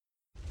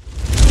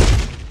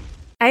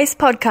Ace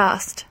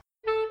Podcast.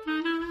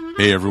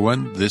 Hey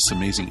everyone, this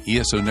amazing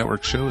ESO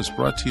Network show is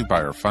brought to you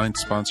by our fine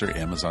sponsor,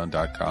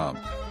 Amazon.com.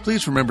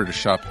 Please remember to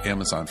shop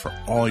Amazon for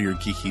all your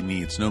geeky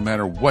needs, no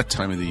matter what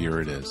time of the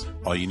year it is.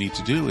 All you need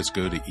to do is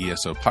go to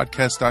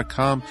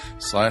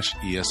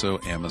esopodcast.com/ESO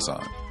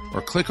Amazon,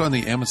 or click on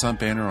the Amazon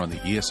banner on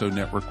the ESO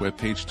Network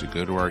webpage to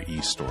go to our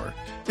e-store.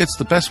 It's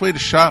the best way to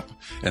shop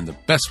and the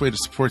best way to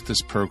support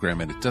this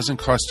program, and it doesn't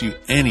cost you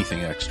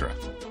anything extra.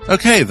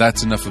 Okay,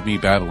 that's enough of me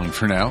babbling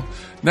for now.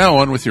 Now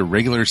on with your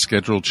regular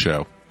scheduled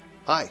show.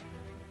 Hi,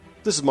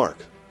 this is Mark.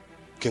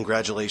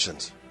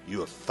 Congratulations.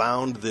 You have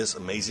found this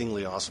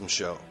amazingly awesome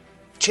show.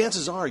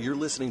 Chances are you're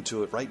listening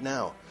to it right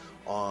now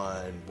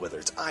on whether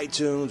it's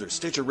iTunes or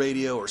Stitcher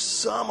Radio or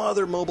some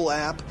other mobile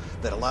app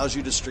that allows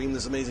you to stream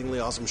this amazingly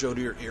awesome show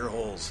to your ear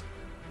holes.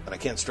 And I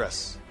can't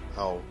stress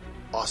how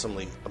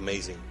awesomely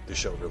amazing this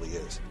show really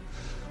is.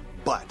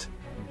 But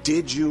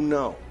did you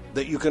know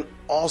that you can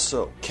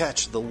also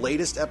catch the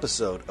latest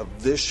episode of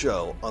this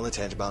show on the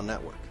Tangibound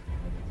Network?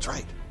 That's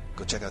right.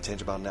 Go check out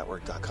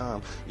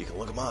tangiboundnetwork.com. You can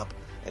look them up,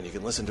 and you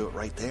can listen to it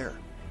right there.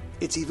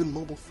 It's even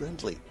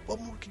mobile-friendly. What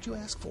more could you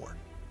ask for?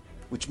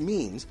 Which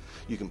means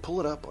you can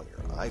pull it up on your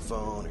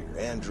iPhone or your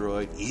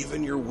Android,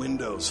 even your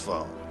Windows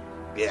phone.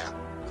 Yeah,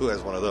 who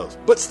has one of those?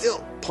 But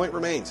still, point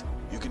remains,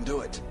 you can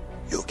do it.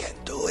 You can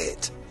do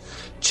it.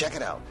 Check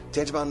it out,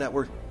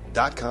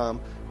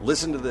 tangiboundnetwork.com.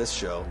 Listen to this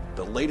show,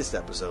 the latest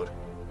episode,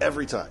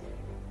 every time.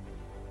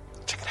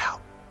 Check it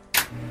out.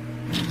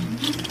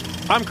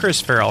 I'm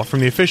Chris Farrell from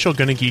the official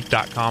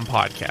GonnaGeek.com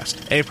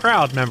podcast, a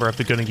proud member of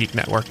the Gonna Geek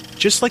Network,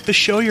 just like the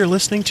show you're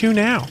listening to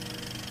now.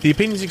 The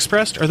opinions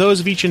expressed are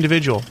those of each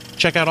individual.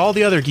 Check out all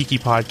the other geeky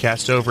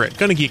podcasts over at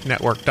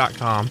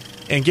GonnaGeekNetwork.com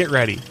and get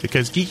ready,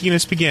 because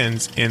geekiness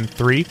begins in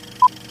 3,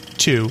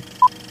 2,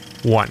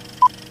 1.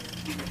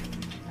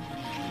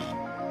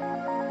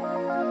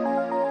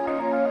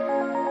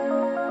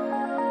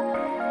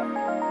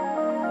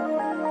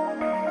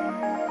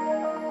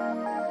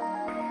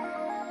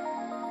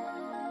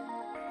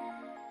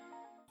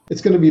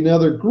 It's going to be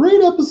another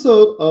great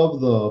episode of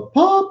the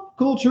Pop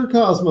Culture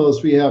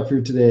Cosmos we have for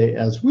today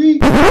as we...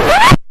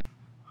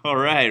 All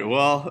right,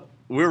 well,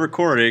 we're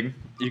recording.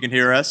 You can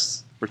hear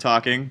us. We're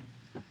talking.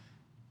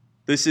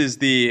 This is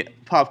the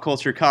Pop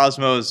Culture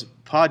Cosmos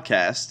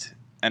podcast,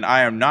 and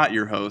I am not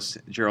your host,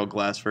 Gerald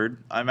Glassford.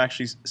 I'm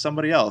actually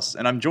somebody else,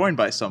 and I'm joined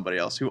by somebody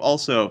else who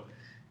also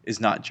is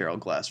not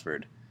Gerald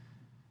Glassford.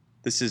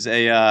 This is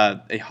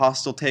a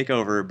hostile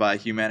takeover by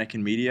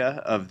Humannequin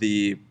Media of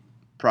the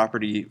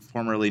property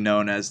formerly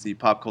known as the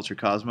Pop Culture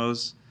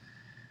Cosmos.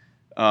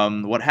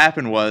 What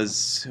happened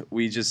was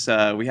we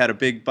had a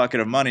big bucket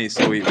of money,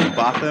 so we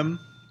bought them,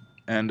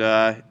 and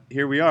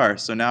here we are.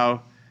 So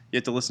now you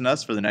have to listen to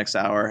us for the next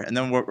hour, and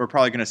then we're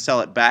probably going to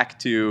sell it back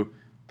to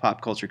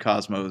Pop Culture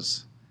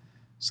Cosmos.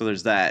 So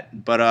there's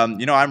that. But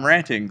I'm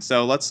ranting,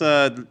 so let's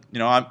I'm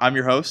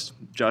your host,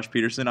 Josh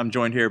Pederson. I'm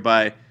joined here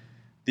by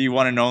the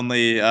one and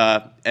only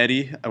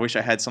Eddie. I wish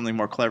I had something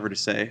more clever to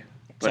say.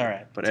 But, it's all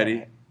right. But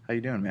Eddie, how you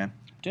doing, man?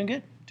 Doing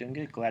good.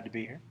 Glad to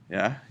be here.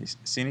 Yeah. You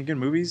seen any good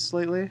movies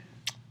lately?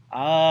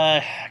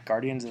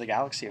 Guardians of the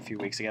Galaxy a few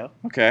weeks ago.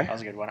 Okay. That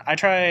was a good one. I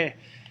try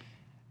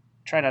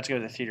not to go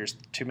to the theaters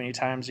too many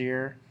times a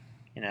year.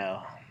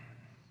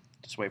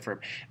 Just wait for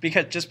it.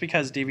 Because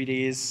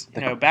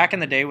DVDs, back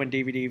in the day when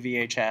DVD,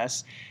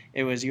 VHS,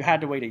 it was you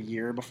had to wait a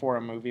year before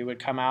a movie would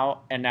come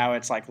out, and now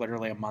it's like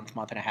literally a month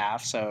and a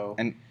half. So.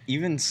 And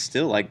even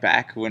still, like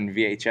back when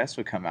VHS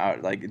would come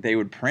out, like they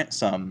would print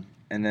some,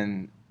 and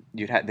then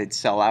they'd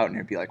sell out, and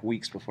it'd be like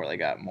weeks before they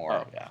got more.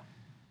 Oh yeah,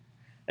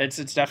 it's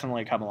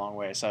definitely come a long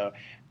way. So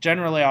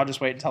generally, I'll just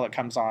wait until it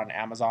comes on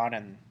Amazon,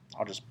 and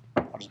I'll just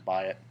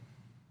buy it.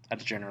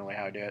 That's generally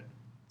how I do it.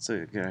 It's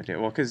a good idea.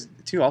 Well, because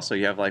too, also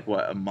you have like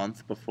a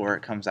month before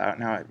it comes out.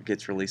 Now it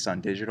gets released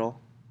on digital.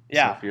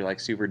 Yeah. So if you're like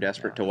super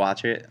desperate to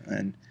watch it,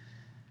 and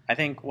I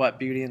think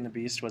Beauty and the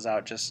Beast was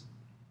out just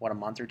a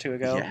month or two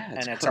ago, yeah,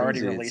 it's crazy.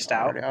 already released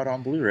out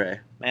on Blu-ray.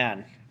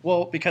 Man.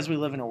 Well, because we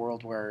live in a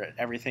world where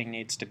everything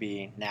needs to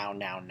be now.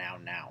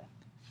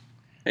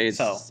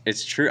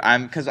 It's true.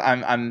 I'm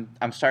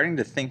starting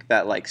to think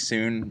that like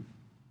soon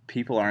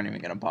people aren't even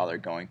going to bother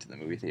going to the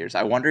movie theaters.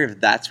 I wonder if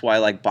that's why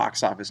like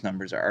box office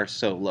numbers are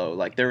so low.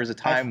 Like there was a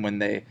time when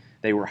they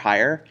were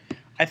higher.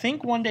 I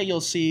think one day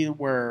you'll see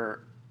where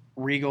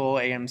Regal,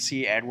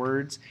 AMC,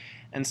 Edwards,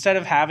 instead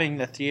of having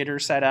the theater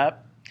set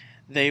up,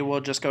 they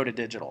will just go to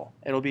digital.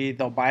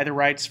 They'll buy the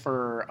rights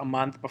for a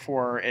month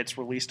before it's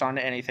released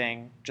onto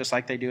anything, just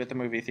like they do at the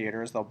movie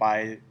theaters. They'll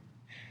buy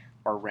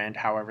or rent,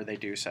 however they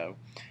do so,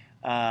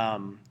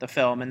 the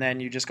film, and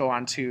then you just go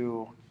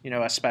onto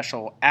a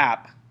special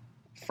app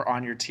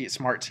on your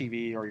smart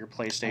TV or your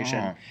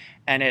PlayStation,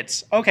 and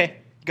it's okay.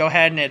 Go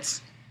ahead, and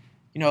it's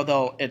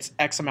it's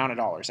X amount of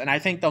dollars, and I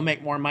think they'll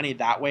make more money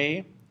that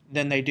way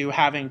than they do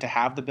having to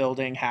have the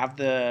building, have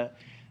the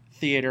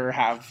theater,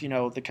 have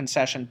the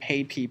concession,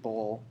 pay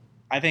people.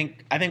 I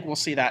think we'll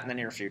see that in the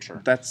near future.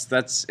 That's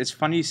it's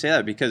funny you say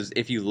that, because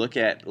if you look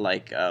at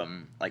like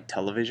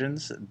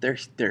televisions,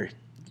 they're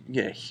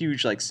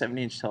huge, like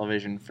 70-inch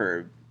television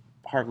for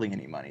hardly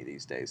any money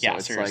these days. So Yeah,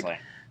 it's seriously.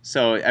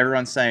 So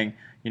everyone's saying,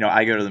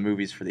 I go to the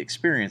movies for the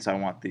experience. I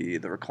want the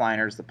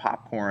recliners, the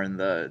popcorn,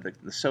 the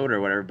soda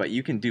or whatever. But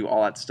you can do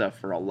all that stuff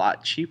for a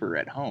lot cheaper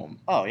at home.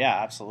 Oh,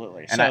 yeah,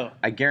 absolutely. And So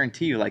I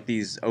guarantee you, like,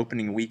 these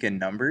opening weekend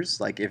numbers,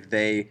 like, if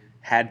they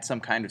had some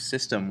kind of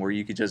system where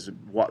you could just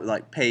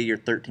pay your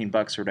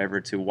 $13 or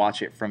whatever to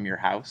watch it from your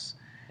house,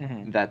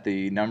 that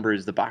the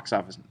numbers, the box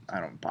office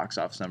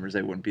numbers,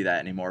 they wouldn't be that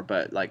anymore,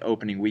 but like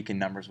opening weekend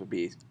numbers would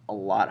be a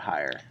lot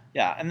higher.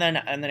 Yeah, and then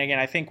again,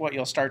 I think what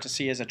you'll start to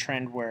see is a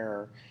trend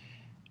where,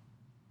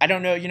 I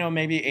don't know,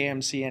 maybe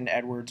AMC and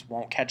Edwards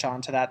won't catch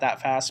on to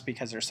that fast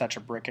because they're such a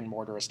brick and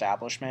mortar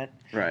establishment.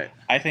 Right.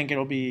 I think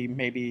it'll be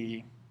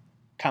maybe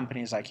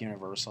companies like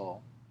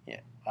Universal,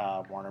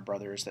 Warner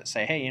Brothers that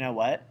say, hey, you know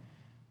what?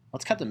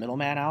 Let's cut the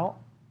middleman out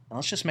and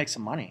let's just make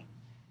some money.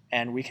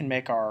 And we can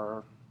make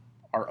our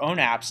own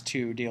apps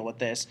to deal with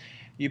this.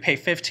 You pay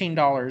 $15,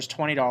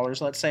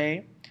 $20, let's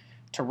say,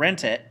 to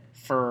rent it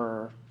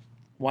for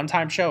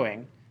one-time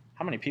showing.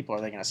 How many people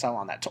are they going to sell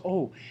on that?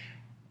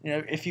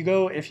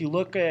 If you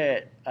look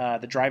at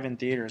the drive-in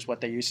theaters,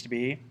 what they used to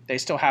be, they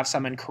still have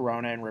some in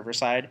Corona and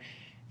Riverside.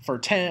 For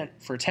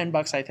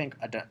 $10, I think,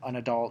 an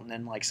adult, and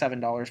then like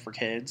 $7 for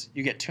kids,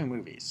 you get 2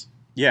 movies.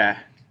 Yeah.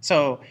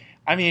 So,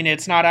 I mean,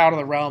 it's not out of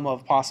the realm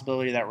of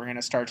possibility that we're going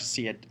to start to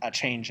see a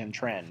change in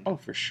trend. Oh,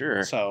 for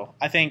sure. So,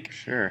 I think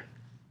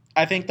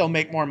they'll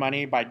make more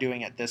money by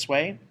doing it this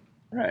way.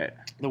 Right.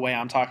 The way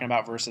I'm talking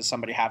about versus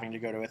somebody having to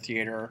go to a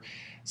theater,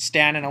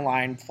 stand in a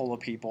line full of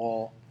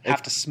people,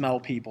 have to smell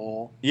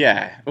people.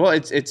 Yeah. Well,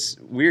 it's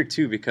weird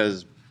too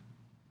because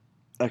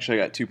actually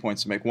I got 2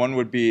 points to make. One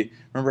would be,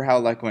 remember how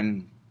like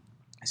when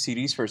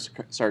CDs first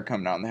started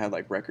coming out and they had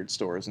like record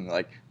stores and they're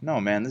like, no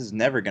man, this is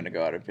never going to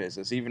go out of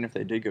business. Even if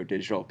they did go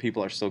digital,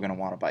 people are still going to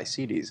want to buy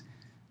CDs.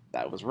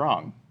 That was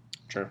wrong.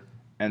 True.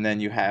 And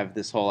then you have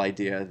this whole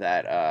idea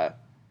that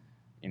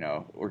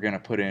we're going to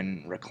put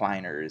in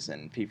recliners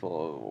and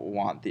people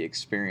want the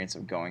experience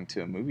of going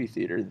to a movie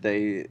theater.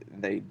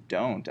 They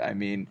don't. I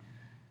mean,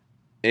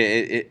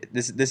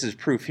 this is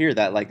proof here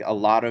that like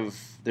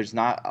there's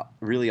not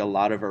really a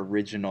lot of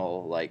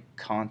original like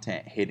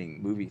content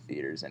hitting movie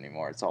theaters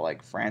anymore. It's all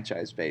like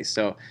franchise based.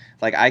 So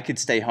like I could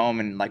stay home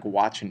and like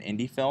watch an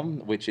indie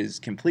film, which is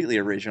completely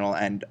original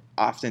and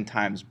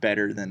oftentimes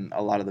better than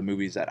a lot of the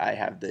movies that I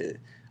have the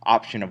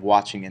option of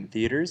watching in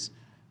theaters.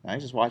 I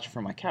just watch it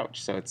from my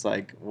couch. So it's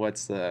like,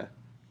 what's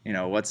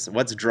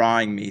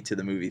drawing me to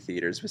the movie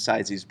theaters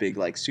besides these big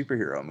like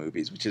superhero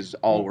movies, which is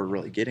all we're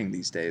really getting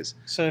these days.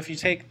 So if you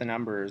take the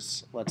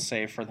numbers, let's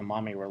say for The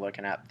Mummy, we're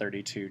looking at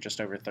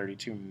just over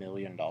 $32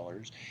 million.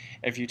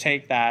 If you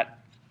take that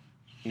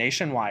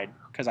nationwide,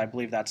 because I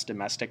believe that's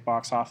domestic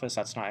box office,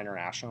 that's not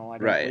international, I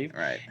don't believe.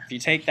 Right. If you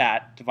take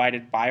that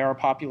divided by our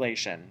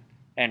population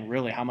and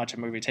really how much a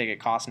movie ticket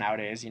costs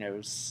nowadays,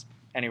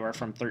 anywhere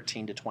from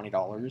 $13 to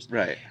 $20.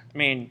 Right. I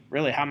mean,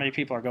 really, how many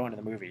people are going to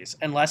the movies?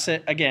 Unless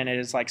it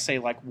is like, say,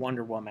 like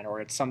Wonder Woman or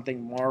it's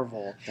something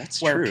Marvel.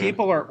 That's where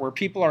true.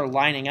 People are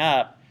lining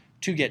up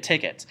to get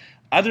tickets.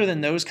 Other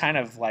than those kind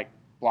of like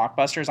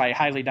blockbusters, I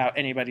highly doubt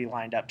anybody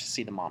lined up to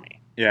see The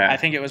Mummy. Yeah. I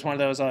think it was one of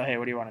those, hey,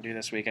 what do you want to do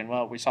this weekend?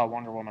 Well, we saw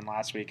Wonder Woman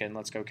last weekend.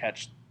 Let's go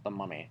catch The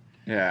Mummy.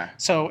 Yeah.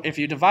 So if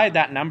you divide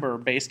that number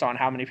based on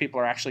how many people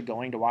are actually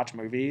going to watch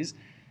movies,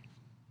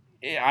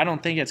 I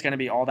don't think it's going to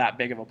be all that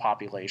big of a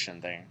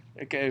population thing.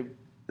 Okay.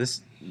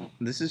 This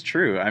is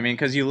true. I mean,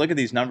 because you look at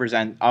these numbers,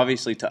 and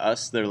obviously to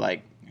us, they're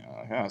like,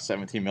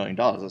 $17 million.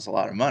 That's a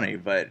lot of money.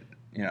 But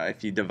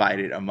if you divide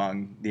it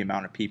among the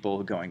amount of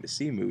people going to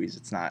see movies,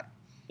 it's not.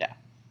 Yeah,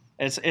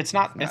 it's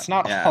not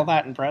all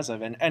that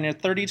impressive. And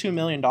at $32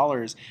 million,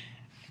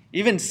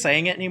 even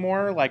saying it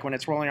anymore, like when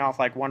it's rolling off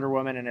like Wonder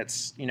Woman and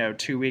it's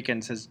 2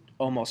 weekends has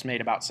almost made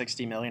about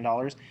 $60 million.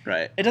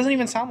 Right. It doesn't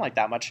even sound like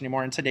that much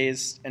anymore in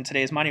today's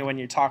money when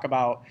you talk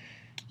about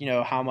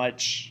how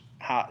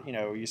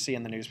you see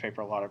in the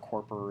newspaper a lot of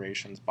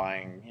corporations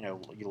buying.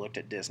 You looked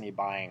at Disney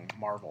buying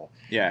Marvel.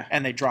 Yeah.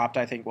 And they dropped,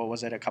 I think, what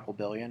was it, a couple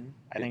billion?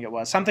 I think it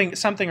was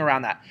something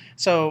around that.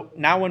 So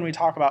now when we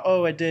talk about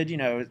it did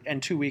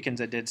in 2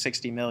 weekends it did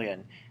 $60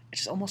 million. It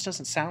just almost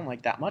doesn't sound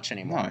like that much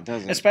anymore. No, it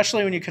doesn't.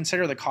 Especially when you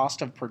consider the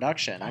cost of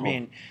production. I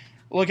mean,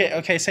 look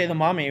at, say The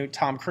Mummy,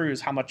 Tom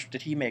Cruise, how much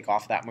did he make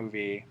off that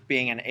movie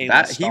being an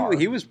A-list star?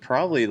 He was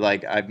probably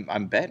like,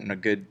 I'm betting a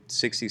good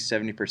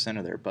 60-70%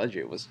 of their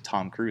budget was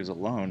Tom Cruise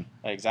alone.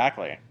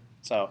 Exactly.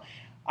 So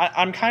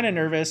I'm kind of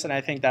nervous, and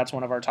I think that's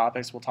one of our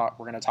topics we're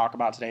going to talk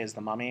about today is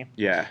The Mummy.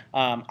 Yeah.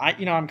 I'm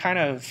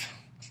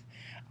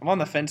on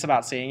the fence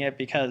about seeing it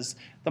because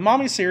the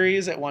Mummy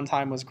series at one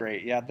time was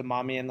great. You had The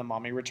Mummy and The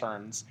Mummy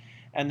Returns.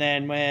 And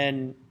then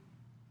when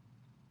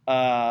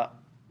Tomb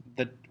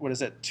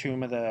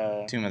of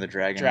the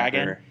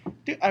Dragon.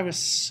 Dude, I was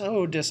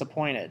so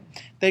disappointed.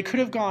 They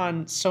could have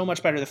gone so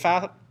much better. The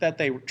fact that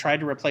they tried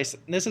to replace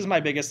 – this is my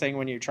biggest thing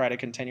when you try to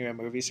continue a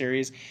movie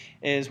series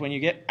is when you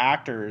get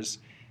actors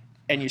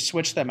and you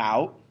switch them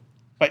out,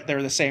 but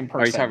they're the same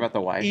person. Are you talking about the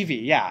wife? Evie,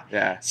 yeah.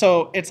 Yeah.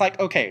 So it's like,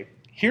 okay,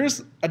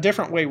 here's a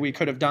different way we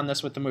could have done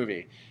this with the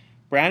movie.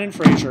 Brandon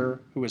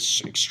Fraser, who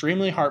was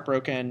extremely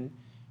heartbroken,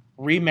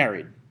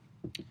 remarried.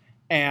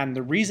 And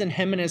the reason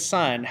him and his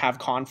son have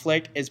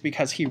conflict is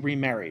because he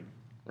remarried.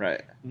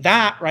 Right.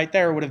 That right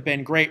there would have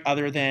been great,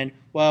 other than,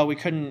 well, we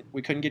couldn't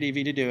get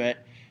Evie to do it,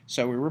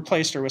 so we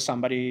replaced her with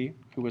somebody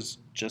who was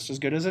just as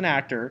good as an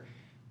actor,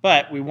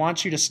 but we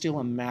want you to still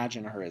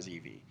imagine her as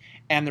Evie.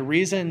 And the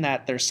reason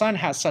that their son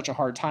has such a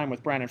hard time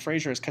with Brandon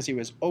Fraser is because he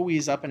was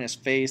always up in his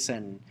face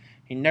and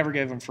he never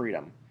gave him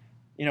freedom.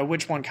 You know,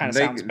 which one kind of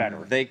sounds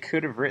better? They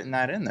could have written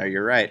that in there.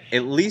 You're right.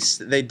 At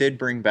least they did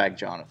bring back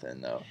Jonathan,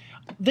 though.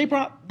 They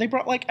brought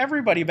like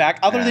everybody back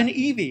other than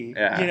Evie.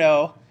 Yeah. You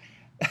know,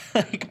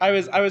 like, I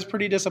was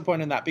pretty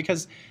disappointed in that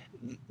because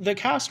the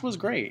cast was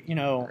great. You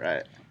know,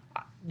 Right.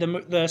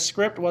 The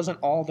script wasn't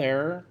all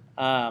there,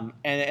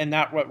 and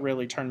that what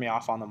really turned me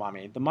off on The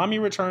Mummy. The Mummy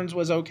Returns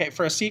was okay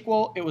for a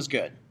sequel. It was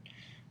good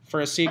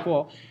for a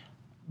sequel,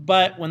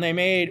 but when they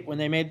made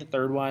the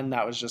third one,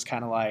 that was just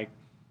kind of like,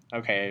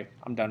 okay,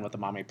 I'm done with The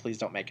Mummy. Please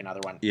don't make another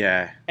one.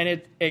 Yeah.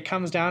 And it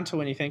comes down to,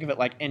 when you think of it,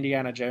 like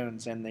Indiana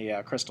Jones and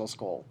the Crystal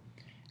Skull.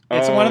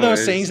 It's one of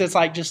those things that's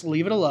like, just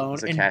leave it alone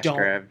and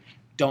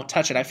don't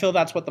touch it. I feel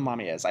that's what The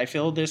Mummy is. I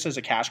feel this is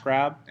a cash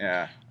grab.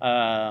 Yeah.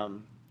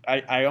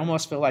 I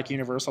almost feel like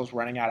Universal's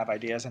running out of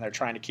ideas and they're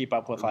trying to keep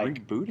up with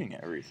like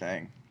rebooting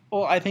everything.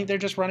 Well, I think they're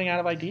just running out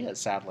of ideas,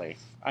 sadly.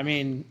 I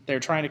mean, they're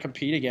trying to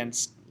compete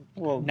against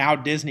now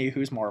Disney,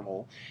 who's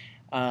Marvel.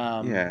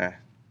 Yeah.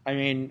 I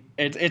mean,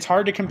 it's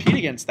hard to compete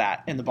against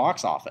that in the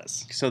box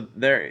office. So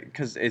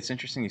because it's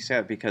interesting you say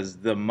that, because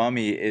The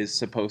Mummy is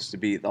supposed to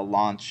be the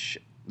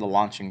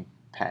launching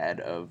pad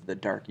of the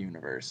Dark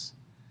Universe.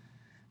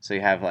 So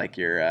you have like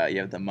you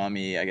have the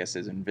Mummy, I guess,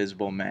 is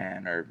Invisible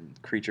Man or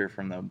creature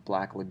from the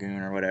Black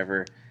Lagoon or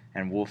whatever,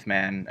 and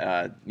Wolfman.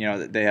 You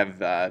know, they have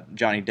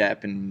Johnny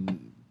Depp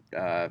and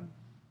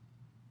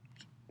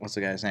what's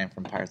the guy's name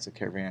from Pirates of the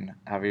Caribbean?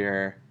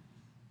 Javier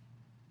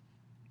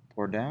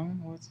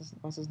Bardem.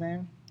 What's his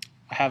name?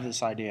 I have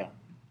this idea.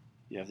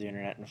 You have the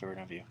internet in front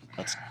of you.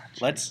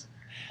 Let's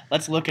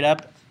look it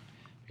up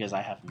because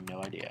I have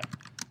no idea.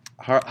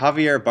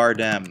 Javier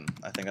Bardem.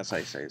 I think that's how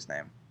you say his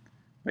name.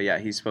 But yeah,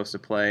 he's supposed to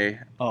play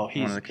one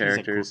of the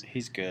characters.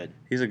 He's good.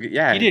 He's a good,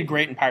 yeah. He did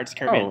great in Pirates of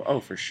the Caribbean. Oh,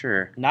 for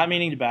sure. Not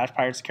meaning to bash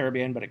Pirates of the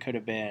Caribbean, but it could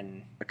have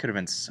been. It could have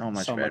been so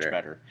much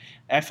better.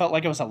 I felt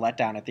like it was a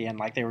letdown at the end,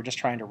 like they were just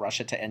trying to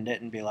rush it to end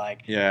it and be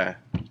like. Yeah.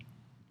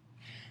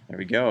 There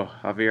we go,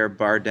 Javier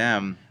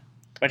Bardem.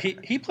 But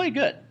he played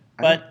good.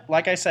 But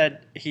like I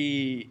said,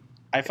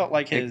 I felt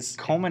like it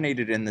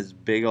culminated in this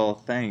big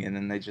old thing, and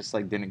then they just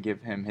like didn't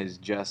give him his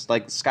just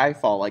like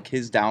Skyfall. Like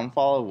his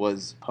downfall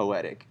was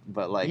poetic,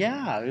 but like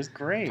yeah, it was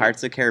great.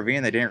 Pirates of the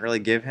Caribbean, they didn't really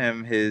give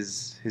him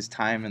his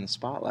time in the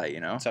spotlight. You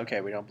know, it's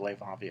okay. We don't blame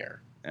Javier.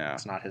 Yeah,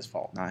 it's not his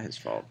fault. Not his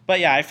fault. But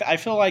yeah, I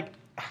feel like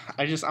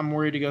I'm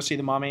worried to go see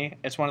The Mummy.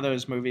 It's one of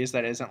those movies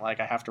that isn't like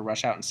I have to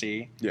rush out and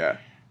see. Yeah.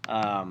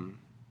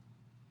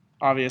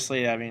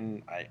 Obviously, I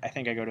mean, I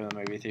think I go to the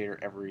movie theater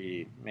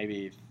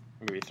maybe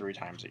 3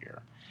 times a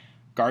year.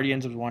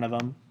 Guardians was one of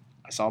them.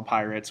 I saw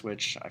Pirates,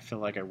 which I feel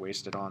like I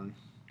wasted on.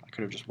 I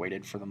could have just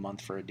waited for the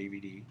month for a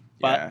DVD.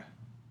 But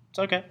it's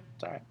okay.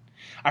 It's all right.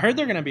 I heard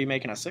they're going to be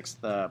making a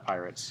 6th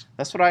Pirates.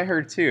 That's what I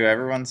heard, too.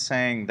 Everyone's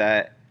saying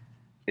that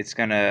it's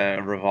going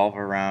to revolve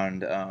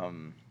around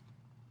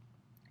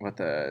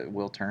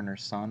Will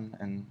Turner's son.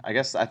 And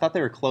I thought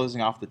they were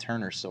closing off the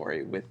Turner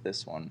story with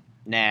this one.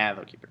 Nah,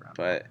 they'll keep it around.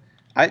 But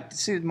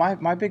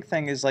my big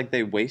thing is like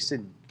they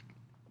wasted.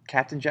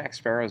 Captain Jack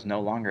Sparrow is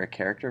no longer a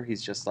character.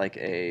 He's just like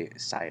a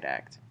side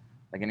act.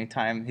 Like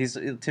anytime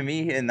to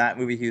me in that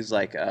movie, he was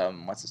like,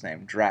 what's his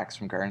name? Drax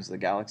from Guardians of the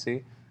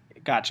Galaxy.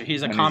 Gotcha.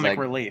 He's a comic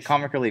relief.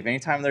 Comic relief.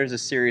 Anytime there's a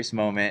serious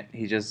moment,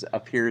 he just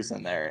appears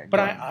in there.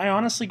 But I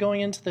honestly,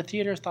 going into the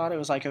theater, thought it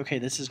was like, okay,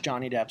 this is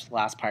Johnny Depp's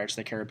last Pirates of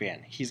the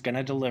Caribbean. He's going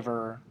to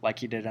deliver like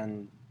he did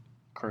on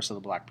Curse of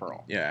the Black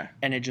Pearl. Yeah.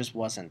 And it just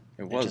wasn't.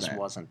 It just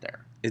wasn't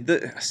there.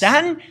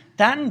 That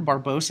and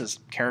Barbossa's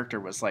character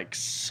was like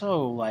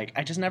so like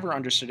I just never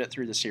understood it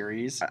through the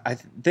series.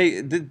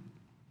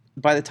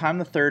 By the time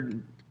the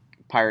third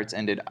Pirates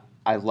ended,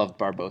 I loved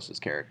Barbossa's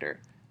character,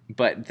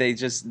 but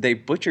they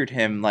butchered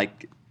him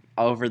like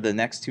over the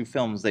next 2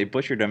 films. They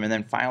butchered him, and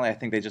then finally I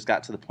think they just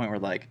got to the point where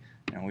like,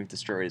 you know, we've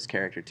destroyed his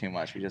character too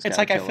much. We just it's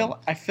like I feel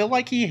like I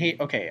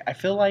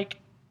feel like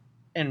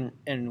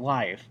in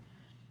life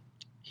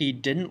he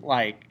didn't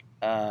like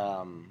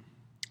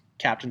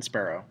Captain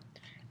Sparrow.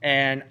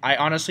 And I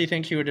honestly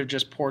think he would have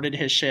just ported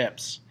his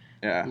ships,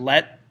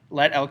 let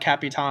El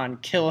Capitan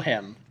kill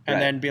him, and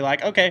then be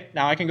like, okay,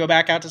 now I can go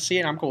back out to sea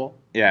and I'm cool.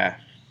 Yeah.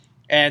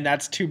 And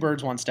that's 2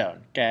 birds, 1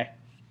 stone, okay?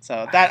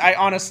 So that I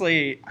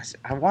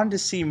wanted to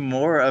see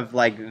more of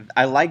like,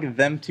 I like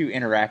them 2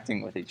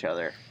 interacting with each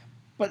other.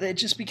 But it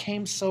just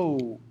became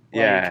so,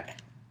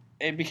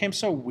 it became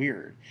so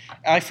weird.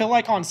 I feel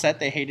like on set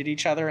they hated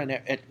each other, and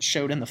it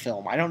showed in the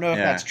film. I don't know if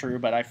that's true,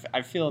 but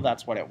I feel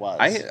that's what it was.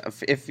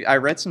 I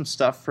read some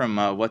stuff from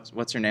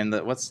what's her name?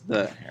 Here, let's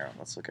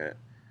look at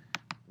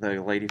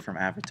the lady from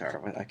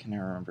Avatar. I can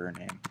never remember her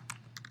name.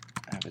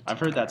 Avatar. I've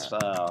heard that's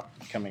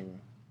coming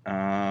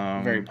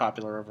Very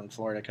popular over in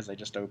Florida because they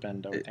just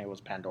opened. I think it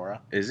was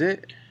Pandora. Is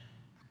it?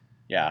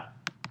 Yeah,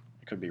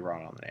 I could be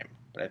wrong on the name,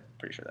 but I'm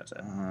pretty sure that's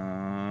it.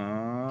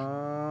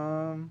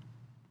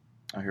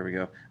 Oh, here we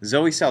go.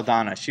 Zoe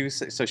Saldana. She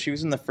was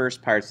in the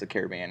first Pirates of the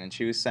Caribbean, and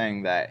she was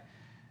saying that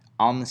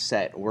on the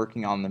set,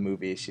 working on the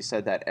movie, she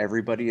said that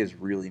everybody is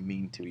really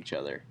mean to each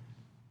other.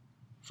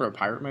 For a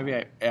pirate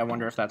movie, I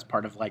wonder if that's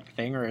part of like the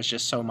thing, or is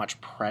just so much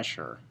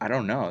pressure. I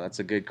don't know. That's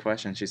a good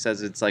question. She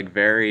says it's like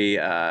very,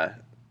 I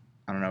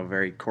don't know,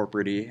 very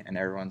corporate-y, and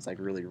everyone's like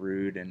really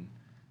rude. And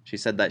she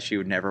said that she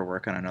would never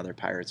work on another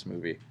Pirates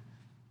movie.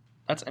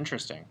 That's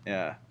interesting.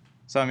 Yeah.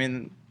 So I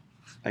mean,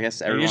 I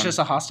guess everyone. It's just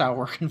a hostile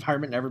work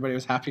environment, and everybody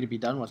was happy to be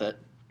done with it.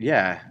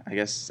 Yeah, I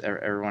guess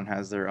everyone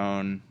has their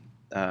own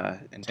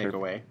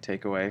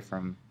takeaway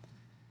from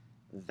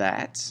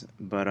that,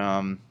 but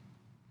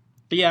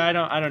yeah,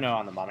 I don't know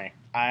on the Mummy.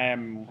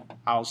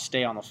 I'll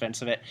stay on the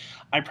fence of it.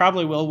 I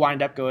probably will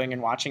wind up going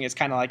and watching. It's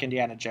kind of like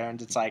Indiana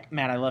Jones. It's like,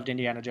 man, I loved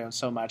Indiana Jones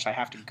so much, I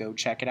have to go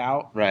check it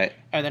out. Right.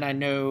 And then I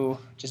know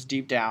just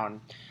deep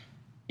down,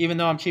 even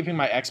though I'm keeping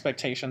my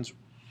expectations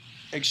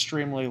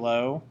extremely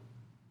low,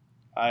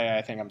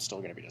 I think I'm still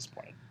going to be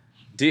disappointed.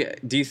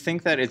 Do you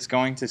think that it's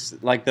going to,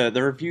 like, the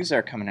reviews that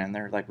are coming in,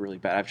 they're like really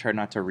bad. I've tried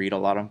not to read a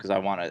lot of them because I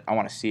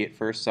want to see it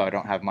first, so I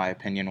don't have my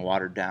opinion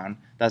watered down.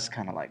 That's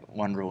kind of like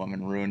Wonder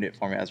Woman ruined it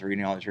for me. I was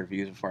reading all these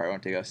reviews before I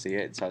went to go see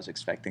it, so I was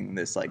expecting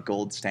this like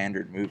gold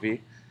standard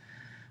movie.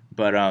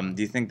 But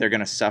do you think they're going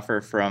to suffer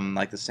from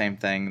like the same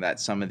thing that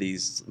some of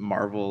these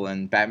Marvel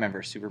and Batman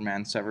vs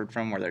Superman suffered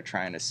from, where they're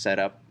trying to set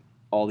up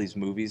all these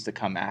movies to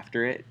come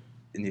after it?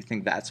 And do you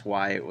think that's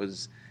why it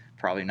was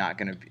probably not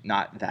going to be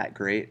not that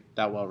great,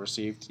 that well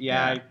received?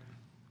 Yeah.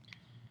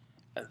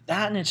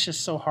 That, and it's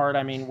just so hard.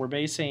 I mean, we're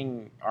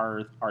basing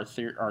our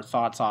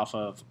thoughts off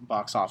of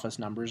box office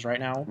numbers right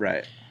now,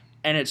 right?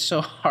 And it's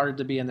so hard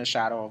to be in the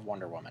shadow of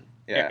Wonder Woman.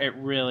 Yeah, it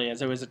really is.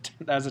 That was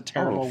a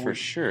terrible for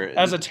sure.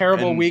 That was a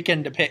terrible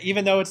weekend to pick.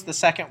 Even though it's the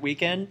second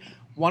weekend,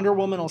 Wonder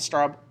Woman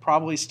will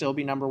probably still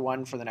be number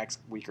one for the next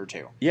week or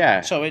two.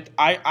 Yeah. So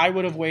I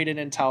would have waited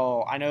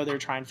until, I know they're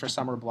trying for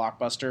summer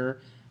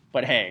blockbuster,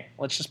 but hey,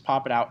 let's just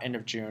pop it out end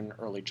of June,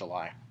 early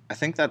July. I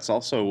think that's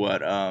also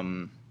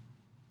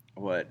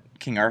what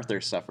King Arthur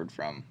suffered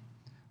from.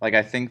 Like,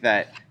 I think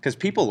that because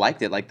people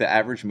liked it, like the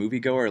average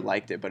moviegoer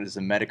liked it, but it's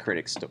the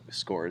Metacritic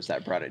scores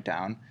that brought it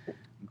down.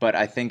 But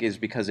I think is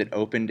because it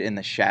opened in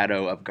the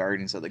shadow of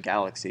Guardians of the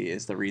Galaxy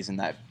is the reason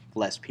that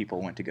less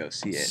people went to go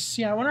see it.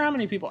 Yeah, I wonder how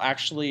many people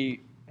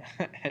actually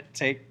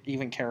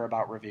even care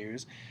about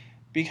reviews,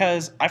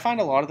 because I find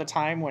a lot of the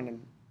time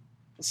when,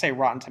 say,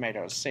 Rotten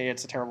Tomatoes, say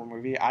it's a terrible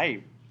movie,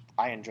 I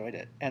enjoyed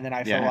it, and then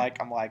I feel like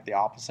I'm like the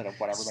opposite of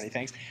what everybody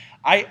thinks.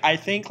 I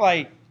think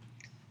like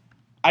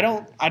I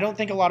don't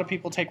think a lot of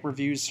people take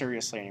reviews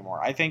seriously anymore.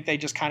 I think they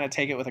just kind of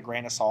take it with a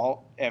grain of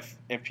salt. If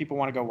people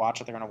want to go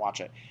watch it, they're going to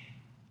watch it.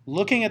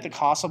 Looking at the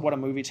cost of what a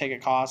movie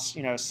ticket costs,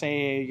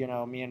 say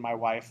me and my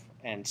wife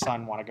and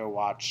son want to go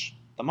watch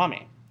The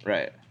Mummy.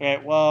 Right.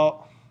 Okay,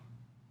 well,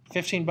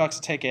 $15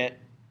 a ticket,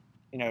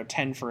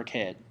 10 for a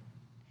kid.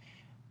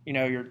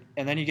 And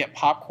then you get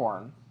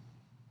popcorn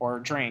or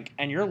a drink,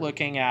 and you're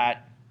looking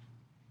at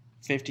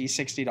 $50,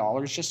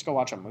 $60 just to go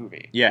watch a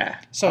movie. Yeah.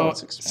 So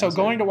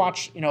going to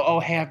watch,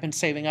 hey, I've been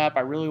saving up,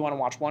 I really want to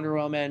watch Wonder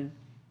Woman.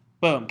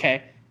 Boom.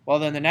 Okay. Well,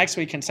 then the next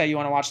week can say you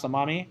want to watch The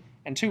Mummy.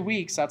 In 2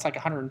 weeks, that's like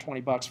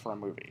 $120 for a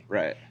movie.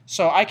 Right.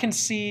 So I can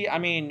see,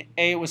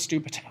 it was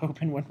stupid to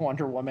open with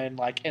Wonder Woman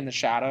like in the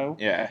shadow.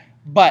 Yeah.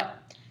 But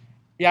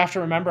you have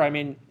to remember,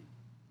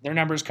 their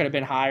numbers could have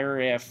been higher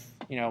if,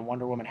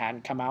 Wonder Woman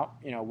hadn't come out.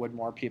 Would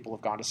more people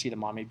have gone to see The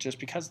Mummy just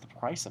because of the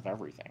price of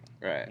everything?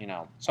 Right.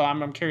 So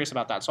I'm curious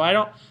about that. So I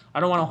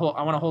want to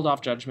hold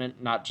off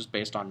judgment, not just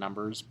based on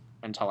numbers,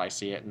 until I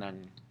see it,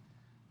 and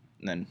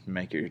then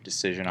make your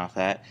decision off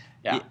that.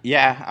 Yeah.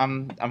 Yeah,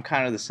 I'm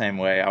kind of the same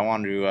way. I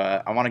want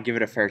to give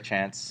it a fair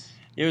chance.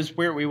 It was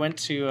weird. We went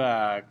to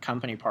a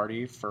company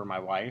party for my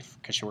wife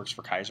because she works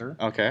for Kaiser.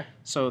 Okay.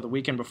 So the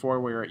weekend before,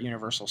 we were at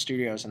Universal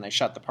Studios, and they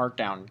shut the park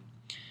down.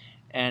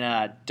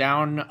 And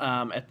down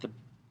at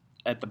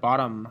the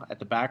bottom, at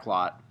the back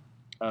lot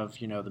of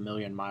the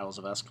million miles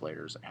of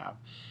escalators they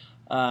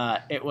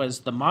have, it was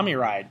the Mummy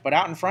ride. But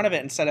out in front of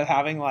it, instead of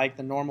having like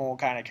the normal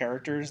kind of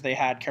characters, they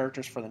had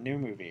characters for the new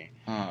movie.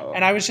 Oh.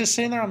 And I was just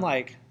sitting there. I'm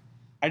like,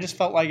 I just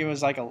felt like it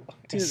was like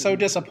it's so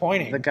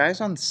disappointing. The guys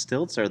on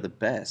stilts are the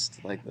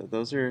best. Like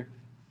those are.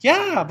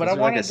 Yeah, but I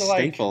wanted like a to like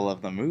staple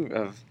of the movie.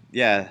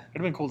 Yeah. It'd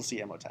have been cool to see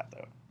Imhotep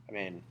though.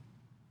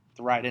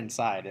 The ride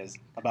inside is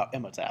about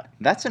Imhotep.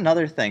 That's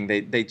another thing.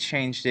 They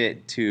changed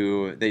it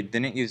to, they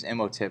didn't use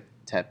Imhotep.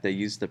 They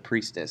used the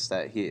priestess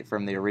that he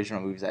from the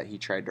original movies that he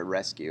tried to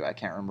rescue. I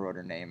can't remember what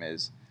her name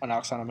is.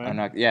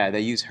 Anaxanomon. Yeah,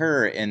 they use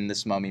her in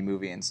this Mummy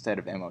movie instead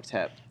of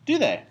Imhotep. Do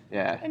they?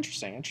 Yeah.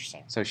 Interesting.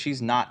 So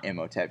she's not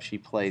Imhotep. She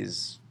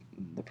plays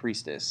the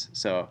priestess.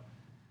 So,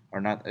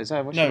 or not? Is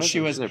that what no, she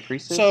was? No, she was a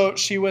priestess. So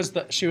she was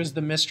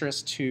the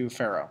mistress to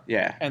Pharaoh.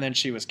 Yeah. And then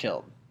she was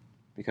killed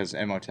because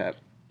Imhotep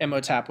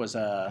was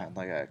had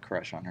like a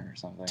crush on her or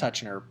something.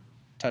 touching her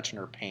touching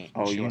her paint.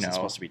 Oh, she you wasn't know.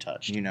 supposed to be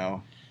touched. You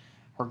know.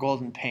 Her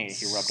golden paint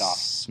he rubbed off.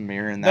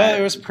 Smearing Though that.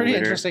 it was pretty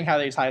glitter. interesting how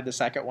they tied the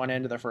second one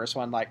into the first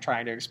one, like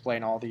trying to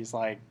explain all these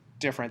like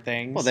different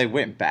things. Well, they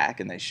went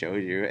back and they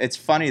showed you. It's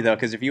funny though,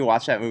 because if you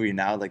watch that movie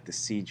now, like the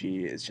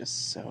CG is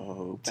just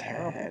so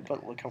terrible. bad.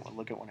 But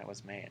look at when it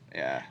was made.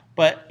 Yeah.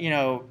 But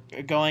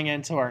going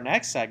into our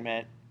next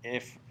segment,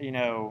 if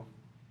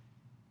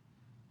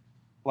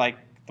like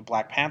the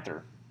Black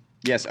Panther.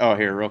 Yes. Oh,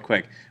 here, real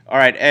quick. All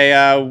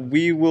right.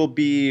 We will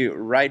be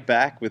right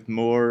back with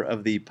more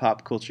of the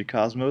Pop Culture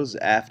Cosmos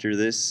after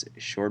this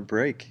short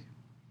break.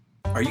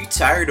 Are you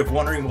tired of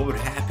wondering what would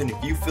happen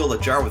if you filled a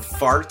jar with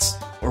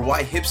farts? Or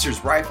why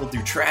hipsters rifle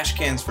through trash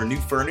cans for new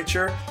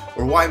furniture?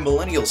 Or why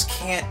millennials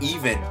can't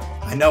even?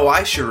 I know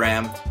I sure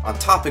am. On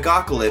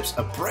Topicocalypse,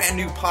 a brand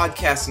new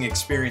podcasting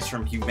experience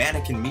from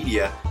Humannequin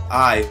Media,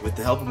 I, with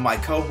the help of my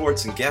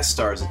cohorts and guest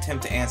stars,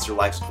 attempt to answer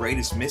life's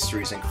greatest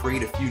mysteries and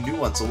create a few new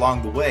ones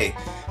along the way.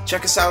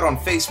 Check us out on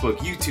Facebook,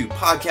 YouTube,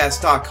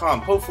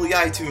 podcast.com, hopefully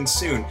iTunes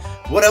soon.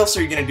 What else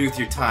are you going to do with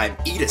your time?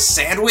 Eat a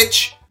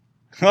sandwich?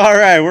 All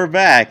right, we're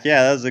back.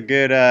 Yeah, that was a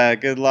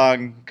good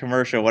long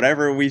commercial.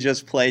 Whatever we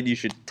just played, you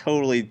should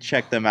totally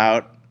check them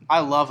out. I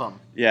love them.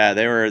 Yeah,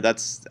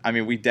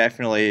 we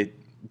definitely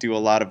do a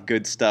lot of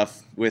good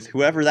stuff with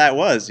whoever that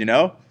was,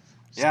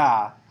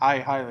 Yeah, I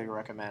highly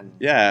recommend.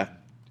 Yeah.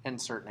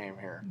 Insert name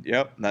here.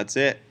 Yep, that's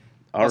it.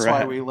 That's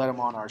why we let them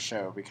on our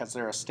show, because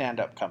they're a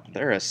stand-up company.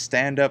 They're a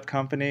stand-up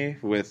company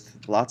with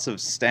lots of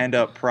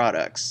stand-up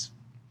products.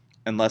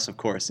 Unless, of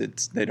course,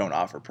 they don't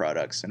offer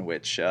products in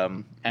which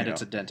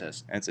it's a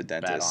dentist. And it's a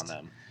dentist. Bad on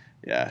them.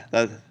 Yeah,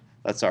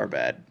 that's our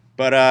bad.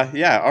 But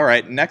yeah, all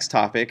right. Next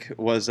topic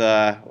was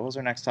what was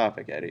our next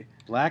topic, Eddie?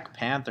 Black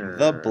Panther.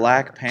 The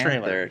Black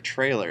Panther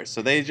trailer.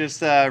 So they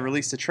just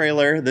released a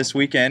trailer this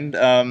weekend.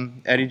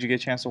 Eddie, did you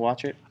get a chance to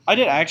watch it? I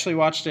did. I actually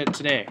watched it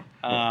today.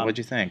 What'd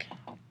you think?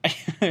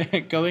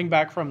 Going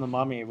back from The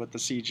Mummy with the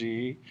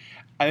CG,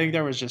 I think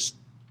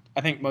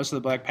most of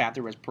the Black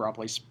Panther was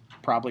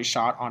probably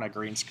shot on a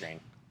green screen.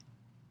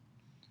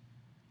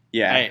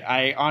 Yeah.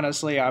 I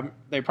honestly,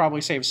 they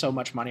probably save so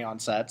much money on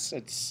sets.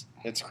 It's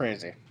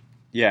crazy.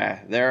 Yeah,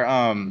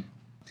 because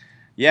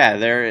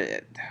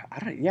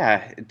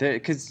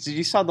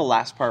you saw the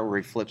last part where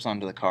he flips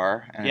onto the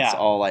car and it's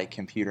all like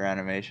computer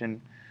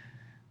animation.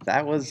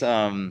 That was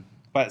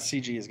But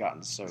CG has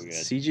gotten so good.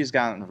 CG has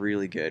gotten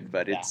really good,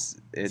 but it's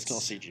still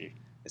CG.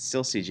 It's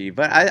still CG,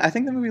 but I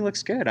think the movie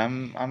looks good. I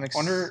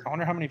wonder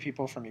how many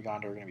people from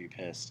Uganda are going to be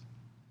pissed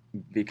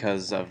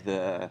because of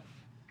we're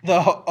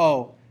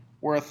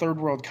a third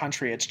world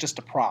country. It's just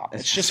a prop.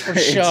 It's just for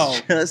it's show.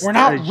 Just we're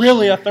not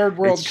really a third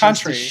world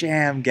country. It's just a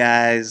sham,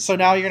 guys. So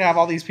now you're gonna have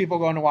all these people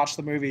going to watch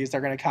the movies. They're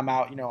gonna come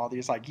out, all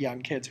these like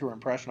young kids who are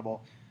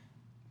impressionable.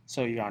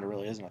 So Uganda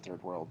really isn't a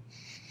third world.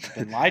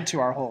 We've been lied to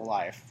our whole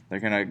life.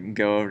 They're gonna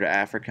go over to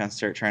Africa and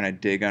start trying to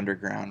dig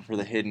underground for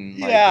the hidden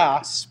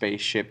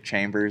spaceship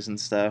chambers and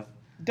stuff.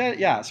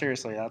 Yeah,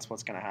 seriously, that's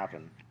what's gonna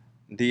happen.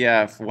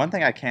 The one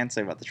thing I can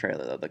say about the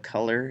trailer though, the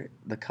color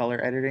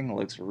editing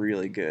looks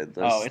really good.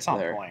 It's on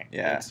point.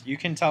 Yeah, you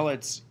can tell they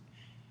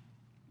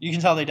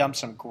dumped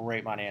some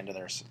great money into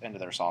their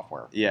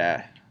software.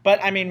 Yeah,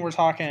 but we're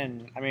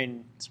talking.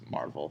 It's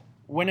Marvel.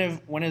 When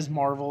has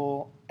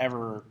Marvel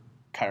ever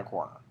cut a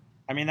corner?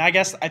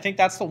 I think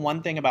that's the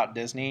one thing about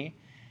Disney,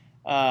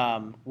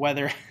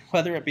 whether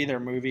it be their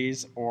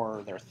movies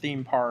or their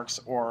theme parks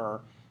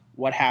or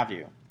what have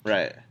you.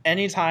 Right.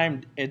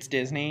 Anytime it's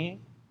Disney,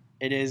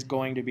 it is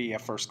going to be a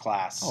first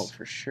class. Oh,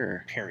 for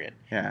sure. Period.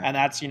 Yeah. And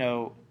that's,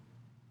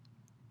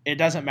 it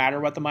doesn't matter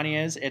what the money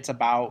is. It's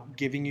about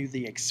giving you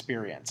the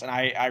experience. And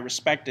I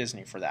respect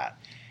Disney for that.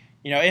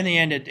 In the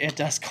end, it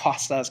does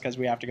cost us because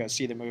we have to go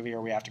see the movie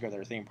or we have to go to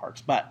their theme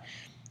parks. But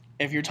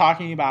if you're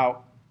talking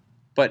about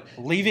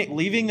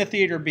leaving the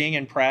theater being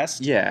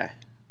impressed, yeah,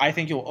 I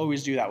think you'll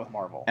always do that with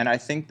Marvel. And I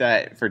think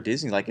that for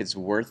Disney, it's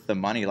worth the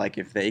money.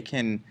 If they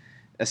can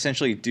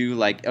essentially do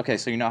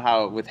so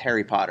how with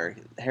Harry Potter,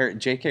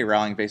 J.K.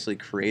 Rowling basically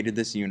created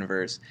this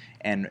universe,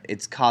 and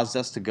it's caused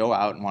us to go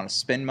out and want to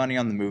spend money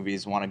on the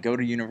movies, want to go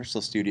to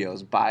Universal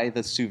Studios, buy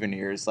the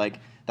souvenirs.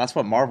 That's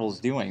what Marvel's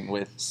doing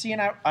with. See,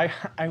 and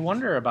I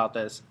wonder about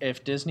this.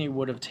 If Disney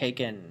would have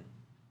taken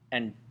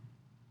and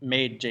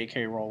made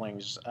J.K.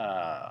 Rowling's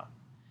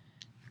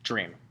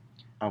dream,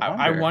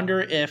 I wonder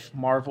if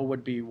Marvel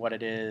would be what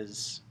it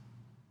is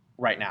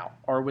right now,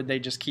 or would they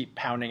just keep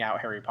pounding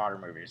out Harry Potter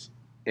movies?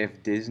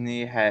 If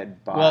Disney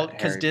had bought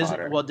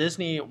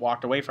Disney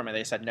walked away from it.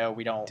 They said no,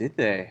 we don't. Did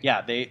they?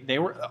 Yeah, they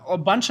were a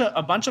bunch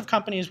of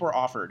companies were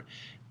offered.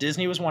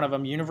 Disney was one of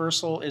them.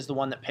 Universal is the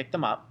one that picked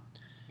them up.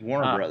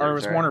 Warner Brothers. Or it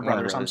was Warner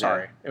Brothers. I'm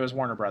sorry, it was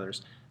Warner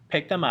Brothers.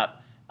 Picked them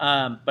up,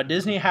 but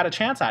Disney had a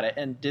chance at it,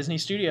 and Disney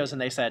Studios,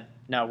 and they said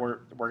no, we're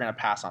going to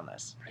pass on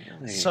this.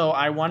 Really? So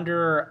I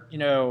wonder.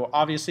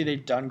 Obviously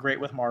they've done great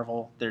with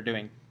Marvel. They're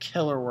doing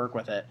killer work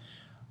with it.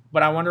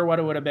 But I wonder what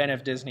it would have been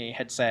if Disney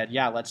had said,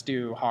 yeah, let's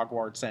do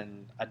Hogwarts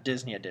and a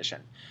Disney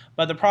edition.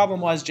 But the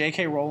problem was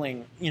J.K.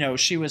 Rowling,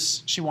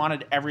 she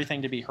wanted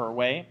everything to be her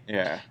way.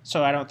 Yeah.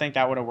 So I don't think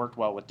that would have worked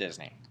well with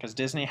Disney, because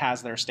Disney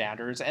has their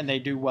standards and they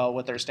do well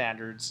with their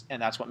standards,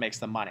 and that's what makes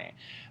them money.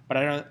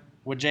 But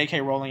with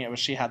J.K. Rowling,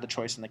 she had the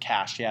choice in the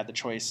cast. She had the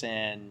choice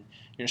in,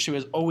 she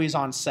was always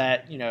on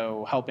set,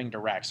 helping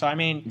direct. So, I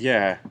mean,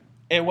 yeah.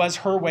 It was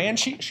her way, and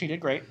she did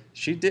great.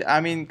 She did.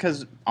 I mean,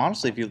 because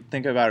honestly, if you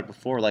think about it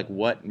before, like,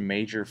 what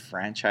major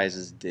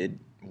franchises did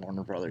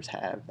Warner Brothers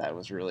have that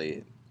was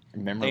really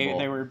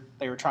memorable?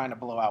 They were trying to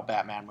blow out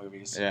Batman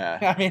movies. Yeah.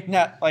 I mean,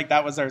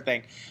 that was their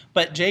thing.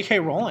 But J.K.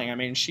 Rowling, I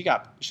mean, she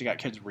got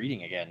kids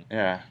reading again.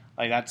 Yeah.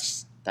 Like,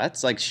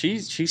 that's like she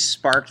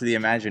sparked the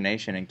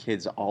imagination in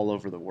kids all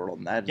over the world,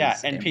 and that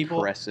is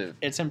impressive.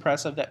 It's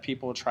impressive that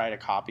people try to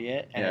copy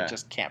it, and it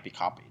just can't be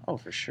copied. Oh,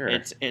 for sure.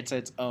 It's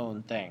its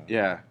own thing.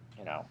 Yeah.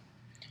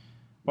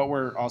 But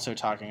we're also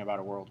talking about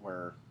a world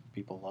where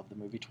people love the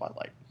movie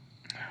Twilight.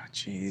 Oh,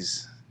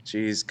 jeez,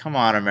 come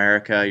on,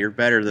 America, you're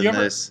better than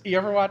this. You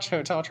ever watch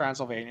Hotel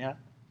Transylvania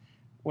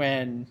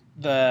when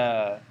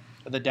the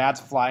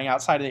dad's flying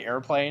outside of the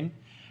airplane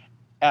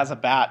as a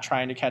bat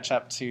trying to catch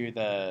up to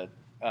the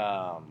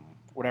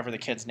whatever the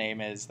kid's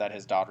name is that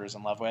his daughter's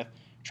in love with,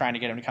 trying to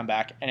get him to come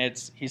back, and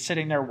he's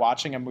sitting there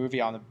watching a movie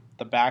on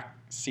the back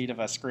seat of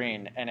a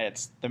screen, and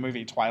it's the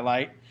movie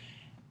Twilight,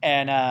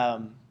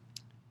 and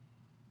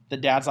the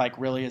dad's like,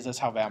 really, is this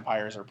how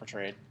vampires are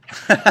portrayed?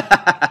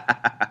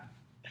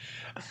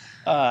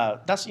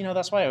 That's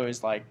why I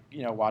always like,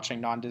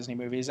 watching non-Disney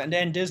movies.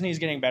 And Disney's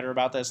getting better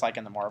about this, like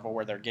in the Marvel,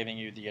 where they're giving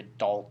you the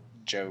adult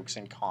jokes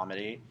and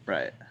comedy.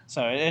 Right.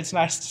 So it's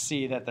nice to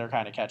see that they're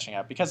kind of catching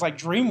up. Because like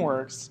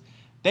DreamWorks,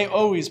 they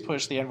always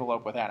push the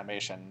envelope with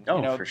animation.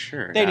 Oh, for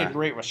sure. They did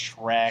great with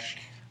Shrek.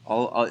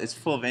 It's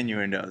full of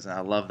innuendos, and I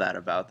love that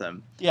about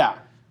them. Yeah.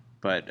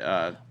 But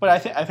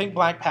I think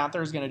Black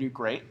Panther is going to do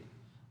great.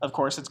 Of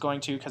course, it's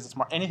going to, because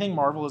anything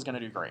Marvel is going to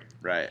do great.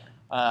 Right.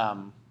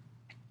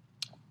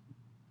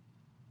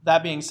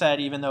 That being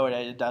said, even though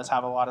it does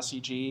have a lot of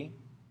CG,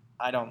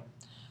 I don't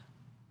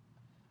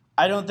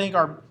think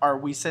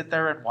we sit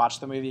there and watch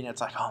the movie and it's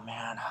like, oh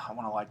man, I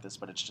want to like this,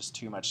 but it's just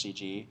too much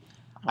CG.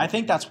 I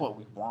think that's what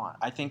we want.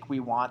 I think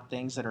we want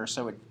things that are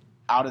so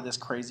out of this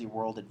crazy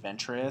world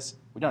adventurous.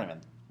 We don't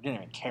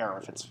even care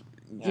if it's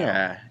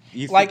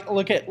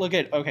look at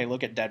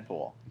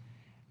Deadpool.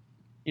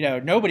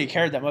 Nobody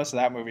cared that most of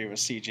that movie was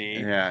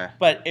CG. Yeah.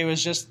 But it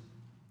was just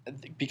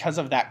because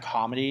of that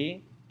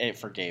comedy, it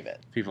forgave it.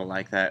 People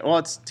like that. Well,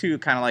 it's too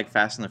kind of like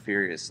Fast and the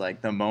Furious.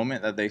 Like the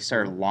moment that they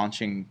started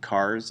launching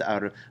cars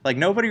out of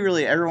nobody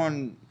really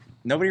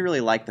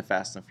liked the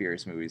Fast and the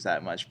Furious movies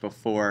that much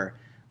before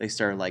they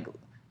started like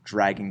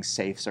dragging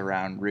safes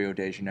around Rio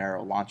de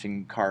Janeiro,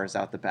 launching cars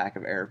out the back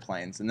of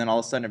airplanes, and then all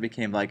of a sudden it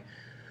became like.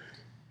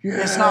 Yeah.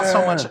 It's not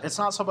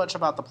so much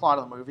about the plot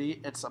of the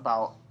movie. It's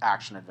about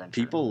action adventure.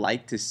 People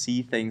like to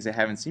see things they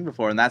haven't seen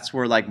before, and that's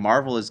where like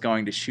Marvel is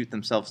going to shoot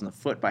themselves in the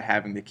foot by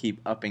having to keep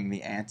upping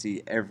the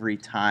ante every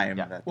time.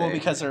 Yeah.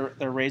 Because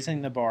they're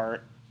raising the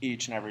bar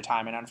each and every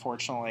time, and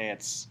unfortunately,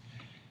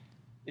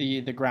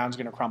 the ground's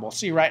going to crumble.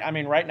 See,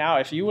 right now,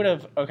 if you would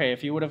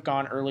have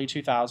gone early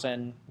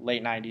 2000,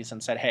 late 90s,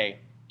 and said, hey,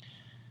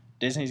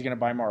 Disney's going to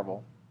buy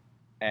Marvel,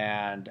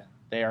 and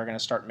they are going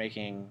to start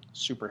making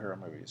superhero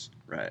movies.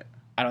 Right.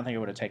 I don't think it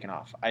would have taken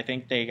off. I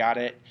think they got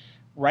it.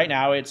 Right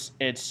now, it's.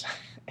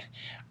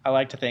 I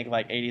like to think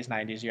like 80s,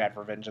 90s. You had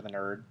Revenge of the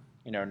Nerd.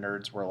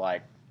 Nerds were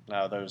like,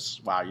 no,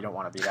 wow, you don't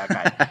want to be that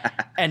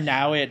guy. And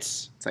now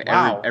it's like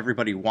wow.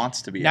 Everybody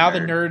wants to be. Now a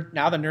nerd.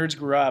 Now the nerds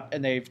grew up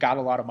and they've got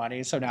a lot of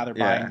money, so now they're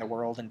buying the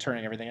world and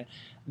turning everything in.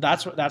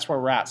 That's where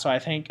we're at. So I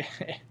think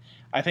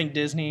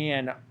Disney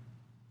and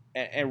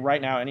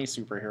right now any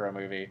superhero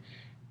movie,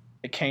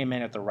 it came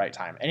in at the right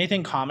time.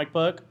 Anything comic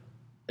book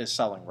is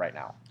selling right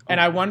now. And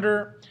I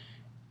wonder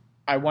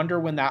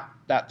when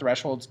that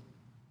threshold's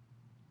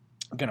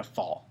gonna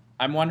fall.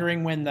 I'm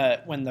wondering when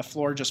the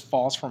floor just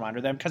falls from under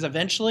them, because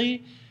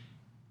eventually,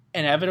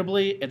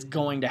 inevitably, it's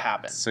going to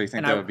happen. So you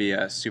think there would be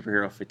a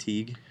superhero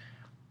fatigue?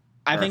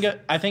 I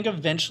think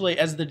eventually,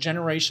 as the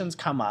generations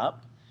come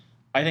up,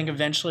 I think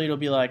eventually it'll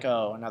be like,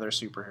 oh, another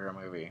superhero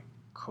movie,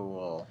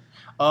 cool.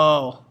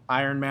 Oh,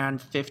 Iron Man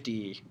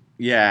 50.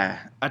 Yeah.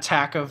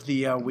 Attack of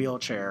the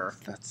Wheelchair.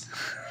 That's.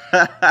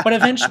 But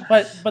eventually,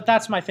 but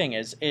that's my thing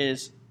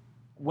is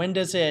when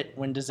does it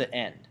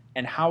end,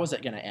 and how is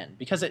it going to end?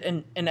 Because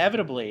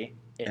inevitably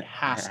it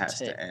has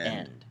to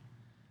end,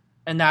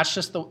 and that's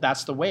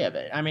the way of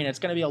it. I mean, it's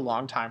going to be a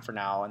long time for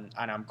now, and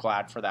I'm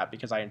glad for that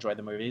because I enjoy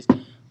the movies,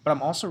 but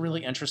I'm also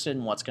really interested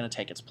in what's going to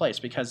take its place,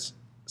 because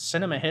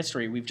cinema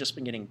history, we've just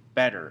been getting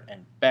better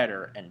and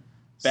better and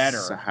better.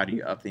 So how do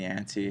you up the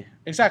ante?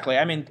 Exactly.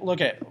 I mean,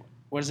 look at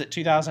what is it?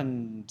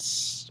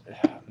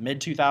 Mid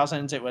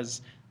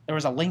 2000s. There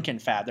was a Lincoln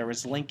fad. There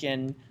was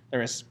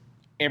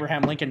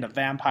Abraham Lincoln, the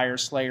Vampire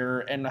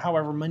Slayer, and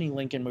however many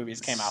Lincoln movies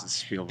came out.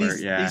 Spielberg,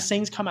 these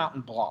things come out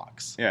in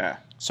blocks. Yeah.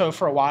 So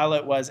for a while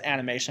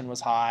animation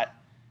was hot,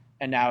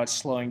 and now it's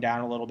slowing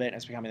down a little bit and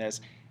it's becoming this.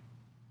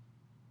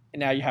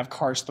 now you have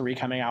Cars 3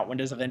 coming out. When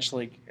does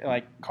eventually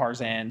like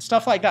Cars end?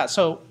 Stuff like that.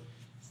 So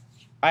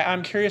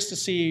I'm curious to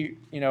see,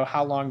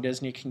 how long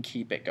Disney can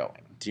keep it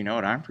going. Do you know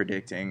what I'm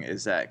predicting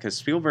is that, because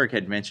Spielberg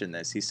had mentioned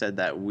this, he said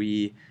that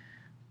we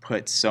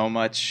put so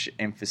much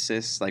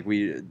emphasis, like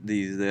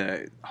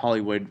the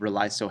Hollywood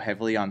relies so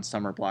heavily on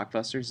summer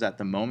blockbusters that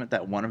the moment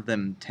that one of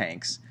them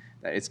tanks,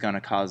 that it's going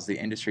to cause the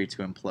industry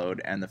to implode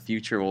and the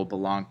future will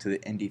belong to the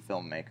indie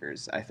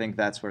filmmakers. I think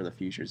that's where the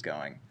future's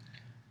going.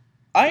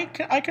 I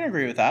can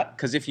agree with that.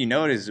 Because if you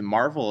notice,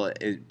 Marvel's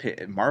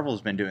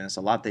been doing this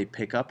a lot. They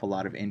pick up a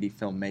lot of indie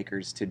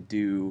filmmakers to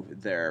do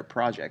their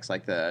projects,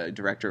 like the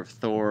director of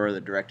Thor,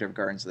 the director of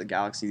Guardians of the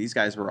Galaxy. These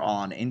guys were all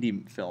on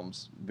indie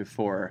films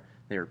before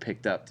they were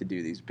picked up to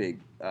do these big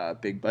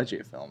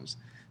budget films.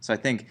 So I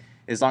think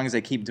as long as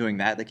they keep doing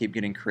that, they keep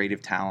getting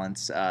creative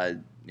talents,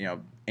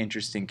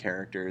 interesting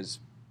characters,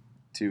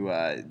 to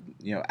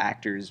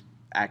actors,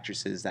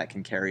 actresses that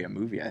can carry a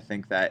movie. I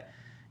think that.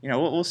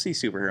 We'll see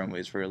superhero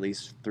movies for at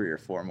least 3 or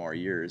 4 more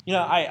years.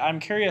 I'm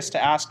curious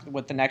to ask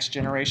with the next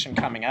generation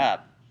coming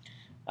up.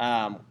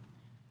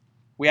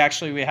 We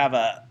have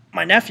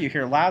my nephew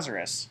here,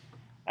 Lazarus,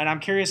 and I'm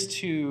curious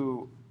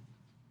to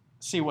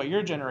see what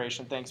your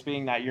generation thinks,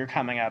 being that you're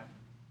coming up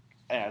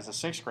as a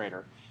 6th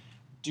grader.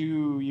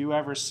 Do you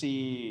ever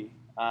see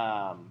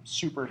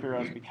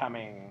superheroes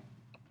becoming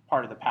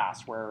part of the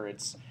past, where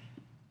it's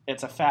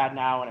a fad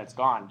now and it's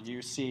gone? Do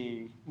you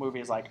see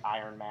movies like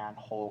Iron Man,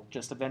 Hulk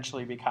just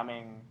eventually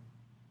becoming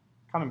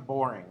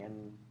boring?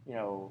 And,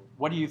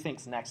 what do you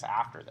think's next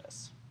after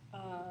this? I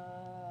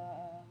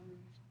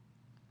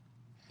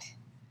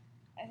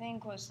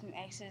think what's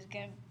next is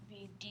going to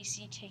be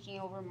DC taking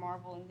over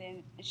Marvel, and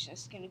then it's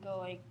just going to go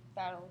like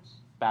battles.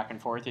 Back and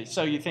forth.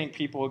 So you think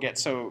people will get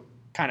so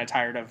kind of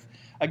tired of,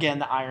 again,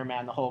 the Iron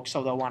Man, the Hulk,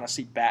 so they'll want to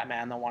see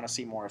Batman, they'll want to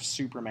see more of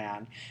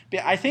Superman.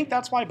 But I think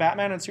that's why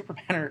Batman and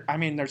Superman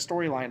their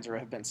storylines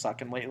have been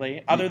sucking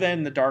lately, other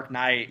than The Dark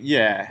Knight.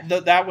 Yeah.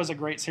 That was a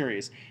great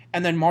series.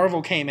 And then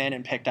Marvel came in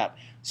and picked up.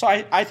 So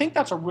I think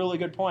that's a really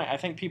good point. I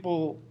think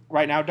people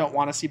right now don't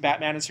want to see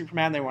Batman and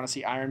Superman. They want to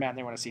see Iron Man,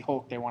 they want to see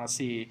Hulk, they want to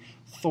see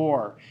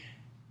Thor,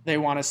 they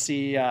want to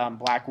see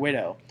Black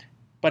Widow.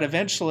 But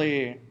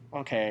eventually,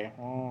 okay,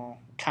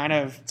 kind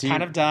of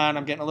done.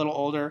 I'm getting a little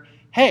older.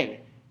 Hey,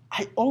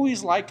 I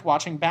always liked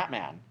watching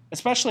Batman,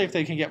 especially if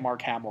they can get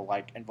Mark Hamill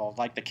involved,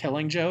 like the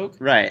Killing Joke.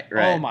 Right.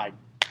 Oh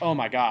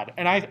my God!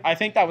 And I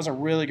think that was a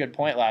really good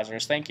point,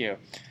 Lazarus. Thank you.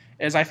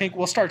 I think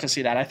we'll start to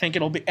see that. I think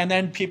it'll be, and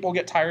then people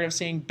get tired of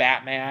seeing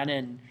Batman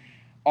and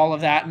all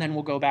of that, and then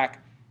we'll go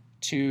back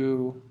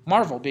to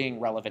Marvel being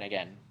relevant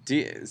again.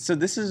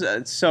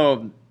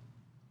 So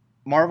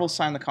Marvel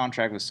signed the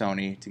contract with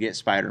Sony to get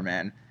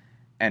Spider-Man.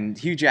 And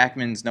Hugh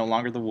Jackman's no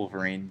longer the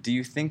Wolverine. Do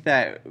you think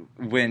that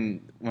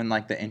when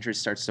the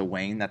interest starts to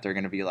wane, that they're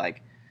going to be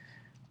like,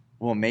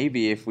 well,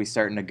 maybe if we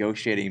start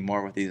negotiating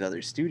more with these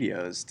other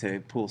studios to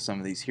pull some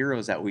of these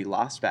heroes that we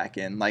lost back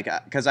in,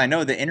 because I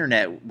know the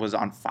internet was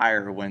on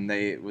fire when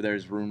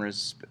there's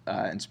rumors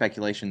and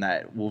speculation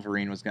that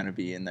Wolverine was going to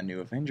be in the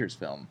new Avengers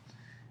film,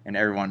 and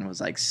everyone was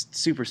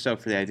super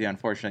stoked for the idea.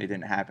 Unfortunately, it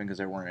didn't happen because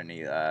there weren't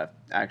any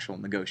actual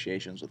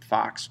negotiations with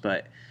Fox,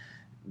 but.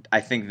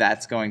 I think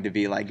that's going to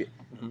be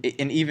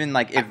and even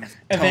if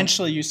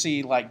eventually you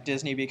see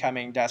Disney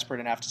becoming desperate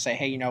enough to say,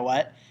 hey, you know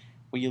what?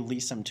 Will you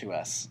lease them to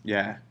us?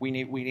 Yeah. We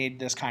need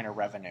this kind of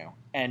revenue,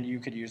 and you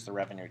could use the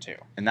revenue too.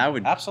 And that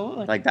would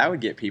absolutely that would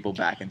get people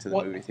back into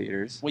the movie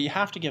theaters. Well, you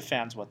have to give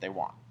fans what they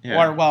want.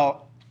 Yeah.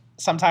 Or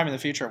sometime in the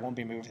future it won't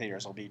be movie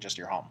theaters; it'll be just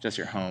your home. Just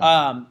your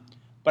home.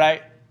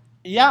 But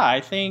I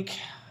think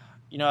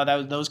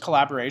those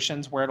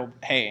collaborations where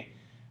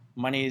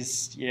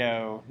money's,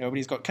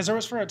 nobody's going, because there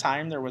was for a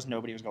time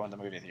nobody was going to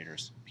the movie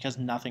theaters because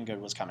nothing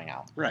good was coming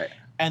out. Right.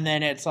 And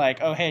then it's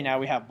oh, hey, now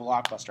we have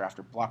blockbuster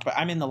after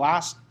blockbuster. The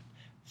last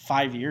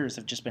 5 years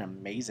have just been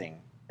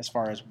amazing as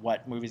far as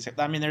what movies.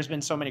 There's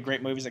been so many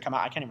great movies that come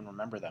out, I can't even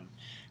remember them.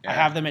 Yeah. I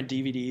have them in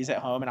DVDs at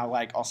home, and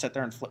I'll sit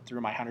there and flip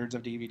through my hundreds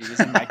of DVDs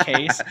in my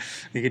case.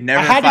 You could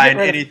never find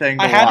anything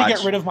to watch. I had to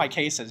get rid of my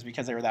cases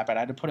because they were that bad.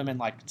 I had to put them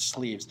in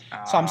sleeves.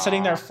 So I'm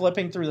sitting there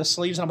flipping through the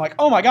sleeves, and I'm like,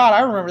 oh my God,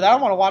 I remember that. I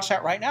want to watch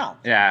that right now.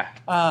 Yeah.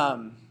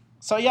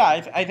 So yeah,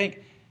 I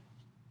think,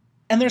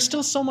 and there's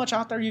still so much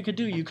out there you could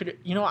do.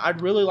 I'd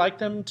really like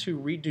them to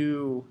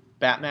redo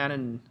Batman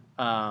and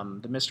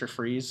the Mr.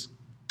 Freeze.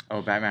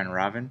 Oh, Batman and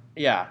Robin?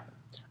 Yeah.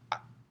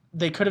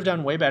 They could have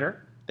done way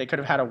better. They could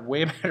have had a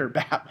way better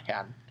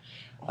Batman.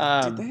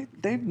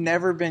 They've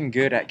never been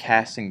good at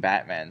casting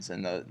Batmans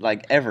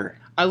ever.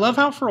 I love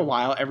how for a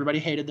while everybody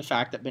hated the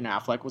fact that Ben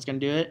Affleck was going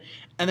to do it.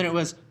 And then it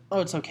was,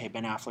 oh, it's okay.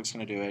 Ben Affleck's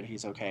going to do it.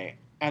 He's okay.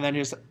 And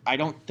then I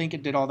don't think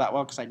it did all that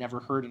well because I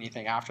never heard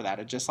anything after that.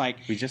 It just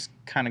we just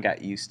kind of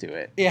got used to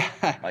it. Yeah.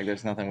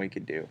 There's nothing we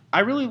could do. I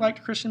really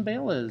liked Christian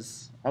Bale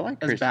as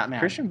Batman.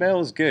 Christian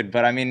Bale is good,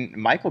 but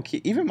Michael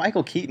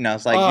Keaton, I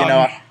was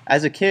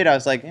as a kid, I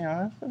was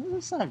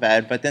it's not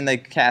bad. But then they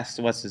cast,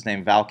 what's his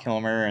name, Val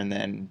Kilmer, and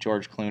then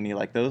George Clooney.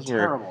 Those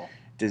terrible. Were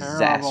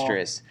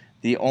disastrous. Terrible.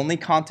 The only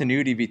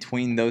continuity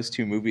between those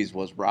two movies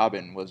was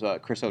Robin,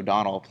 Chris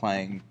O'Donnell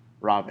playing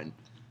Robin.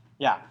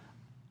 Yeah.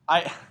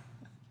 I'd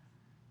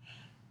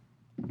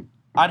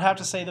have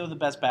to say, though, the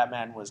best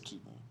Batman was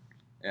Keaton.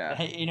 Yeah.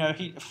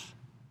 He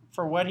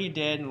for what he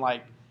did and,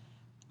 like,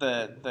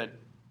 the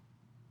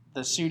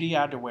suit he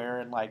had to wear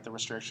and, like, the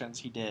restrictions,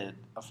 he did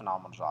a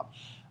phenomenal job.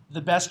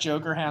 The best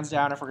Joker, hands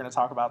down, if we're going to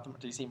talk about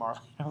the DC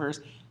Marvel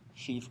Universe,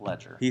 Heath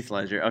Ledger. Heath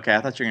Ledger. Okay,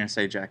 I thought you were going to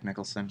say Jack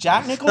Nicholson.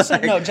 Jack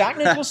Nicholson? No, Jack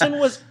Nicholson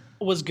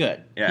was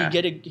good. Yeah.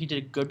 He did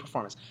a good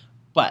performance.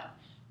 But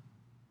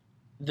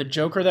the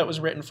Joker that was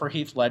written for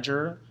Heath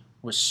Ledger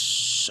was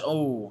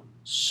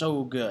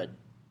so good.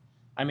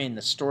 I mean,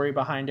 the story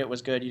behind it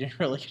was good. You didn't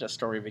really get a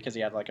story because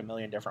he had like a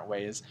million different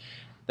ways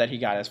that he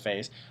got his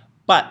face.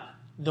 But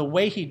the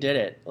way he did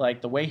it,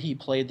 like the way he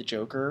played the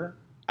Joker,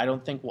 I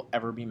don't think will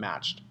ever be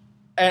matched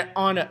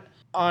on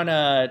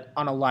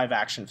a live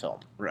action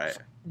film. Right.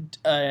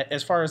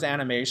 As far as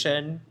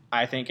animation,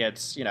 I think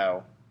it's,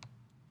 you're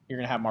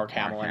going to have Mark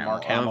Hamill, and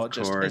Mark Hamill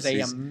just is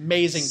an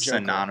amazing Joker.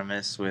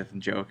 Synonymous with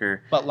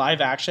Joker. But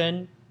live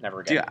action,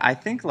 never again. Dude, I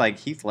think like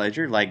Heath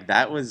Ledger, like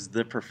that was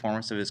the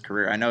performance of his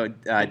career. I know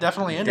It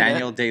definitely ended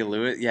Daniel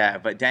Day-Lewis,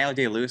 but Daniel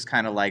Day-Lewis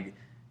kind of like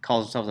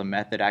calls himself a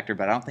method actor,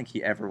 but I don't think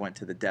he ever went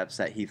to the depths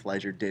that Heath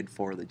Ledger did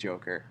for the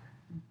Joker.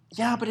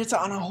 Yeah, but it's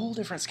on a whole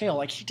different scale.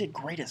 Like, he did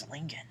great as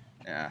Lincoln.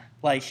 Yeah.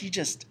 Like, he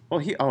just...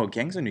 Well,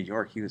 Gangs of New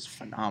York, he was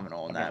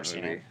phenomenal in I've that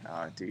never movie. seen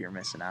Oh, dude, you're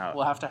missing out.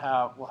 We'll have to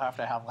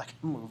have like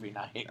a movie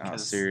night. Oh,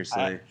 'cause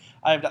seriously.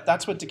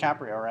 that's with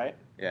DiCaprio, right?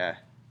 Yeah.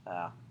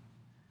 Yeah.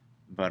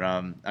 But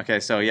okay,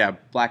 so yeah,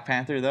 Black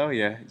Panther though,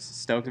 yeah,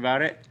 stoked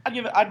about it.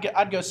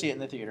 I'd go see it in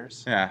the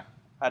theaters. Yeah.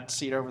 I'd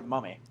see it over the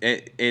Mummy.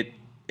 It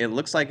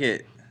looks like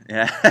it.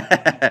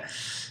 Yeah.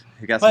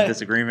 We got some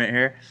disagreement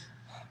here.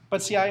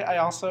 But see, I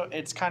also,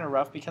 it's kind of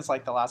rough because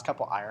like the last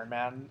Iron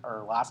Man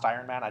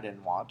I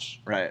didn't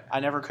watch. Right. I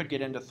never could get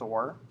into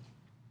Thor.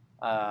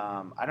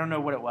 I don't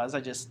know what it was.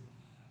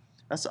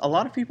 That's a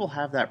lot of people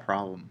have that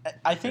problem.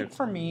 I think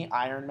for me,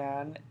 Iron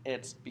Man,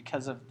 it's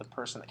because of the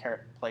person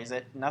that plays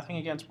it. Nothing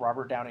against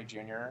Robert Downey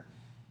Jr.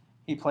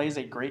 He plays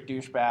a great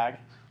douchebag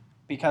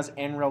because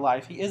in real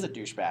life he is a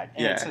douchebag,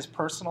 and it's his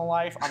personal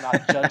life. I'm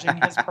not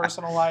judging his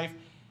personal life.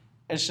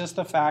 It's just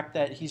the fact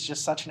that he's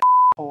just such an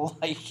asshole.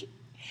 Like,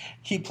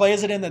 he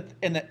plays it in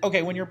the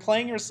okay, when you're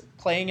playing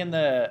in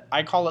the,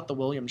 I call it the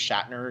William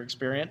Shatner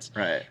experience,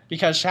 right?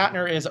 Because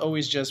Shatner is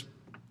always just,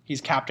 he's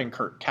Captain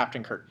Kirk.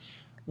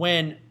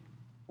 When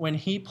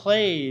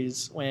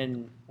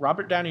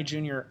Robert Downey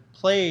Jr.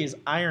 plays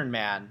Iron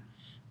Man,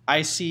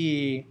 I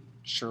see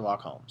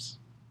Sherlock Holmes,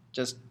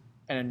 just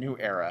in a new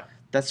era.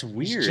 That's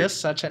weird. He's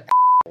just such an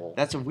asshole.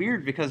 That's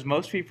weird because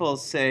most people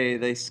say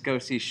they go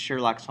see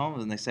Sherlock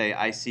Holmes and they say,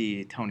 I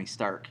see Tony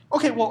Stark.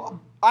 Okay,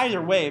 well,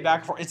 either way, back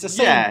and forth, it's the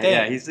same thing.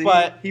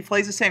 Yeah, he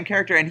plays the same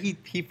character and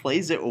he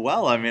plays it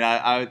well. I mean,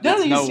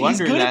 he's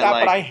good at that,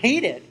 but I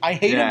hate it. I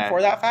hate him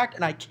for that fact,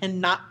 and I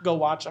cannot go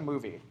watch a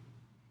movie.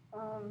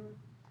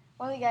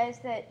 One of the guys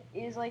that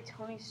is like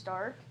Tony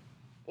Stark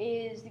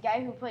is the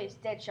guy who plays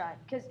Deadshot,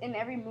 because in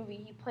every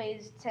movie he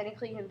plays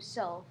technically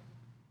himself.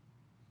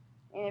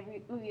 In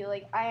every movie,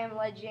 like I Am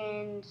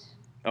Legend.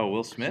 Oh,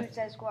 Will Smith?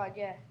 Suicide Squad,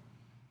 yeah.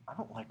 I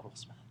don't like Will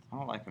Smith. I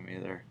don't like him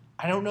either.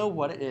 I don't know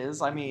what it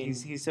is. I mean,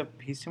 he's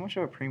too much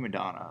of a prima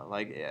donna.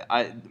 Like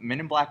Men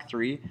in Black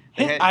 3.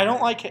 I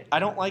don't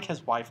like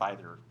his wife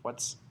either.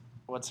 What's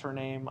her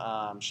name?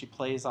 She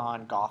plays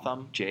on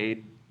Gotham.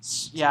 Jade.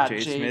 Yeah,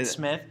 Jade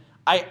Smith.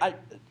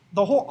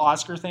 The whole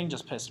Oscar thing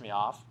just pissed me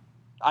off.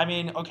 I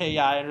mean, okay,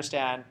 yeah, I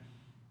understand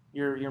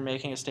you're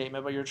making a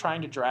statement, but you're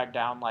trying to drag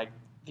down, like,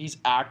 these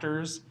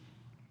actors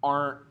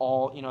aren't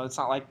all, it's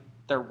not like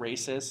they're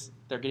racist.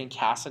 They're getting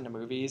cast into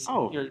movies.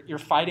 Oh. You're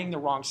fighting the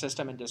wrong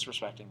system and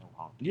disrespecting the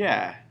wrong people.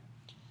 Yeah.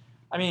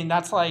 I mean,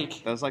 that's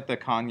like... That was like the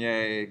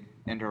Kanye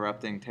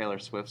interrupting Taylor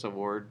Swift's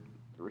award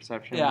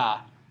reception.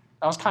 Yeah.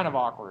 That was kind of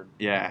awkward.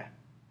 Yeah.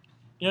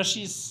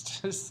 She's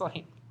just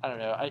like, I don't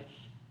know.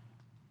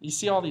 You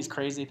see all these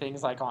crazy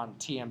things like on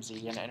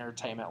TMZ and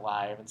Entertainment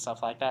Live and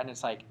stuff like that, and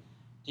it's like, do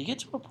you get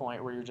to a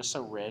point where you're just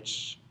so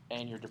rich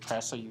and you're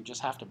depressed, so you just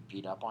have to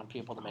beat up on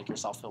people to make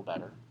yourself feel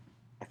better?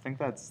 I think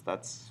that's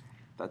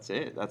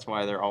it. That's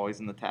why they're always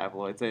in the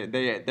tabloids. Take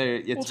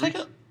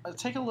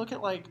a look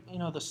at like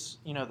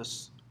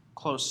this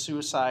close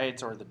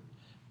suicides or the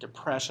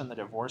depression, the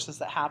divorces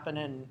that happen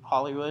in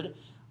Hollywood.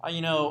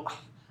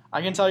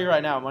 I can tell you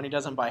right now, money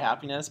doesn't buy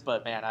happiness,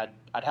 but man,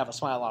 I'd have a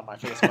smile on my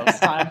face most of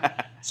the time.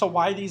 So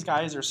why these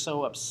guys are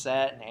so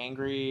upset and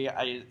angry,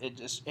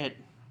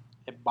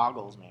 it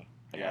boggles me.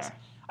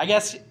 I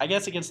guess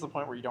it gets to the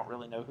point where you don't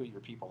really know who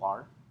your people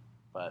are,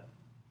 but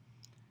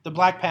the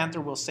Black Panther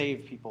will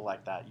save people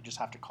like that. You just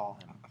have to call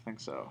him. I think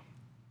so.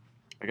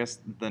 I guess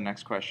the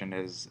next question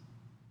is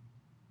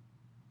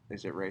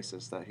it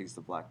racist that he's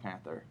the Black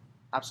Panther?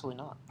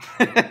 Absolutely not.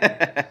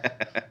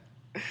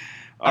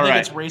 I think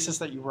it's racist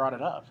that you brought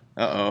it up.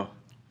 Uh-oh.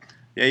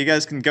 Yeah, you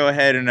guys can go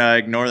ahead and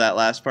ignore that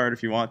last part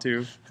if you want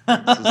to.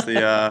 This is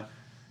the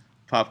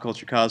Pop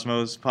Culture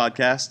Cosmos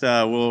podcast.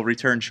 We'll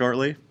return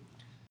shortly.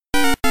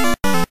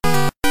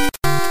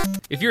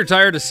 If you're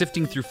tired of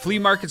sifting through flea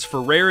markets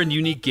for rare and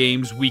unique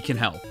games, we can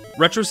help.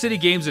 Retro City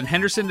Games in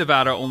Henderson,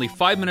 Nevada, only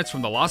 5 minutes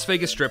from the Las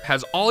Vegas Strip,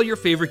 has all your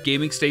favorite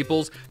gaming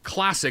staples,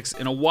 classics,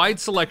 and a wide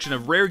selection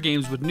of rare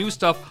games with new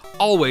stuff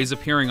always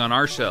appearing on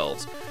our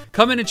shelves.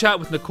 Come in and chat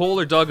with Nicole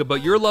or Doug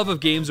about your love of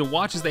games and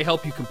watch as they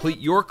help you complete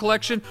your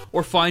collection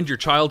or find your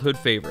childhood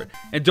favorite.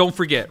 And don't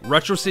forget,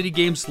 Retro City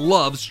Games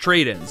loves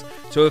trade-ins.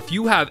 So if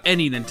you have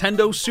any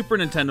Nintendo, Super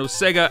Nintendo,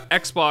 Sega,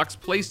 Xbox,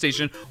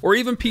 PlayStation, or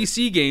even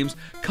PC games,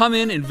 come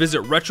in and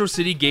visit Retro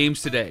City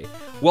Games today.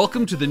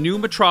 Welcome to the new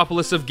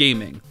metropolis of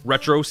gaming,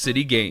 Retro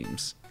City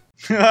Games.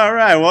 All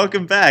right,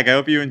 welcome back. I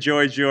hope you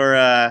enjoyed your,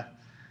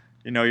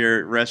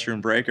 your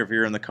restroom break, or if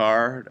you're in the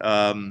car,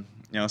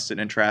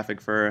 sitting in traffic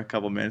for a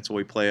couple minutes while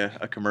we play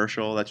a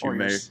commercial that you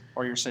may.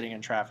 Or you're sitting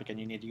in traffic and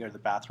you need to go to the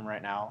bathroom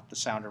right now. The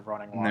sound of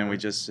running water. And then we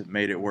just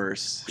made it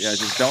worse. Yeah,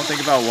 just don't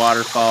think about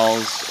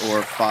waterfalls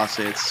or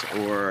faucets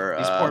or.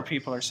 These poor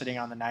people are sitting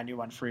on the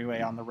 91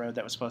 freeway on the road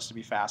that was supposed to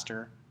be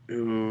faster.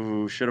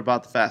 Ooh, should have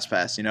bought the fast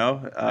pass,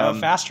 No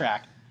fast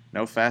track.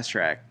 No fast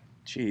track.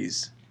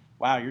 Jeez.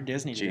 Wow, you're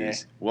Disney today.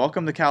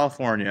 Welcome to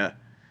California.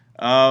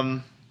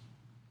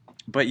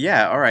 But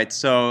yeah, all right.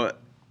 So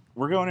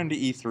we're going into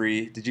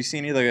E3. Did you see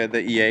any of the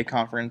EA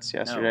conference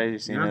yesterday?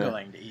 No, you're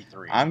going to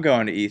E3. I'm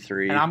going to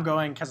E3. And I'm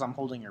going because I'm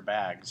holding your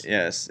bags.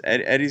 Yes.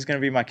 Eddie's going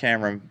to be my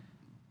camera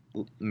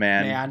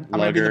man. I'm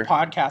going to be the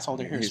podcast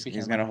holder here.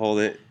 He's going to hold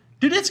it.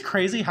 Dude, it's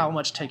crazy how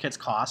much tickets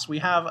cost. We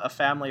have a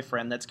family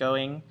friend that's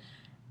going,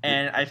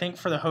 and I think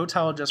for the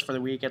hotel just for the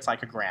week, it's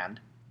like $1,000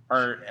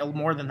 or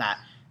more than that.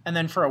 And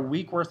then for a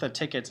week worth of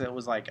tickets, it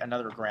was like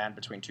another $1,000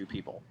 between two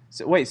people.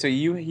 So wait, so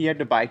he had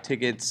to buy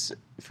tickets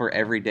for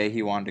every day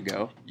he wanted to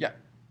go? Yeah.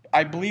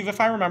 I believe,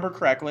 if I remember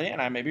correctly,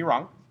 and I may be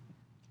wrong,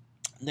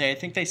 I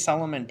think they sell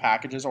them in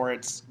packages, or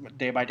it's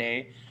day by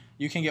day.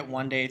 You can get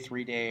 1 day,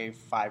 3 day,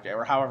 5 day,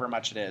 or however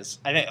much it is.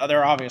 I think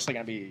they're obviously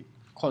going to be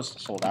close to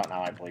sold out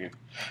now, I believe.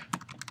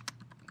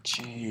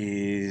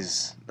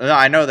 Jeez.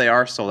 I know they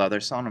are sold out.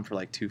 They're selling them for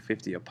like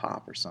 $250 a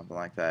pop or something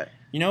like that.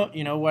 You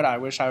know what I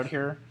wish I would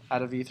hear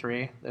out of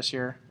E3 this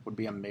year would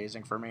be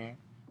amazing for me?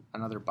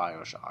 Another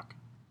BioShock.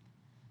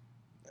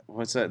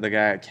 What's that? The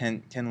guy,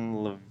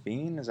 Ken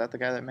Levine? Is that the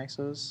guy that makes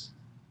those?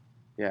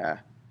 Yeah.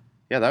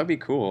 Yeah, that would be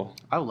cool.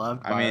 I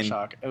loved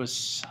BioShock. It was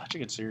such a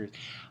good series.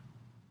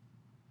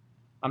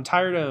 I'm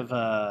tired of...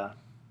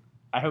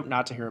 I hope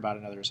not to hear about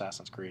another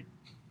Assassin's Creed.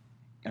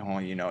 Oh,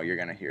 you're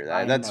going to hear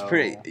that. That's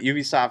pretty...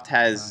 Ubisoft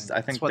has...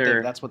 I think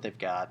that's what they've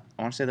got.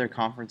 I want to say their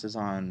conference is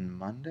on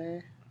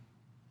Monday.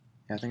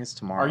 Yeah, I think it's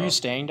tomorrow. Are you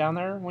staying down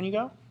there when you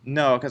go?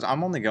 No, because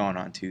I'm only going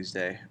on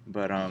Tuesday.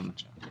 But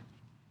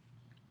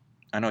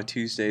I know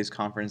Tuesday's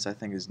conference, I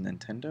think, is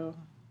Nintendo.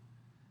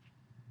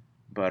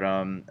 But,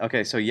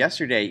 okay, so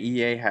yesterday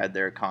EA had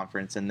their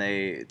conference, and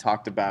they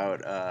talked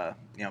about,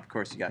 of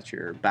course, you got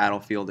your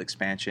Battlefield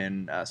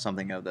expansion,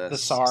 something of the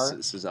SAR.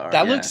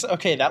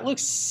 That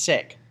looks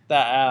sick.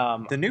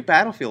 The new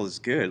Battlefield is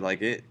good.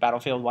 Like it.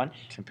 Battlefield 1?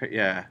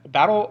 Yeah.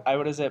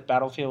 What is it?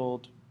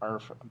 Battlefield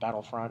or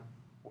Battlefront?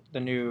 The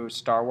new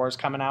Star Wars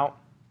coming out?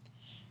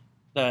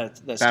 The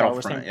Star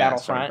Wars thing?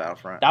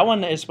 Battlefront. That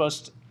one is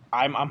supposed to...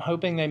 I'm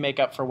hoping they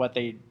make up for what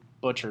they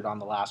butchered on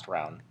the last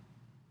round.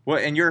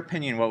 What, in your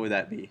opinion, what would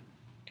that be?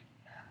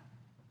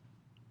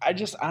 I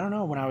don't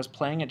know. When I was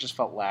playing, it just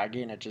felt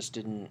laggy, and it just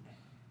didn't...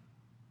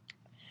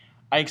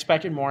 I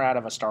expected more out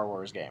of a Star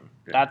Wars game.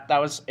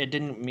 Yeah. It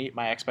didn't meet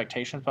my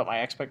expectations, but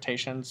my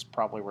expectations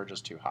probably were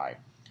just too high.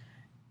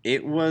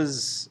 It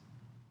was...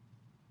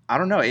 I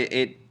don't know.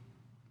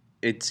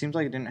 It seems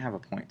like it didn't have a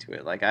point to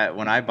it. Like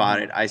when I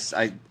bought it,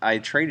 I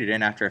traded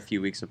in after a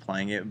few weeks of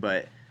playing it,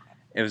 but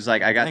it was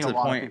like I got to the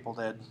point. A lot of people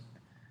did.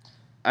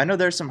 I know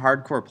there's some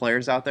hardcore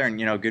players out there,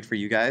 and good for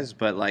you guys,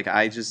 but like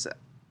I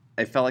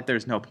felt like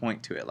there's no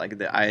point to it. Like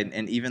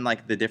and even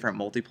like the different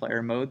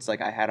multiplayer modes,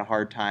 like I had a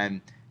hard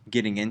time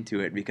getting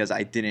into it because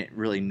I didn't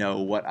really know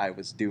what I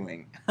was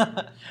doing.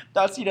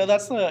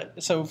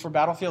 So for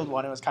Battlefield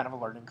 1, it was kind of a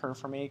learning curve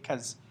for me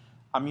because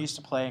I'm used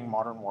to playing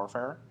Modern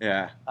Warfare.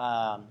 Yeah.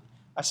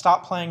 I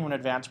stopped playing when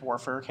Advanced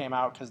Warfare came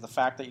out because the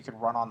fact that you could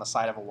run on the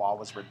side of a wall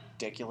was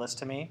ridiculous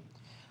to me.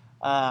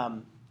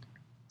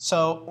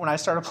 So when I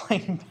started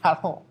playing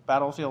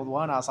Battlefield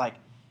 1, I was like,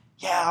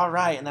 yeah, all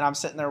right. And then I'm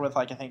sitting there with,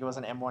 like, I think it was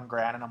an M1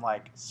 Garand, and I'm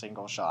like,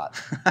 single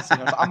shot.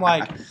 I'm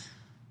like,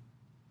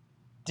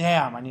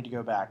 damn, I need to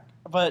go back.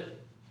 But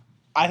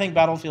I think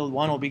Battlefield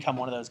 1 will become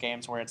one of those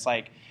games where it's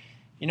like,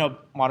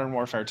 Modern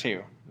Warfare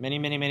 2, many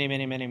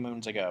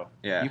moons ago.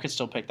 Yeah. You could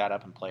still pick that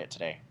up and play it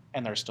today,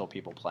 and there's still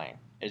people playing.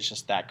 It's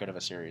just that good of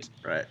a series.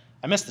 Right.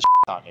 I miss the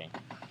talking.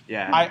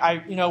 Yeah.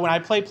 I when I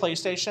play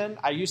PlayStation,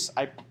 I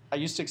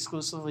used to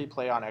exclusively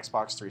play on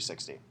Xbox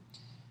 360.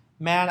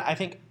 Man, I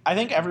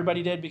think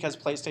everybody did because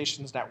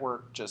PlayStation's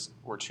network just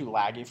were too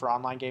laggy for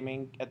online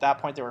gaming. At that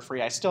point, they were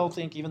free. I still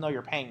think, even though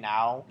you're paying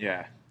now,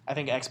 yeah, I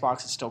think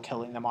Xbox is still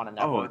killing them on a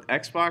network. Oh,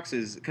 Xbox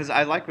is... Because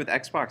I like with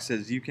Xbox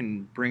is you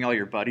can bring all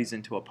your buddies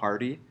into a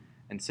party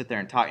and sit there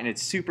and talk, and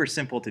it's super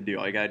simple to do.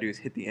 All you got to do is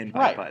hit the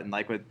invite button.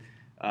 Like with...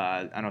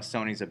 I know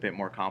Sony's a bit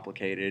more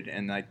complicated,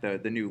 and like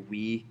the new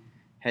Wii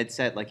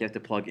headset like you have to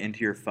plug into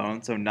your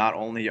phone. So not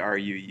only are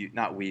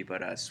not Wii,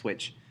 but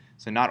Switch.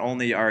 So not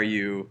only are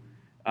you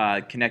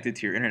connected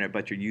to your internet,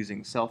 but you're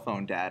using cell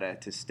phone data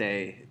to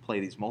play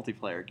these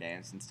multiplayer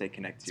games and stay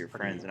connected to your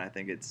friends. And I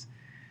think it's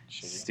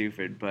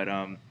stupid. But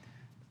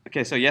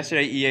okay, so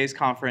yesterday EA's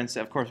conference,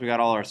 of course we got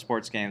all our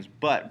sports games,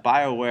 but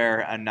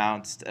BioWare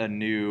announced a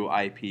new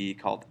IP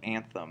called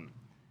Anthem.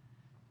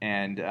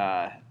 And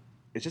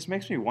it just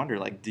makes me wonder,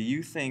 like, do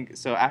you think,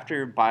 so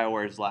after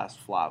BioWare's last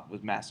flop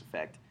was Mass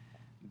Effect,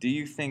 do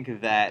you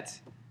think that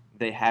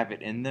they have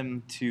it in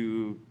them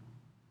to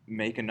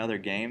make another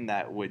game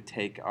that would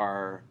take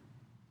our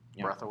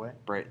breath away?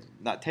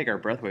 Not take our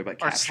breath away,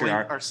 but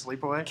our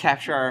sleep away?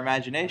 Capture our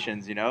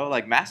imaginations, you know?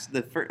 Like,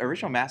 the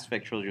original Mass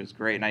Effect trilogy was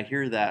great, and I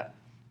hear that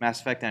Mass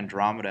Effect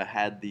Andromeda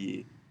had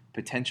the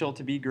potential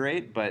to be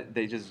great, but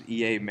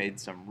EA made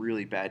some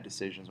really bad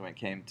decisions when it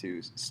came to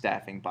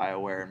staffing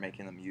BioWare and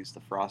making them use the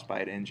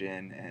Frostbite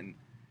engine and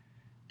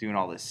doing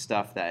all this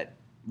stuff that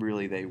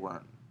really they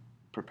weren't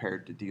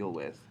prepared to deal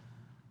with.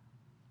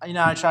 You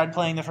know, I tried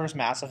playing the first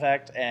Mass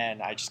Effect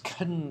and I just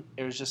couldn't.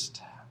 It was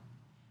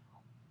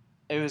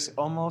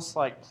almost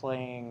like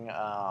playing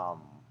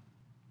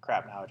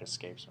crap, now it just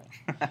escapes me.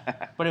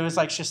 But it was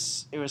like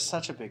it was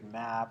such a big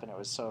map and it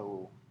was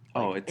so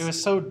it was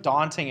so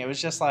daunting. It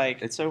was just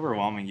like, it's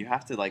overwhelming. You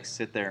have to like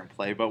sit there and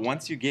play. But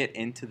once you get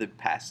into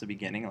past the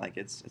beginning, like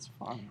it's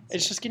fun.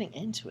 It's just getting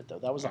into it though.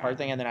 That was the hard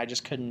thing. And then I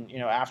just couldn't. You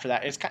know, after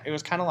that, it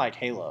was kind of like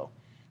Halo.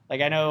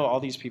 Like I know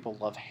all these people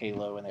love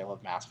Halo and they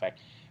love Mass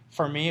Effect.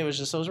 For me, it was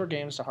just those were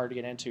games that are hard to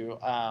get into.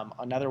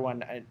 Another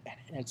one, and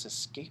it's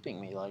escaping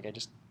me. Like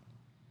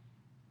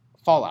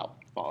Fallout.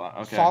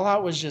 Okay.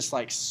 Fallout was just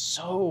like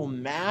so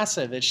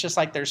massive. It's just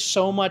like there's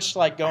so much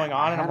like going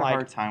on, and I'm like, I had a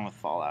hard time with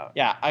Fallout.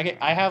 Yeah,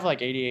 I have like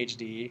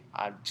ADHD.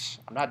 I'm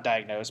not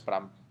diagnosed, but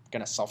I'm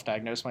gonna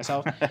self-diagnose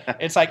myself.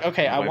 It's like,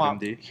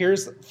 okay,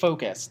 here's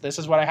focus. This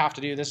is what I have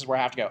to do. This is where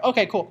I have to go.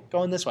 Okay, cool,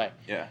 going this way.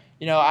 Yeah.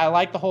 You know, I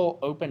like the whole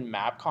open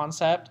map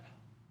concept,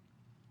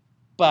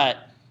 but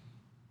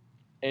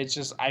it's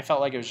just I felt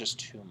like it was just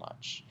too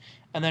much.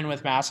 And then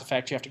with Mass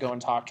Effect, you have to go and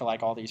talk to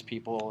like all these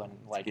people and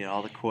like get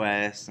all the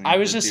quests. And I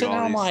was just sitting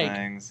there, I'm like,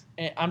 things.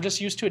 I'm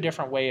just used to a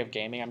different way of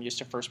gaming. I'm used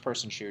to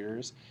first-person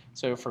shooters.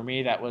 So for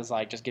me, that was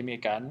like, just give me a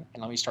gun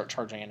and let me start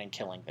charging in and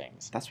killing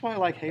things. That's why I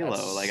like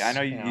Halo. Like I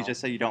know you just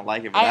say you don't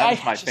like it, but that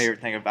was my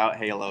favorite thing about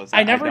Halo. Is that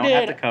I never don't did.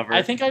 Have to cover.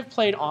 I think I've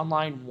played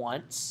online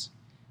once,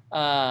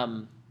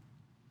 and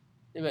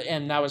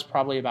that was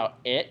probably about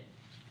it.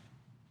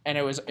 And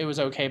it was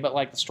okay, but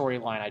like the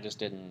storyline, I just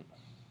didn't.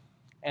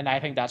 And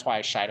I think that's why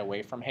I shied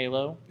away from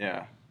Halo.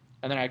 Yeah.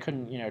 And then I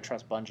couldn't,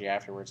 trust Bungie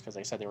afterwards because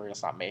they said they were going to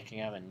stop making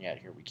them, and yet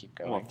here we keep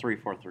going. Well,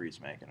 343 is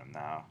making them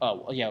now.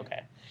 Oh, well, yeah,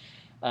 okay.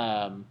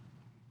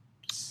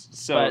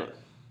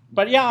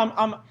 But yeah,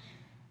 I'm.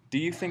 Do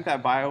you think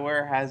that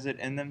BioWare has it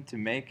in them to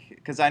make?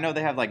 Because I know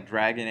they have like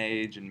Dragon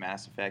Age and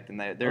Mass Effect, and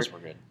those were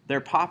good.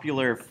 They're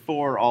popular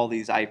for all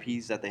these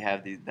IPs that they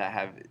have that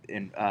have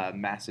in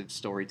massive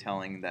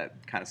storytelling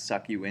that kind of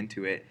suck you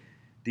into it.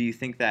 Do you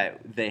think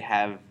that they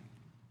have?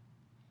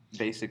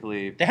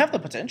 Basically, they have the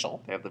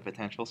potential. They have the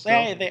potential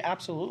still? They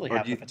absolutely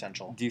have the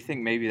potential. Do you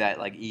think maybe that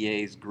like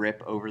EA's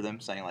grip over them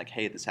saying like,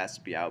 hey, this has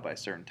to be out by a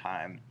certain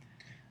time?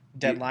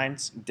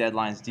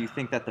 Deadlines. Do you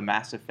think that the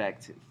Mass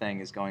Effect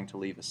thing is going to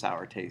leave a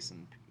sour taste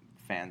in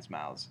fans'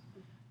 mouths?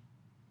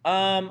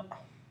 I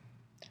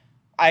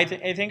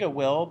think it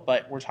will,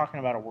 but we're talking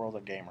about a world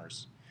of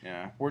gamers.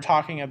 Yeah. We're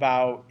talking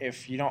about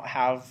if you don't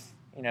have,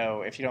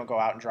 if you don't go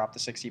out and drop the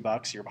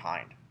 $60, you're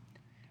behind.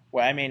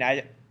 Well, I mean,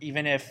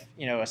 even if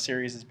a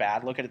series is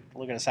bad, look at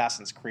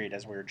Assassin's Creed,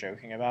 as we were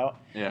joking about.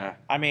 Yeah.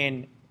 I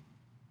mean,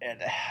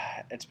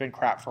 it's been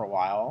crap for a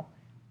while,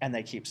 and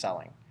they keep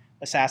selling.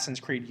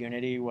 Assassin's Creed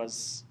Unity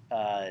was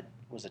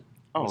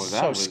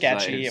so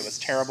sketchy. It was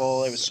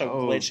terrible. It was so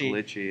glitchy.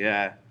 Glitchy,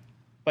 yeah.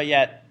 But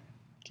yet,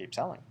 keep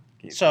selling.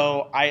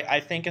 So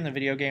I think in the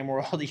video game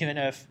world, even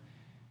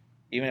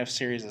if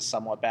series is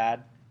somewhat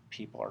bad,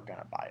 people are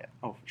gonna buy it.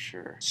 Oh, for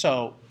sure.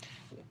 So.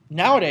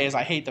 Nowadays,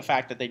 I hate the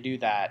fact that they do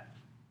that.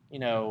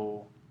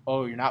 You're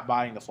not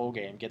buying the full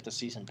game. Get the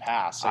season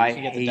pass. So you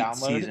can get the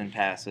download. Season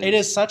passes. It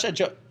is such a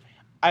joke.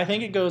 I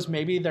think it goes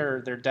maybe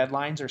their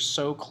deadlines are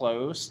so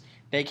close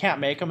they can't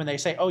make them, and they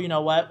say, oh, you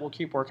know what? We'll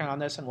keep working on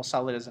this and we'll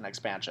sell it as an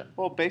expansion.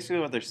 Well, basically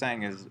what they're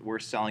saying is we're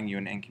selling you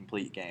an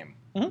incomplete game.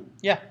 Mm-hmm.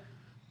 Yeah.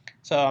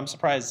 So I'm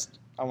surprised.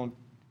 I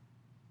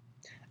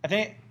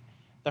think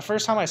the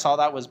first time I saw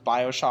that was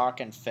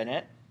BioShock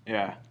Infinite.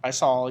 Yeah. I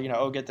saw,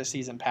 get the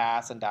season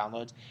pass and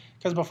downloads.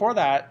 Because before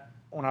that,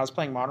 when I was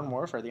playing Modern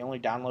Warfare, the only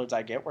downloads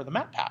I get were the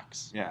map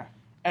packs. Yeah.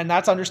 And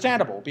that's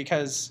understandable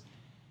because,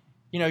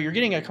 you're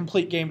getting a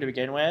complete game to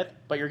begin with,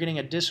 but you're getting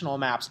additional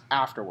maps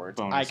afterwards.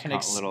 I can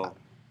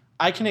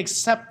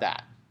accept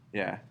that.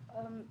 Yeah.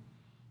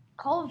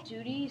 Call of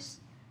Duty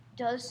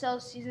does sell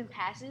season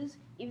passes,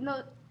 even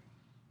though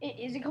it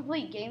is a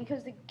complete game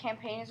because the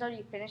campaign is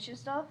already finished and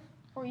stuff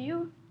for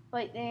you.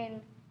 But then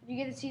if you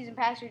get the season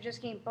pass, you're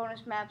just getting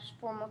bonus maps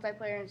for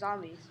multiplayer and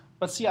zombies.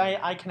 But see,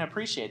 I can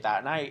appreciate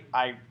that, and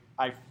I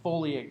I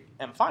fully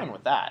am fine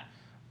with that.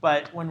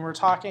 But when we're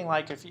talking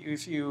like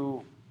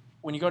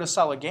when you go to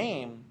sell a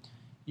game,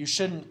 you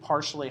shouldn't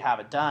partially have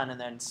it done and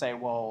then say,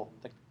 well,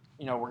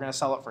 we're going to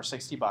sell it for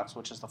 $60,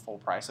 which is the full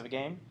price of a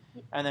game,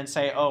 and then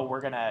say, oh,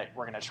 we're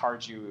gonna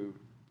charge you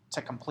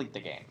to complete the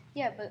game.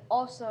 Yeah, but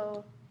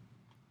also,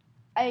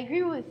 I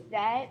agree with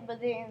that. But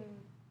then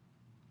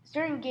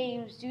certain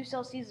games do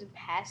sell season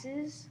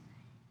passes,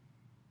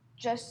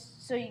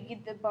 just so you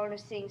get the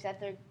bonus things that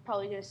they're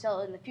probably going to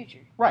sell in the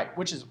future. Right,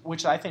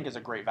 which I think is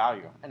a great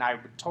value, and I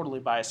would totally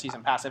buy a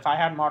season pass if I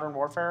had Modern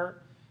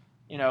Warfare.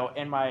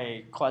 In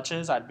my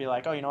clutches, I'd be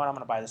like, oh, you know what, I'm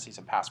going to buy the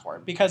season pass for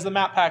it. Because the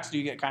map packs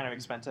do get kind of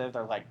expensive.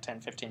 They're like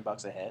 $10,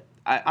 $15 a hit.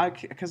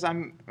 Because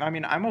I'm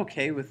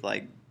okay with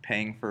like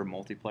paying for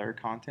multiplayer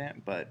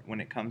content, but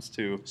when it comes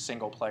to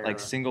single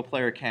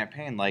player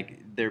campaign, like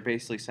they're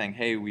basically saying,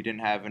 hey, we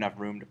didn't have enough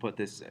room to put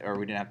this, or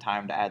we didn't have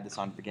time to add this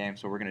onto the game,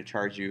 so we're going to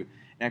charge you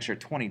an extra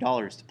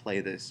 $20 to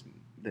play this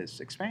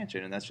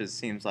expansion, and that just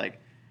seems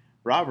like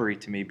robbery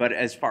to me. But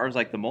as far as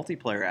like the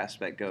multiplayer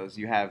aspect goes,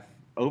 you have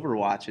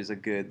Overwatch is a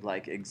good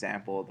like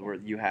example where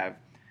you have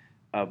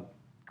a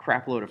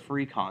crap load of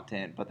free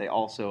content, but they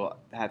also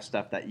have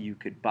stuff that you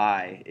could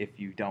buy if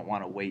you don't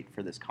want to wait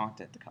for this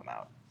content to come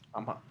out.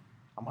 I'm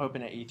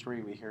hoping at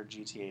E3 we hear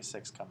GTA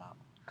 6 come out.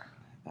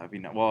 That'd be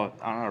well,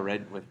 I don't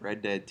know, with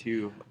Red Dead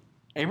 2.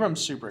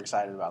 Abram's super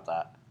excited about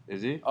that.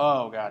 Is he?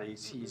 Oh god,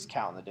 he's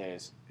counting the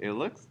days. It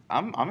looks.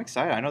 I'm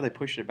excited. I know they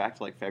pushed it back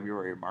to like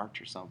February or March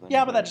or something.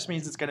 Yeah, but that just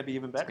means it's going to be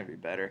even better. It's going to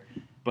be better.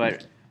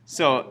 But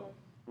so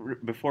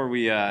before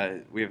we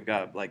have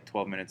got like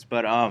 12 minutes,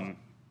 but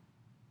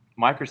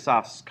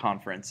Microsoft's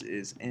conference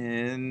is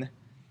in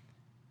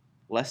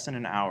less than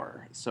an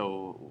hour.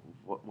 So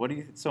what do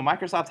you? So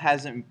Microsoft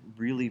hasn't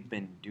really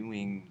been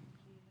doing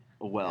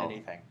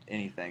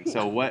anything.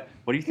 So what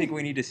do you think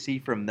we need to see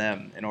from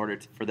them in order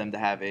for them to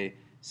have a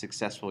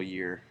successful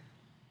year?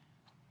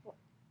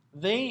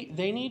 They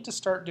need to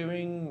start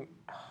doing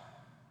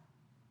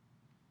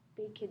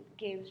big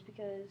games,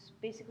 because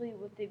basically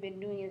what they've been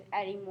doing is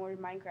adding more to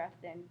Minecraft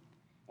than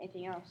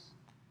anything else.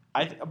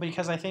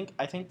 Because I think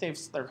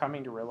they're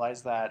coming to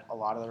realize that a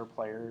lot of their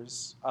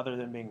players, other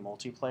than being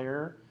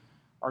multiplayer,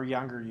 are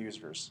younger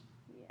users,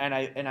 and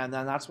then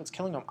that's what's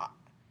killing them.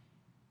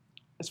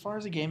 As far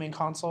as a gaming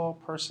console,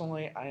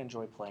 personally, I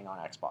enjoy playing on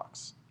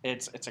Xbox.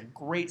 It's a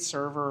great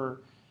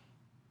server.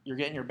 You're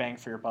getting your bang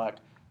for your buck.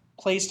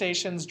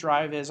 PlayStation's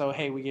drive is, oh,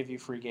 hey, we give you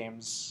free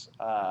games,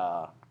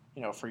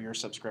 for your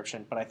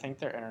subscription. But I think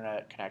their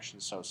internet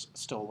connection's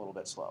still a little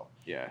bit slow.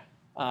 Yeah.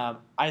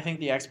 I think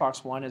the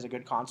Xbox One is a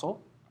good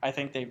console. I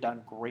think they've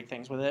done great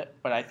things with it,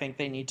 but I think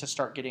they need to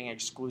start getting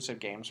exclusive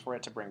games for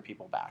it to bring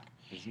people back.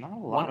 There's not a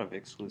lot of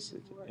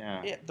exclusive.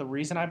 Yeah. The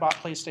reason I bought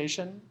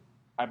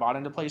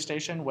into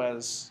PlayStation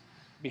was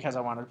because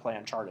I wanted to play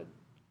Uncharted,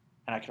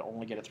 and I could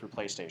only get it through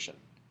PlayStation.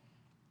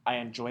 I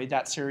enjoyed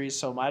that series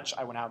so much,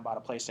 I went out and bought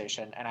a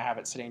PlayStation, and I have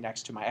it sitting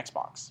next to my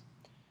Xbox.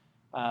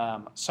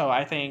 So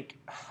I think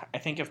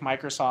if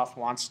Microsoft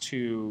wants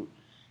to,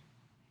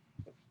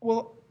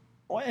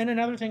 and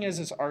another thing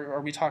is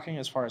are we talking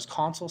as far as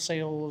console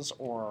sales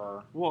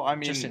or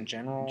just in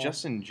general?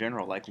 Just in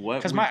general, like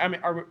what? Because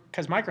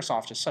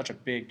Microsoft is such a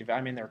big.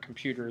 Their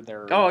computer.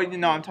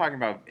 I'm talking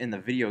about in the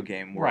video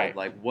game world, right?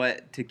 Like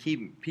what to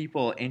keep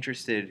people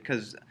interested?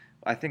 Because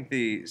I think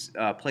the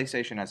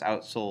PlayStation has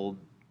outsold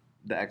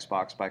the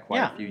Xbox by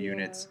quite a few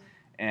units.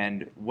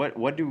 And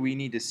what do we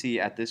need to see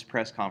at this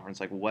press conference?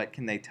 Like, what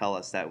can they tell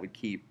us that would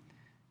keep,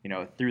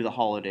 through the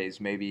holidays,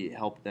 maybe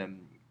help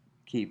them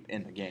keep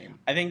in the game?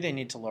 I think they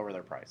need to lower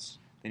their price.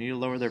 They need to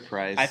lower their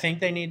price. I think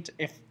they need to,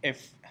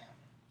 if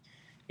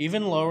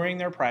even lowering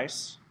their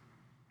price,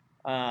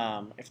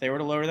 if they were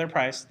to lower their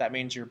price, that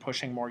means you're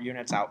pushing more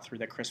units out through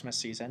the Christmas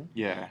season.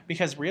 Yeah.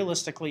 Because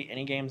realistically,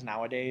 any games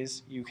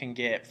nowadays you can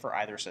get for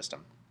either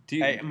system.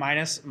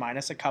 Minus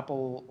a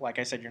couple, like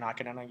I said, you're not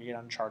going to get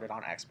Uncharted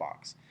on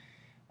Xbox.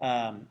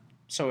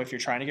 So if you're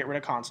trying to get rid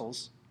of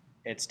consoles,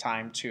 it's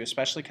time to,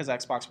 especially because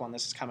Xbox One,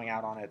 this is coming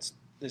out on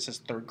this is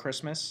third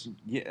Christmas.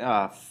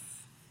 Yeah,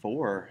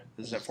 4.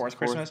 Is it fourth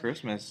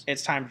Christmas?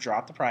 It's time to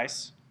drop the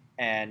price.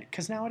 And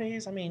because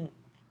nowadays,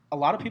 a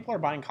lot of people are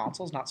buying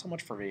consoles not so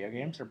much for video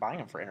games, they're buying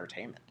them for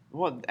entertainment.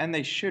 Well, and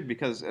they should,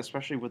 because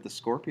especially with the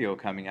Scorpio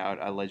coming out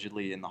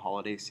allegedly in the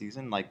holiday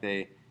season,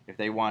 if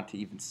they want to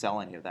even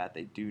sell any of that,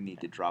 they do need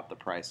to drop the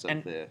price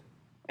of the...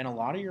 And a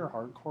lot of your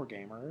hardcore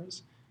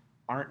gamers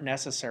aren't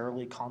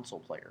necessarily console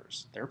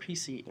players. They're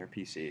PC.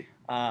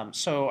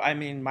 So,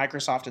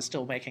 Microsoft is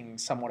still making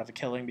somewhat of a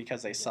killing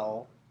because they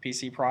sell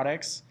PC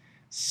products.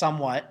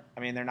 Somewhat.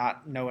 They're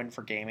not known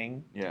for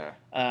gaming. Yeah.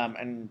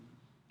 And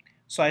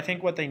so I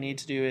think what they need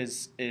to do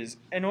is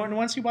and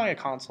once you buy a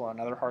console,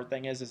 another hard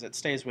thing is it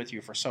stays with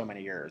you for so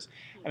many years.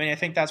 I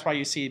think that's why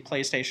you see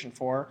PlayStation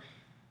 4.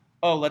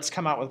 Oh, let's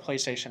come out with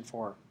PlayStation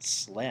 4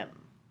 Slim.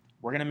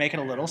 We're going to make it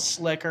a little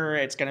slicker.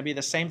 It's going to be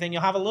the same thing.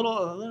 You'll have a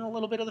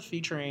little bit of the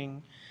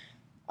featuring.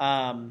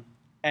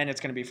 and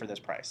it's going to be for this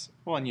price.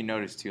 Well, and you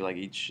notice too, like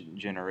each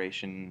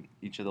generation,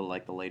 each of the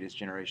latest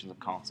generations of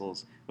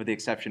consoles, with the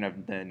exception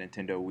of the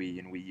Nintendo Wii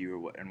and Wii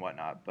U and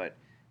whatnot, but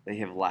they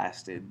have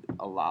lasted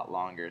a lot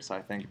longer. So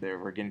I think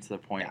we're getting to the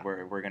point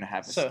where we're going to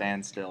have a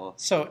standstill.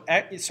 So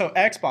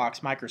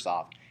Xbox,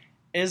 Microsoft,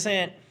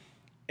 isn't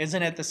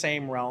it the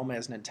same realm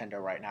as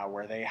Nintendo right now,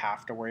 where they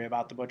have to worry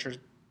about the butcher's,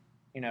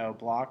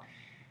 block?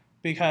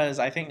 Because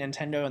I think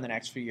Nintendo in the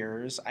next few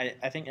years,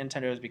 I think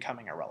Nintendo is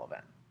becoming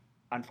irrelevant.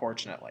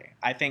 Unfortunately,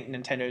 I think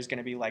Nintendo is going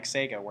to be like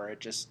Sega, where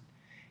it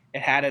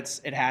had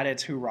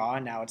its hoorah,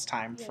 and now it's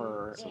time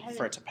for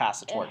it to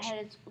pass the torch. It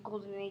had its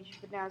golden age,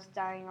 but now it's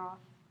dying off.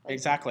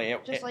 Exactly.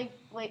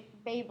 Like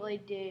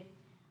Beyblade did,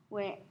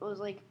 when it was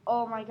like,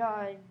 oh my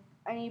god,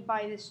 I need to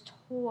buy this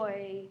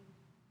toy,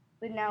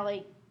 but now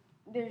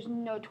there's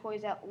no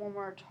toys at Walmart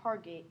or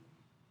Target,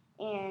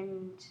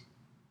 and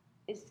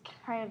it's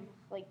kind of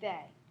like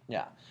that.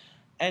 Yeah,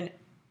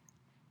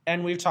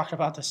 and we've talked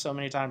about this so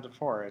many times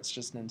before. It's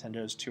just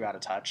Nintendo's too out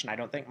of touch, and I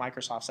don't think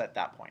Microsoft's at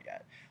that point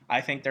yet.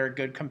 I think they're a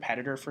good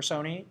competitor for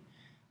Sony.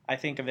 I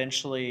think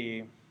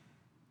eventually,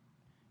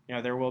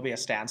 there will be a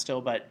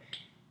standstill, but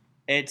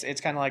it's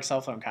kind of like cell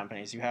phone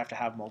companies. You have to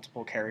have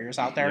multiple carriers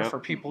out there for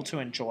people to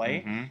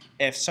enjoy. Mm-hmm.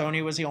 If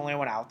Sony was the only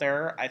one out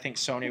there, I think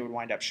Sony would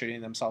wind up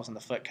shooting themselves in the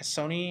foot, because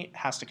Sony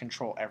has to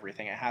control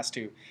everything. It has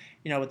to,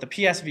 with the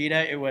PS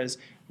Vita, it was,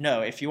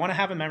 no, if you want to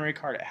have a memory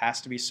card, it has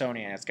to be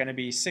Sony, and it's going to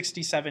be $60,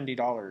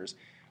 $70.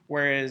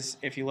 Whereas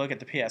if you look at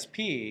the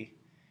PSP,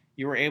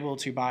 you were able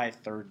to buy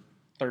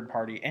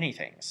third-party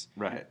anythings.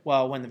 Right.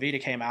 Well, when the Vita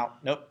came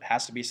out, nope, it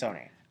has to be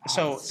Sony.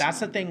 So that's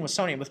the thing with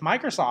Sony. With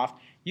Microsoft,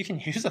 you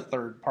can use a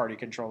third-party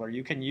controller.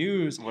 You can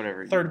use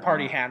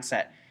third-party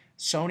handset.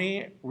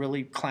 Sony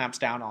really clamps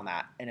down on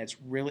that, and it's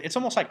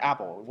almost like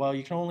Apple. Well,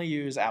 you can only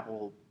use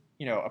Apple,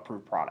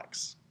 approved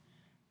products.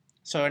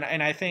 So,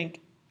 and I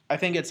think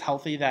it's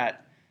healthy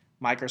that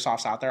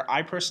Microsoft's out there.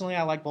 I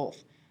like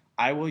both.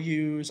 For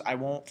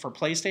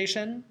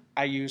PlayStation,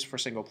 I use for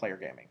single-player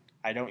gaming.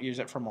 I don't use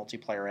it for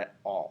multiplayer at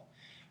all.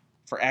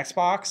 For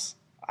Xbox,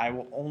 I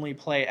will only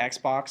play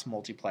Xbox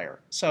multiplayer.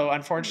 So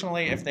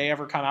unfortunately, if they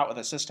ever come out with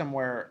a system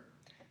where,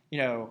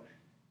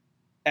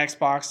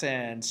 Xbox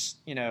and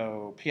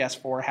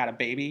PS4 had a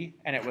baby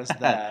and it was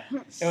a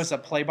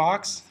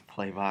Playbox.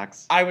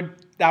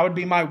 That would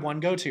be my one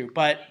go-to.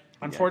 But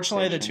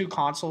unfortunately, the two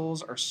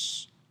consoles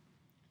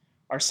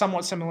are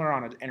somewhat similar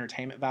on an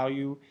entertainment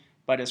value.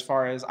 But as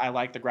far as I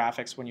like the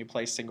graphics when you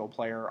play single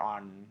player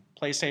on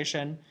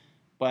PlayStation,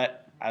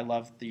 but I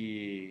love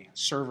the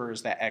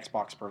servers that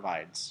Xbox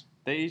provides.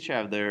 They each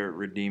have their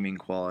redeeming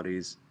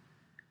qualities.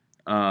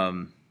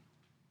 But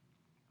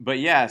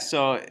yeah,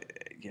 so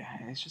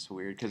it's just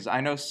weird because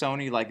I know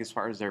Sony, as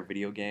far as their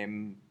video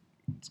games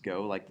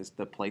go,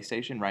 the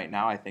PlayStation right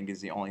now, I think is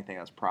the only thing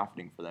that's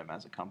profiting for them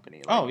as a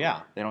company.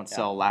 They don't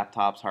sell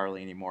laptops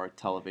hardly anymore.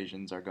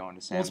 Televisions are going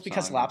to Samsung. Well, it's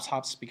because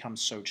laptops become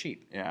so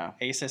cheap. Yeah.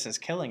 Asus is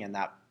killing in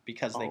that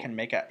because they can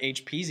make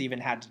HP's even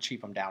had to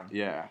cheap them down.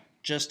 Yeah.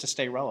 Just to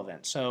stay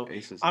relevant. So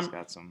Asus has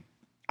got some.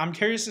 I'm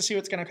curious to see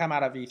what's going to come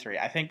out of E3.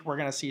 I think we're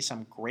going to see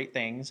some great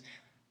things.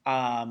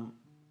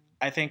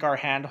 I think our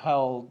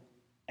handhelds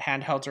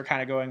are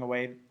kind of going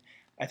away.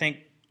 I think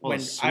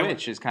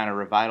Switch is kind of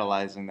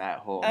revitalizing that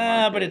whole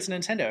market. But it's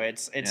Nintendo.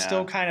 It's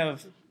still kind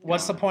of,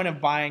 what's the point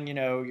of buying,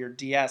 your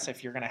DS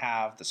if you're going to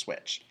have the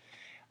Switch?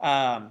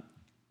 But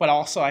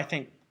also I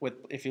think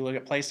if you look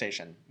at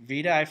PlayStation,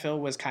 Vita I feel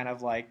was kind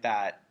of like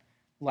that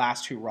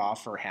last hurrah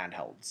for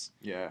handhelds.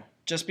 Yeah.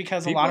 Just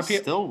because a lot of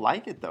people still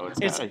like it though.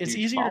 It's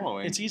easier.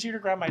 Following. It's easier to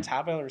grab my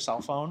tablet or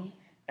cell phone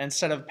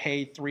instead of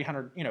pay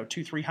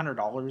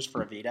 $300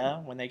 for a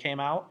Vita when they came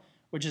out,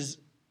 which is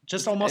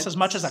just almost as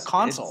much as a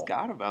console. It's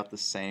got about the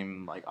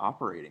same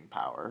operating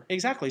power.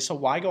 Exactly. So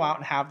why go out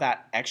and have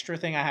that extra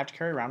thing I have to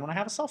carry around when I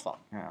have a cell phone?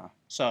 Yeah.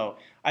 So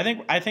I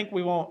think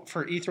we won't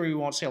for E3 we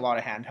won't see a lot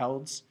of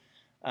handhelds.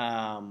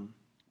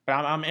 But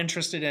I'm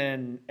interested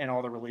in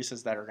all the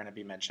releases that are going to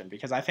be mentioned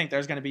because I think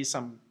there's going to be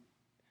some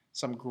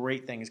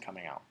great things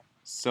coming out.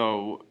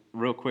 So,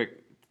 real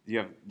quick, do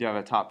you have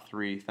a top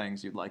 3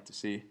 things you'd like to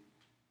see?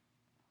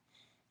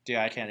 Dude,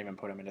 I can't even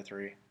put them into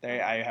 3.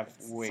 I have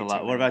way too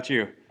many. What about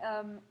you?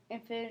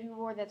 Infinity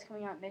War that's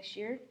coming out next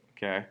year.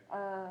 Okay.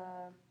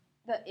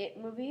 The It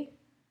movie,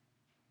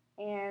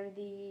 and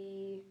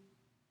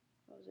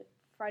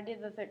Friday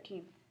the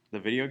 13th. The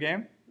video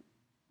game?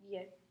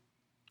 Yeah.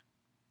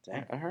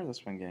 Dang. I heard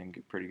this one getting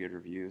pretty good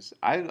reviews.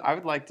 I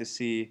would like to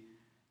see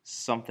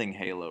something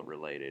Halo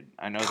related.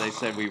 I know they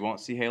said we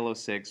won't see Halo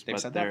 6, They've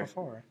but said that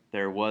before.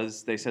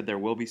 They said there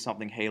will be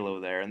something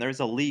Halo there. And there's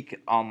a leak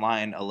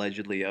online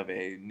allegedly of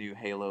a new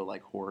Halo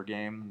horror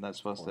game that's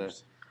supposed to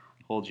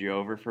hold you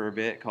over for a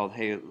bit called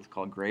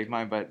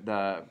Gravemind,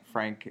 but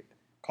Frank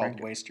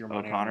Waste Your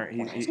Money O'Connor,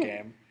 on a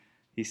game.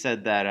 He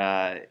said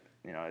that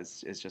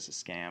it's just a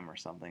scam or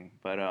something.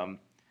 But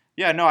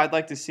yeah, no, I'd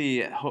like to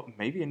see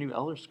maybe a new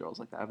Elder Scrolls.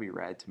 That would be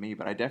rad to me.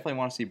 But I definitely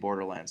want to see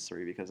Borderlands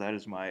 3 because that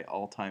is my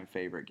all-time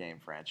favorite game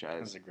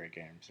franchise. It's a great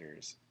game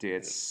series. Dude,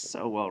 it's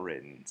so well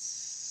written.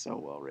 So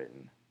well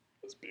written.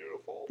 was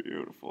beautiful.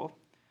 Beautiful.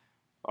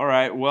 All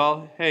right.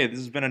 Well, hey, this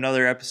has been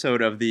another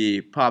episode of the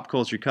Pop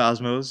Culture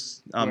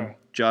Cosmos. I'm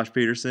Josh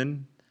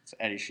Pederson. It's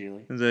Eddie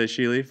Sheely. This is Eddie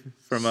Sheely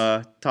from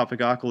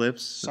Topicocalypse.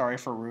 Sorry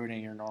for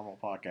ruining your normal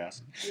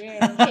podcast.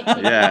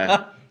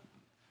 Yeah.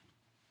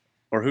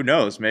 Or who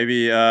knows?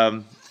 Maybe,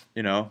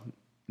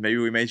 maybe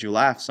we made you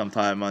laugh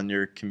sometime on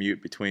your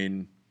commute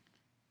between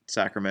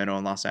Sacramento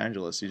and Los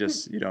Angeles.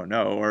 You don't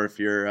know. Or if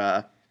you're,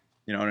 in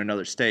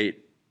another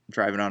state,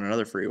 driving on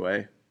another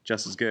freeway,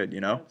 just as good,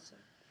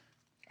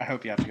 I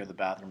hope you have to go to the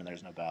bathroom and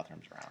there's no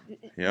bathrooms around.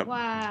 Yep.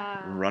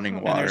 Wow. Running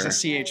And water. there's a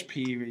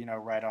CHP,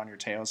 right on your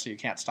tail, so you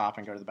can't stop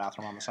and go to the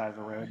bathroom on the side of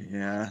the road.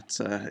 Yeah,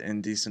 it's an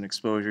indecent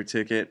exposure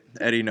ticket.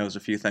 Eddie knows a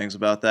few things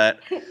about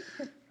that.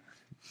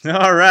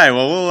 All right.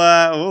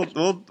 Well,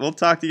 we'll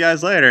talk to you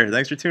guys later.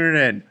 Thanks for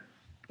tuning in.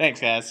 Thanks,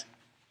 guys.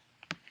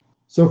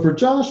 So for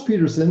Josh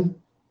Pederson,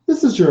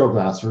 this is Gerald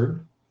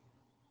Glassford,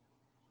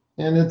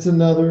 and it's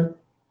another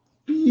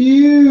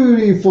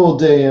beautiful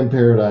day in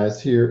paradise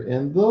here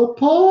in the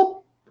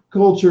Pop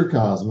Culture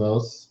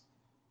Cosmos.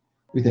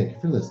 We thank you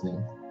for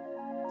listening,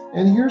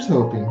 and here's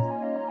hoping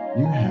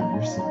you have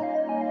yourself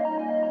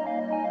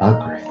a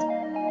great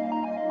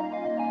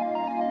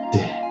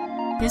day.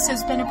 This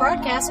has been a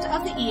broadcast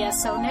of the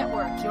ESO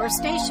Network, your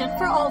station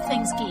for all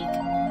things geek,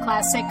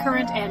 classic,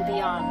 current, and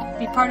beyond.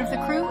 Be part of the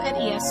crew at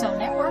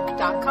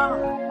ESONetwork.com.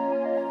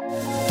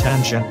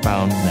 Tangent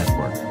Bound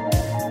Network.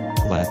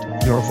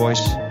 Let your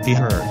voice be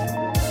heard.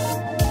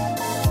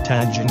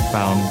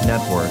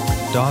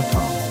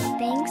 TangentBoundNetwork.com.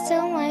 Thanks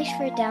so much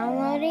for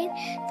downloading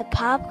the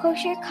Pop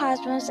Culture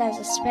Cosmos as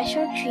a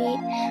special treat.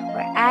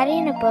 We're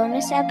adding a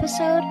bonus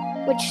episode,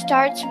 which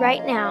starts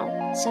right now.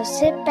 So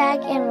sit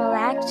back and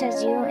relax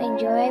as you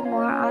enjoy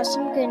more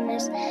awesome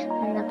goodness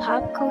from the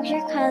Pop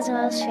Culture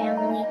Cosmos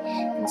family,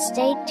 and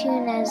stay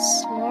tuned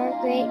as more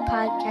great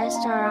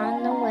podcasts are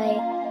on the way.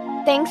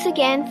 Thanks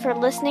again for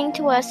listening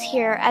to us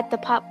here at the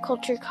Pop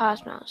Culture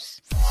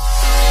Cosmos.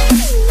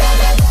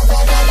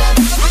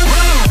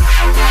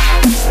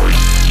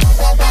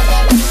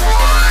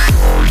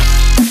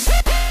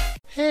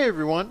 Hey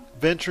everyone,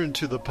 venture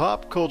into the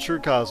Pop Culture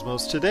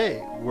Cosmos today,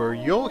 where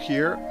you'll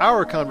hear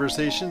our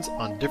conversations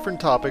on different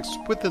topics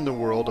within the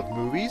world of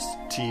movies,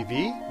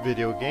 TV,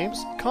 video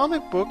games,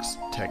 comic books,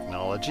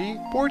 technology,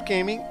 board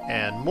gaming,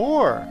 and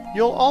more.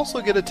 You'll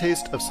also get a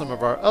taste of some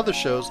of our other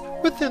shows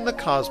within the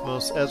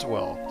Cosmos as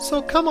well.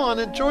 So come on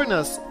and join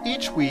us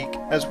each week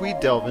as we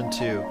delve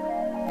into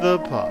the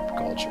Pop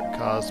Culture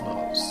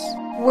Cosmos.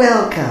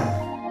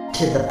 Welcome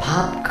to the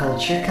Pop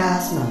Culture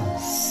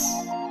Cosmos.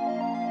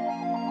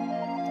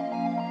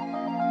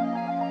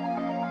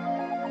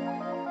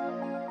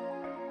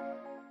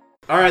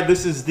 All right,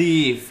 this is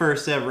the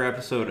first ever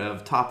episode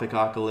of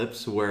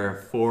Topicocalypse,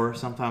 where 4,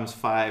 sometimes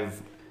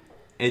 5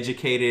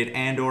 educated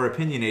and or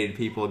opinionated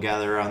people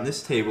gather around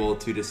this table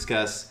to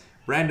discuss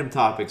random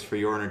topics for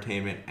your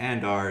entertainment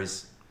and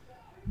ours.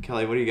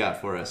 Kelly, what do you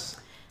got for us?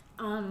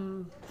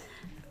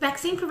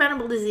 Vaccine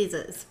preventable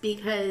diseases,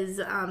 because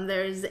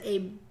there's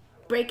a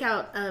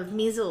breakout of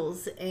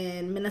measles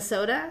in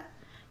Minnesota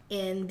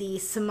in the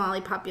Somali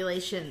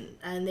population,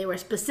 and they were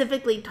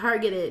specifically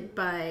targeted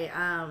by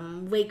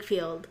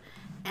Wakefield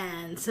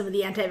and some of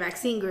the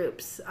anti-vaccine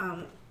groups.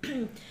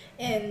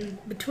 And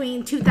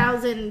between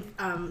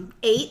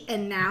 2008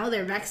 and now,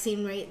 their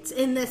vaccine rates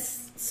in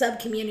this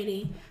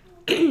sub-community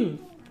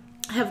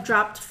have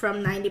dropped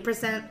from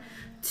 90%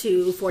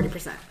 to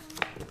 40%.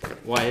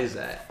 Why is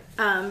that?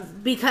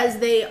 Because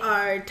they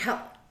are...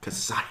 Because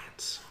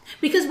science.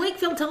 Because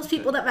Wakefield tells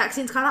people that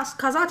vaccines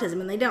cause autism,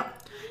 and they don't.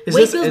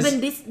 Wakefield's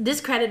been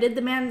discredited.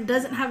 The man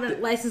doesn't have a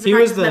license to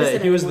practice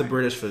medicine He was anymore. the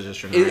British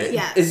physician, right?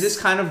 Yes. Is this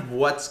kind of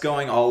what's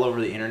going all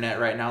over the internet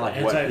right now? Like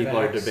what people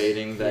are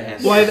debating?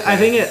 Well, I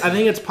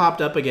think it's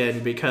popped up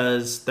again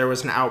because there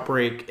was an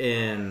outbreak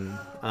in...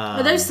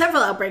 there's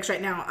several outbreaks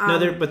right now.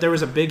 But there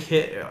was a big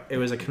hit. It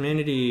was a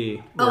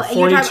community where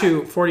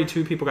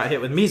 42 people got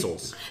hit with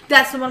measles.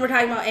 That's the one we're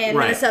talking about in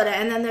Minnesota.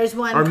 And then there's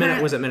one...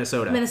 was it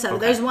Minnesota? Minnesota.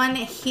 Okay. There's one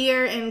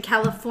here in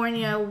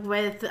California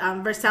with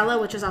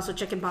varicella, which is also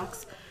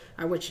chickenpox,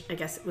 or which I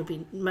guess would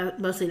be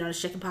mostly known as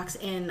chickenpox.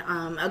 In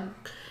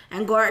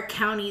Angora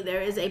County,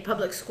 there is a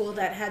public school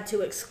that had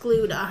to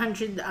exclude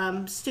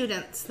 100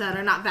 students that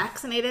are not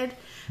vaccinated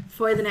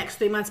for the next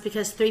 3 months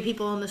because 3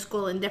 people in the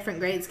school in different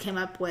grades came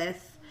up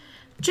with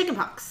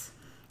chickenpox.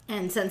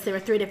 And since there were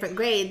 3 different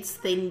grades,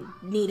 they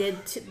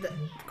needed to,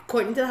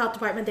 according to the health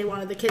department, they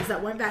wanted the kids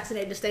that weren't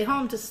vaccinated to stay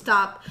home to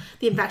stop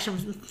the infection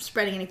from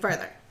spreading any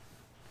further.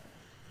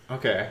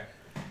 Okay.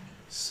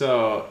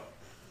 So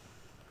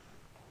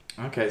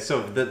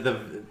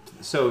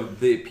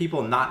the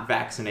people not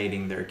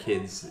vaccinating their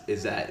kids,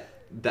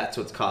 that's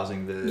what's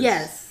causing this?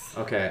 Yes.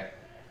 Okay.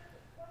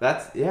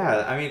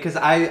 I mean, because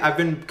I've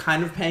been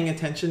kind of paying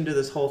attention to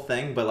this whole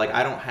thing, but like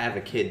I don't have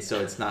a kid,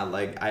 so it's not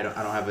like I don't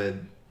have a,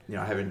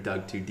 I haven't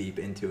dug too deep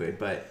into it,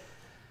 but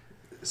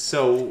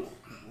so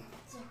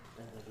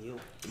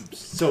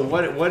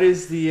what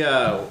is the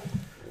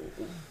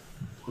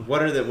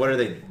what are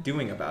they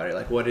doing about it?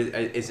 Like, what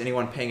is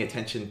anyone paying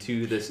attention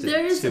to this?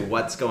 To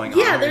what's going on?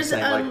 Yeah, there's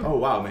saying like, oh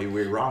wow, maybe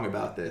we're wrong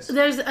about this.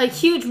 There's a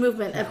huge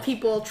movement of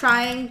people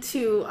trying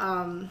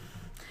to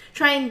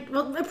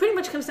well, it pretty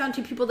much comes down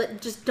to people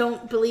that just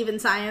don't believe in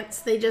science.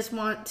 They just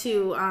want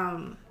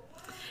to.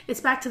 It's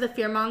back to the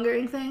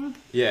fear-mongering thing.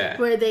 Yeah.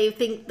 Where they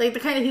think, like the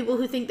kind of people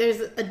who think there's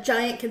a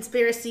giant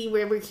conspiracy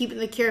where we're keeping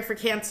the cure for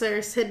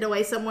cancer hidden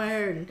away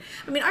somewhere. And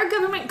I mean, our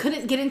government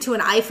couldn't get into an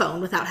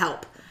iPhone without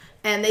help.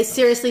 And they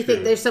seriously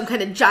think there's some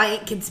kind of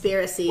giant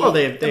conspiracy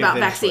about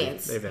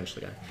vaccines. They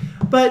eventually got.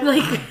 But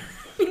like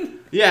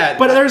yeah.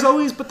 But there's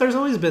always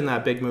been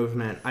that big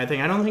movement. I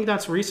don't think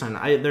that's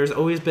recent. There's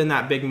always been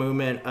that big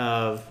movement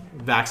of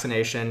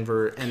vaccination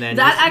and then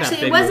that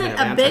actually it wasn't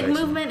a big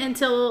movement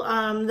until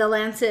the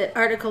Lancet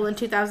article in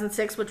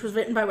 2006, which was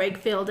written by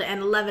Wakefield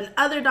and 11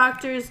 other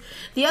doctors.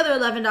 The other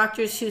 11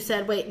 doctors who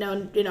said, "Wait,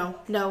 no,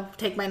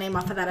 take my name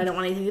off of that. I don't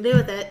want anything to do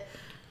with it."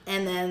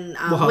 And then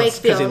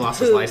Wakefield, because he lost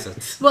his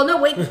license. Well, no,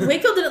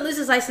 Wakefield didn't lose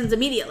his license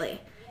immediately.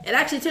 It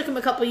actually took him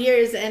a couple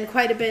years and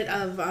quite a bit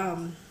of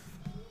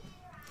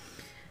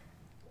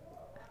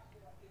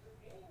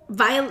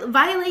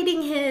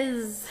violating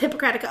his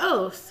Hippocratic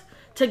oath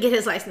to get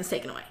his license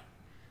taken away.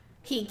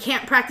 He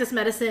can't practice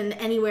medicine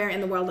anywhere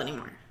in the world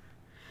anymore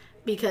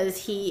because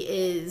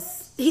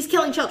he's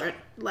killing children,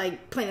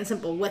 like plain and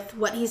simple. With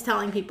what he's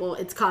telling people,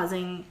 it's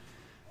causing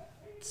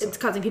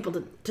people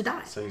to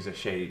die. So he's a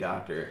shady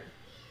doctor.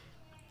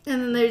 And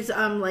then there's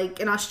like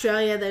in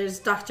Australia, there's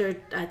Dr.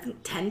 I think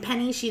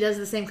Tenpenny. She does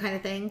the same kind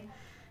of thing,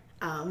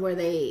 where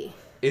they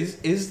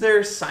is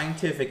there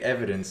scientific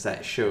evidence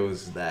that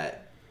shows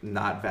that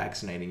not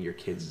vaccinating your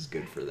kids is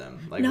good for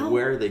them? Like, no.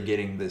 Where are they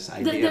getting this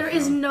idea There from?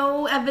 is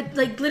no evidence.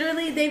 Like,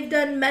 literally, they've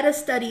done meta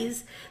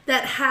studies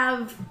that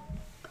have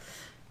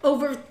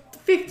over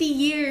 50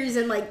 years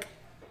and like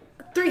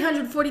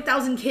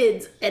 340,000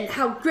 kids and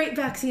how great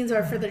vaccines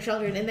are for their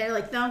children. And they're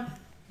like, no,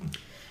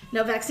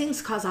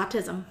 vaccines cause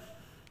autism.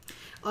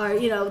 Or,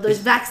 there's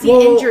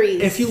vaccine injuries.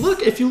 If you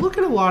look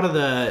at a lot of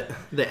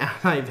the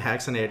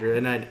anti-vaccinator,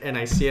 and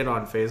I see it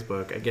on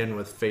Facebook again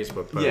with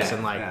Facebook posts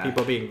and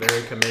people being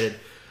very committed.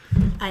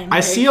 I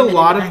see a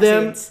lot of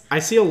them. I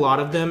see a lot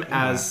of them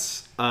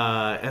as,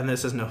 and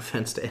this is no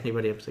offense to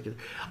anybody in particular,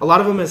 a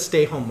lot of them as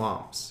stay-home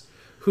moms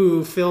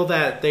who feel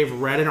that they've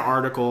read an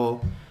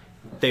article,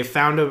 they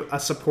found a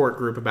support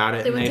group about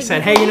it, and they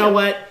said, hey, you know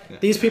what?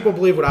 These people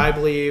believe what I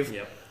believe.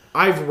 Yep.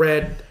 I've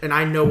read, and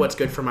I know what's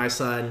good for my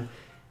son.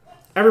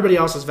 Everybody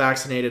else is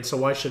vaccinated, so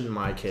why shouldn't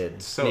my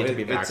kids need to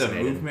be vaccinated?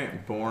 It's a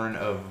movement born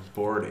of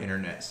bored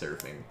internet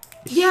surfing.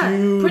 Yeah,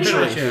 pretty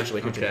much.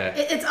 Hugely.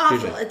 It's awful.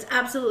 Hugely. It's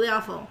absolutely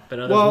awful. But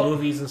now there's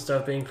movies and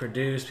stuff being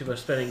produced. People are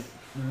spending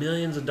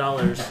millions of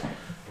dollars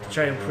to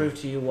try and prove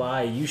to you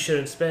why you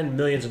shouldn't spend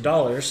millions of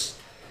dollars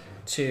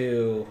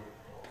to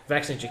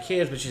vaccinate your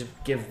kids, but you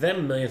give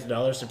them millions of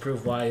dollars to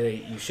prove why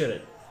you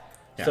shouldn't.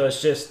 Yeah. So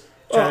it's just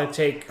trying to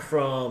take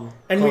from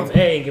column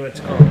A and give it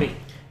to column B.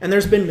 And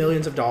there's been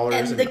millions of dollars.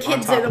 And the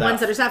kids are the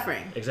ones that are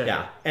suffering. Exactly.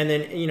 Yeah. And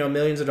then,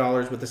 millions of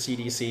dollars with the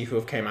CDC who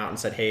have came out and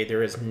said, hey,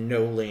 there is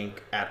no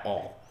link at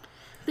all.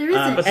 There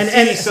isn't.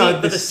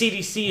 But the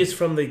CDC is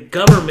from the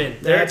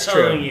government. They're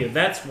telling you.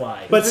 That's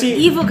why. But see,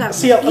 evil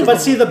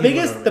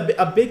government.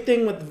 A big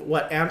thing with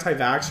what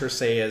anti-vaxxers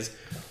say is,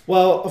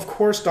 well, of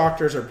course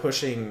doctors are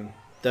pushing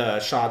the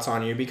shots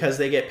on you because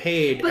they get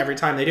paid every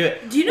time they do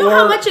it. Do you know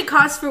how much it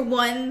costs for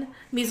one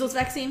measles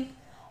vaccine?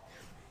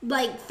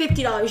 Like $50.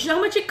 You know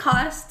how much it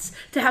costs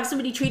to have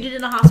somebody treated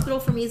in a hospital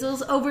for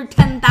measles? Over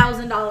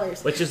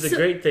 $10,000. Which is the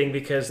great thing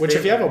because...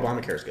 if you have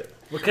Obamacare is good.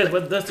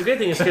 Because that's the great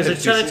thing is because they're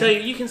trying to tell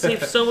you can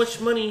save so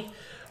much money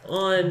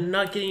on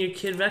not getting your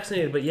kid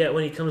vaccinated, but yet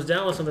when he comes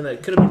down with something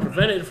that could have been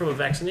prevented from a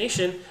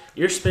vaccination,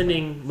 you're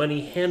spending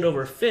money hand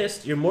over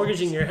fist, you're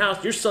mortgaging your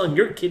house, you're selling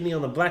your kidney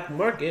on the black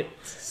market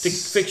to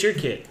fix your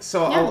kid.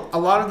 So a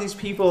lot of these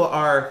people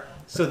are...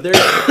 So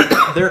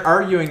they're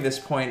arguing this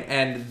point,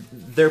 and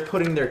they're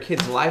putting their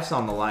kids' lives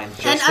on the line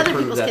just to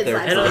prove that they're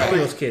correct. And other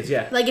people's kids,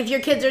 yeah. Like if your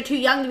kids are too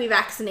young to be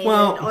vaccinated,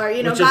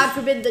 or God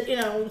forbid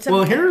that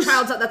some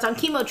child that's on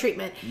chemo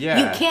treatment, you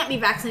can't be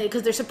vaccinated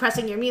because they're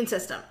suppressing your immune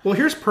system. Well,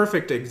 here's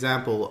perfect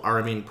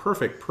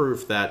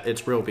proof that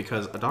it's real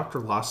because a doctor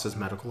lost his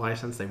medical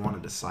license. They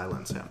wanted to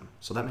silence him,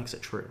 so that makes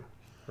it true.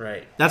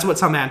 Right. That's what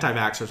some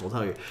anti-vaxxers will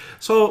tell you.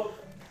 So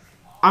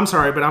I'm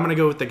sorry, but I'm going to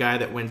go with the guy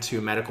that went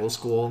to medical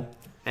school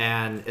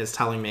and is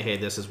telling me, hey,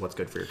 this is what's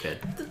good for your kid.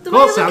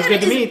 Sounds good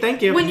to me.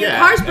 Thank you. When your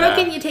car's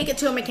broken, you take it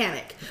to a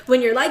mechanic.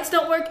 When your lights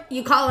don't work,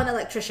 you call an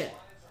electrician.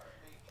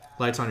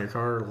 Lights on your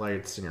car,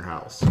 lights in your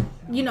house.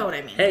 You know what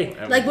I mean. Hey,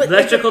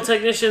 electrical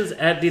technicians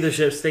at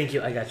dealerships, thank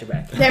you. I got your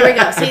back. There we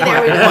go. See,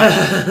 there we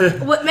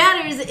go. What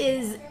matters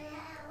is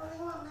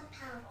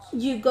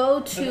you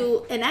go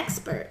to an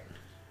expert.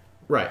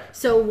 Right.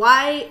 So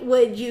why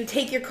would you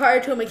take your car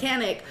to a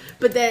mechanic,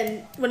 but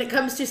then when it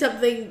comes to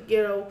something,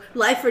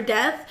 life or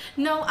death,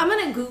 no, I'm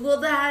going to Google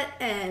that.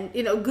 And,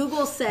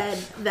 Google said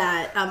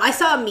that, I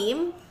saw a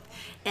meme,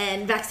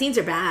 And vaccines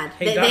are bad.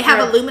 Hey, They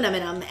have aluminum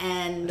in them.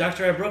 And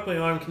doctor, I broke my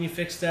arm. Can you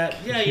fix that?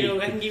 Yeah, I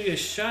can give you a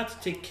shot to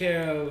take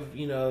care of,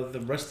 the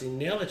rusty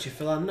nail that you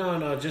fell on.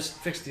 No, just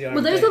fix the arm.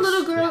 Well, there's a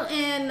little girl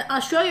in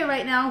Australia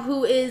right now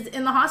who is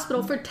in the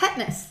hospital for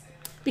tetanus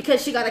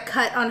because she got a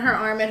cut on her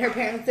arm and her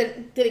parents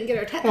didn't get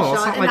her tetanus shot.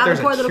 It's not and like there's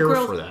the poor a little cure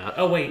girl, for that.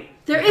 Oh, wait.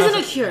 There isn't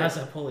a cure. How's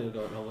that polio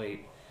going? Oh,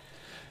 wait.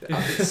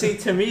 See,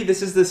 to me,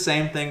 this is the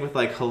same thing with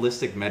like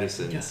holistic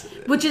medicines,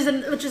 which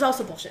is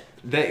also bullshit.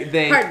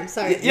 They Pardon,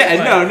 sorry.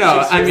 Yeah, no.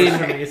 I mean,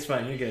 it's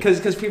fine. You're good.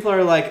 Because people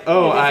are like,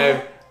 oh,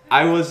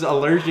 I was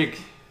allergic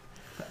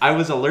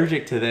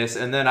to this,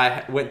 and then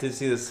I went to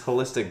see this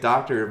holistic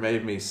doctor who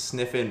made me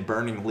sniff in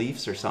burning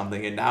leaves or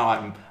something, and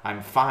now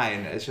I'm fine.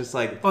 It's just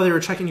like, oh, they were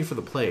checking you for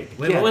the plague.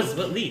 Wait, what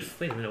leaf?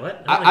 Wait a minute,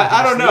 what?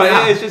 I don't know.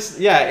 Yeah. It's just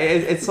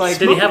it's like.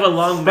 Did he have a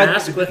long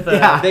mask with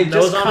the they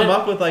nose just on come it?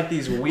 up with like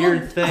these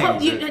weird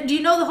things. Do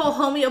you know the whole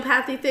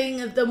homeopathy thing?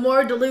 If the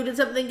more diluted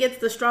something gets,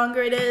 the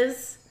stronger it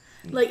is.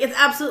 Like, it's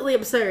absolutely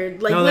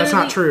absurd. Like, no, that's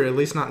not true. At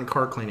least not in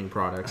car cleaning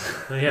products.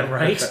 Yeah,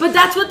 right. But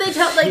that's what they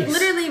tell. Like,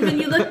 literally, when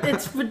you look,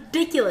 it's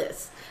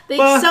ridiculous. They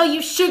sell you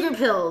sugar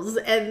pills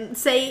and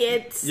say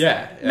it's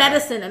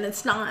medicine, and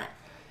it's not.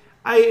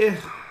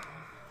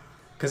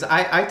 Because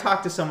I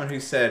talked to someone who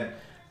said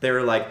they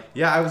were like,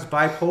 yeah, I was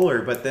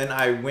bipolar, but then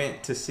I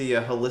went to see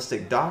a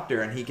holistic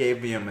doctor, and he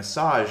gave me a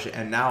massage,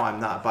 and now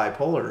I'm not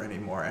bipolar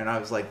anymore. And I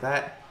was like,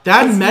 That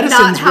not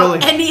medicine's how really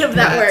any of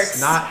that works.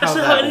 Not how That's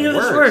not that how any of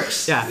this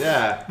works.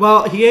 Yeah.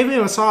 Well, he gave me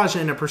a massage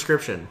and a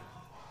prescription.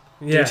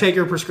 Yeah. Do you take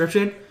your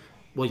prescription?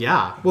 Well,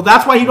 yeah. Well,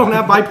 that's why you don't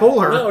have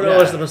bipolar.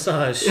 No, it's the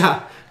massage.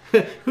 Yeah.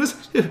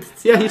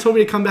 He told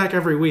me to come back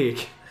every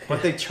week.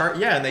 But they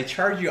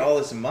charge you all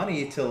this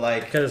money to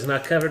like because it's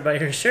not covered by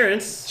your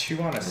insurance. Chew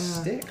on a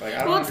stick. Like, I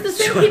don't Well, it's the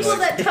same people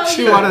that tell you.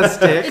 Chew on a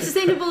stick. It's the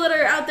same people that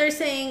are out there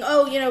saying,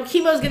 "Oh,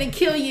 chemo's going to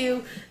kill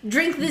you.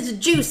 Drink this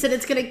juice, and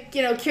it's going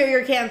to, cure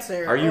your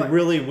cancer." Are you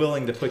really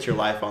willing to put your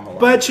life on the line?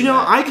 But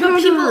I can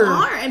people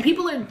are, and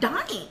people are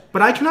dying.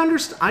 But I can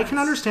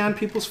understand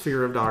people's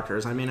fear of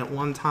doctors. I mean, at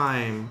one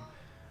time,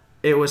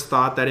 it was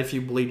thought that if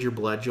you bleed your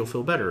blood, you'll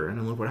feel better. And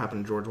then look what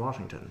happened to George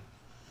Washington.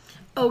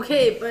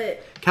 Okay,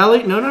 but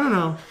Kelly,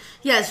 no.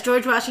 Yes,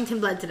 George Washington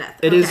bled to death.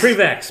 It is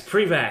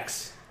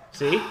pre-vax.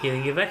 See, he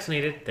didn't get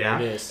vaccinated. There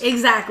it is.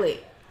 Exactly.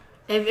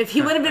 If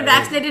he would have been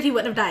vaccinated, he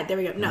wouldn't have died. There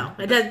we go. No,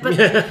 it does.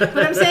 But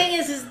what I'm saying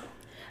is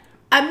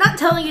I'm not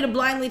telling you to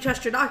blindly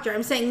trust your doctor.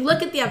 I'm saying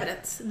look at the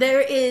evidence.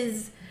 There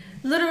is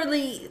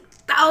literally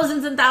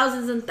thousands and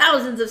thousands and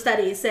thousands of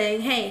studies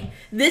saying, hey,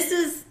 this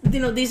is,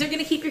 these are going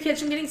to keep your kids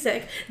from getting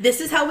sick.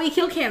 This is how we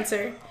kill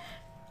cancer.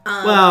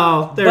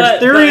 Well, there's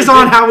theories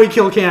on how we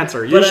kill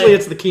cancer. Usually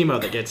it's the chemo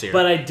that gets here.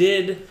 But I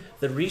did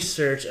the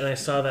research and I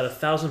saw that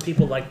 1,000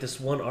 people liked this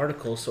one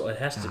article, so it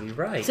has to be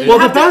right. So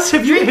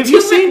have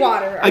you seen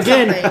water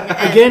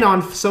again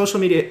on social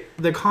media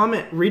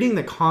reading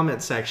the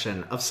comment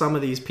section of some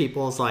of these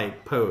people's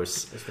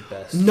posts? It's the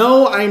best.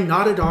 No, I'm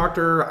not a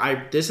doctor.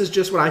 this is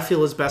just what I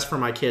feel is best for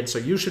my kids, so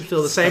you should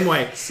feel the same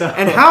way.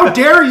 And how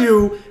dare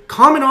you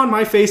comment on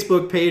my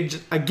Facebook page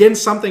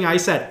against something I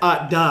said?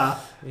 Duh.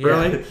 Yeah.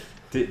 Really?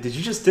 Did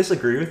you just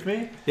disagree with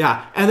me?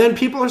 Yeah, and then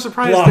people are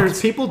surprised there's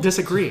people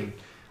disagreeing.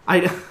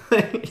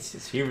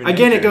 It's human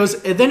again, nature.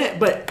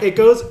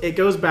 it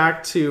goes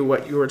back to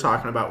what you were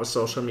talking about with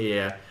social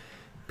media.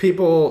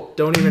 People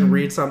don't even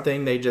read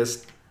something; they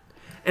just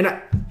and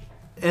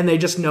they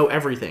just know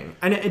everything.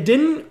 And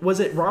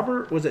was it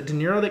De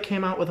Niro that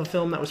came out with a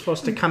film that was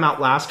supposed to come out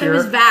last year? It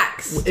was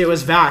Vax. It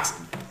was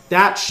Vax.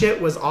 That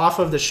shit was off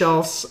of the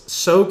shelves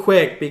so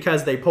quick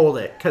because they pulled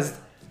it because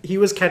he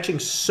was catching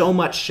so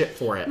much shit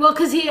for it. Well,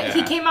 because he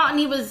came out and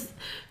he was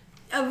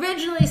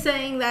originally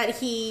saying that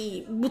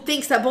he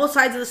thinks that both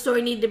sides of the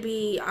story need to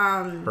be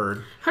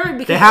heard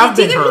because it's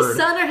either his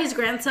son or his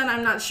grandson.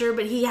 I'm not sure,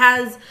 but he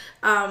has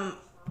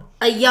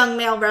a young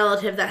male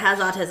relative that has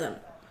autism,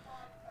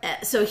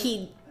 so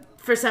he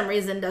for some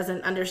reason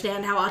doesn't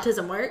understand how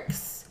autism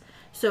works.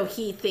 So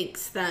he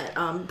thinks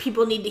that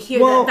people need to hear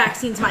that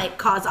vaccines might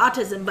cause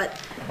autism,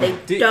 but they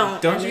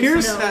don't. Don't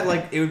you think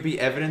that it would be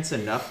evidence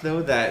enough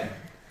though that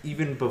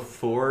even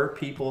before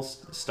people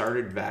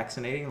started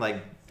vaccinating,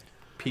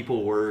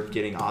 people were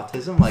getting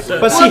autism. Weren't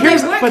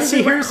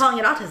calling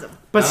it autism.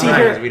 But see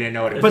here, we didn't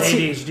know what it was. But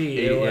ADHD.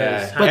 It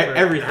was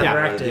everything.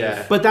 Hyperactive.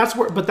 Yeah. But that's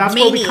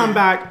where we come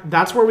back.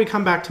 That's where we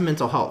come back to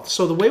mental health.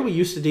 So the way we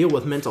used to deal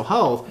with mental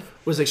health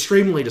was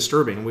extremely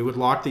disturbing. We would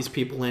lock these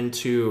people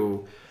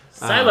into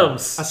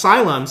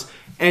asylums,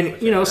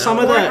 and some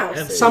of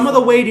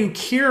the way to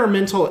cure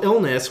mental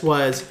illness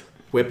was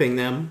whipping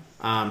them,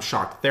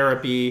 shock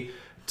therapy,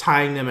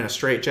 tying them in a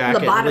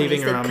straitjacket,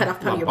 leaving them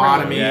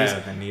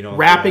lobotomies,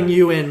 wrapping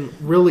you in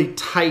really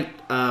tight,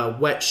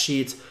 wet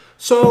sheets.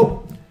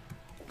 So,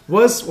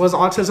 was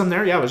autism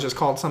there? Yeah, it was just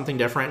called something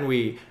different.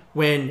 And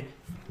when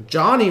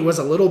Johnny was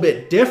a little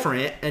bit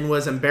different and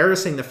was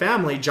embarrassing the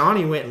family,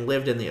 Johnny went and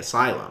lived in the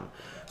asylum.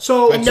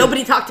 So, and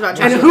nobody talked about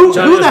Johnny. And who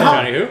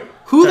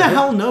the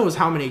hell knows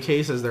how many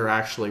cases there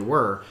actually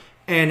were,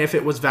 and if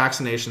it was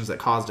vaccinations that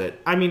caused it?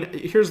 I mean,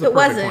 here's the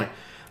perfect point.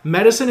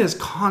 medicine is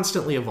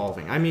constantly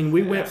evolving. I mean,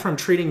 we went from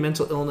treating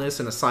mental illness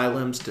in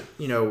asylums to,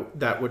 you know,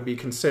 that would be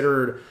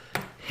considered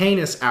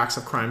heinous acts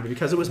of crime, but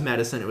because it was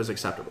medicine, it was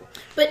acceptable.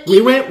 But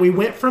we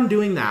went from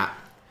doing that.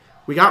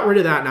 We got rid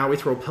of that. Now we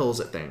throw pills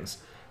at things.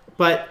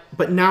 But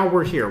now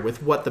we're here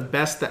with the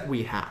best that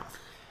we have.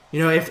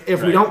 You know,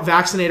 if we don't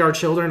vaccinate our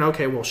children,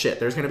 okay, well, shit,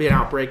 there's going to be an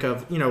outbreak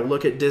of, you know,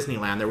 look at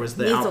Disneyland. There was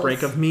the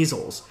outbreak of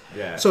measles.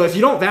 Yeah. So if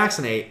you don't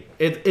vaccinate,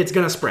 it's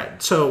going to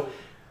spread. So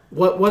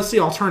what's the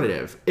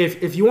alternative?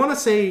 If you want to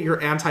say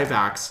you're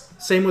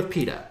anti-vax, same with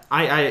PETA.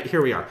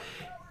 Here we are.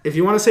 If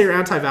you want to say you're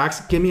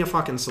anti-vax, give me a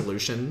fucking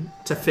solution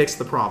to fix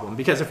the problem.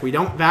 Because if we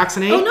don't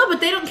vaccinate... Oh, no,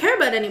 but they don't care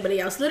about anybody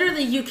else.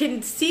 Literally, you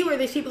can see where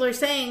these people are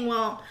saying,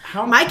 well,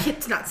 my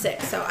kid's not sick,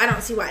 so I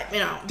don't see why, you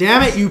know.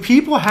 Damn it, you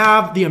people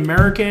have the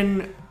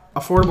American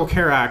Affordable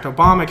Care Act,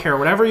 Obamacare,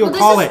 whatever you'll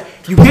call it.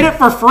 You get it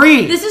for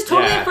free. This is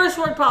totally a first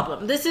world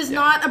problem. This is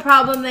not a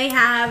problem they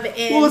have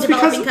in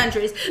developing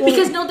countries.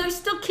 Because, no, there's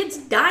still kids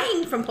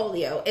dying from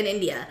polio in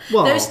India.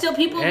 Well, there's still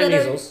people that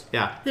measles.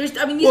 Yeah. These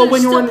are when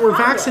still we're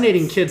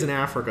vaccinating kids in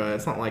Africa,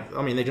 it's not like,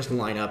 I mean, they just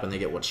line up and they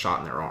get what's shot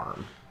in their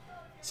arm.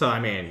 So, I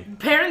mean...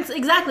 Parents,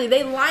 exactly.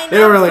 They line up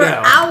for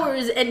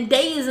hours and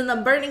days in the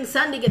burning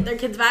sun to get their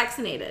kids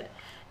vaccinated.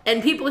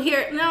 And people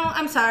hear, no,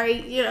 I'm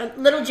sorry, you know,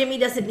 little Jimmy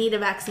doesn't need a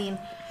vaccine.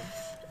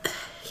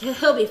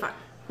 He'll be fine.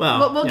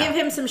 Well, we'll give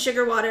him some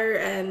sugar water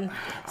and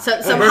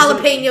some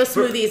jalapeno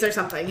smoothies or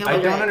something. I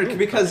don't understand,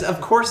 because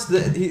of course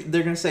they're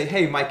going to say,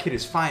 hey, my kid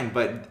is fine,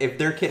 but if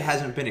their kid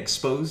hasn't been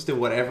exposed to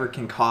whatever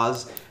can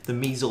cause the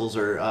measles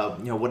or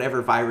you know,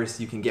 whatever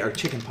virus you can get, or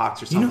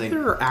chickenpox or something. You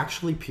know, there are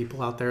actually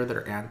people out there that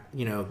are,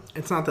 you know,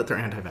 it's not that they're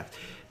anti-vax.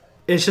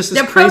 It's just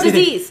they're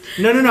pro-disease.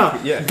 No.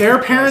 Yeah.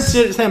 Their parents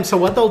did it to them. So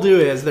what they'll do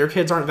is their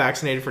kids aren't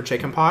vaccinated for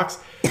chickenpox.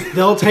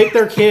 They'll take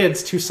their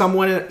kids to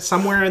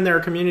somewhere in their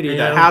community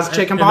that has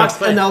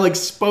chickenpox, and they'll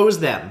expose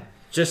them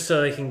just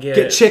so they can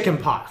get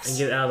chickenpox and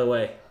get it out of the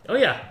way. Oh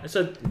yeah, that's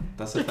a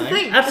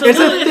thing.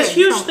 Absolutely, it's a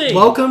huge thing.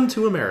 Welcome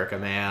to America,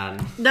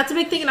 man. That's a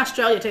big thing in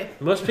Australia too.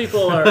 Most countries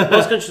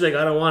are like,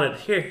 I don't want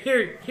it.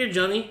 Here,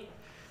 Johnny.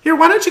 Here,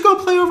 why don't you go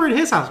play over at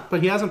his house?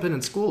 But he hasn't been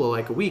in school in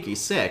like a week.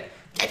 He's sick.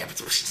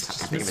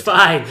 It's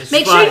fine.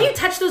 Make sure you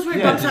touch those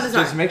weird bumps on his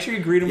arm. Just make sure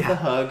you greet him with a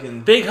hug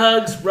and big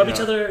hugs. Rub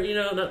each other. You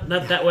know,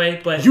 not that way,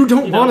 but you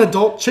don't want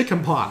adult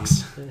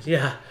chickenpox.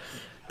 Yeah.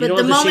 But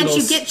the moment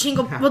you get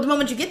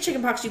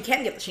chickenpox, you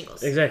can get the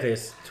shingles. Exactly.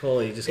 It's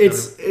totally just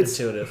it's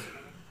intuitive.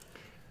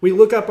 We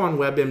look up on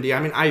WebMD.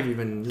 I mean, I've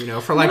even, you know,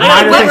 for like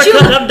minor things.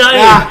 I'm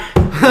dying.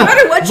 No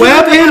matter what you look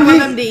up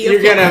on WebMD,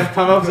 you're gonna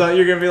come up.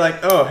 You're gonna be like,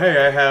 oh,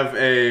 hey, I have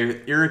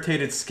a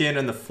irritated skin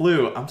and the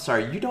flu. I'm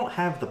sorry, you don't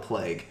have the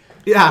plague.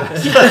 Yeah.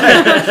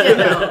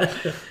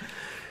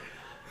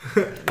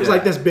 There's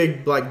like this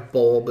big, like,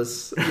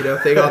 bulbous, you know,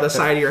 thing on the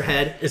side of your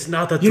head. It's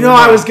not that. You know,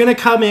 I was gonna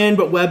come in,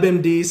 but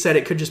WebMD said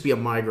it could just be a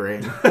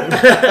migraine.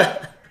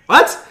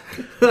 What?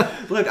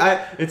 Look,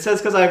 it says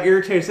because I have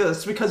irritated skin.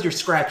 It's because you're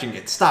scratching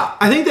it. Stop.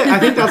 I think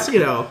that's, you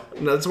know,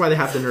 that's why they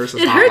have the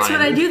nurses. It hurts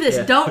when I do this.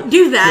 Yeah. Don't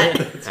do that.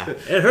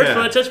 It hurts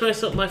when I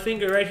touch my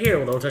finger right here.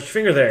 Well, don't touch your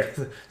finger there.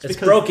 It's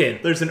broken.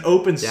 There's an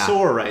open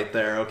sore right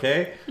there.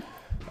 Okay.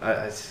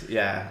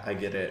 I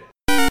get it.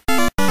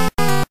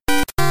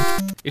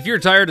 If you're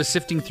tired of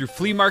sifting through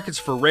flea markets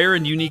for rare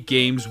and unique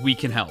games, we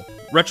can help.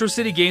 Retro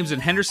City Games in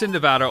Henderson,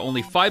 Nevada,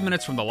 only 5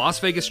 minutes from the Las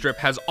Vegas Strip,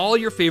 has all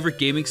your favorite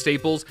gaming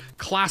staples,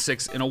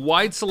 classics, and a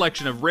wide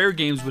selection of rare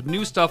games with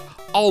new stuff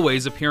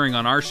always appearing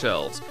on our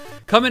shelves.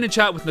 Come in and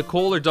chat with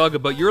Nicole or Doug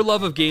about your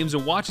love of games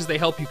and watch as they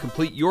help you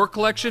complete your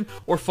collection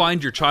or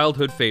find your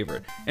childhood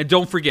favorite. And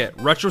don't forget,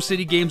 Retro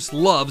City Games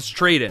loves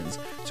trade-ins.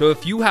 So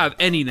if you have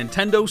any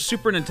Nintendo,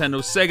 Super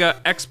Nintendo,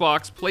 Sega,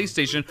 Xbox,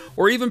 PlayStation,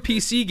 or even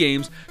PC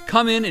games,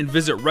 come in and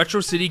visit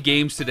Retro City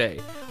Games today.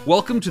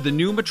 Welcome to the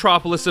new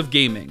metropolis of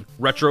gaming,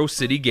 Retro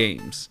City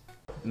Games.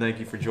 Thank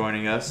you for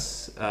joining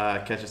us.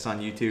 Catch us on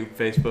YouTube,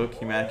 Facebook,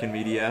 Humannequin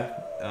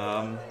Media.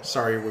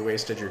 Sorry we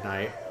wasted your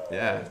night.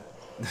 Yeah.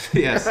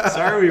 Yes,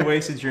 sorry we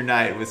wasted your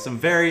night with some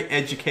very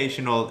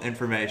educational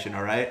information,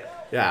 all right?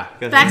 Yeah.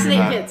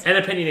 Vaccinate kids. And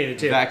opinionated,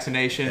 too.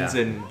 Vaccinations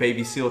and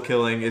baby seal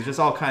killing. It's just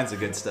all kinds of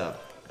good stuff.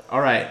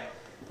 All right.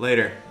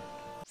 Later.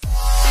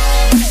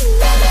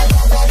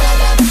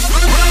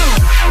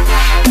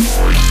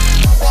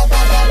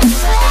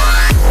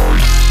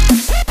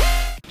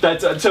 That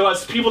to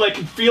us people that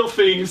can feel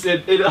things,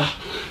 it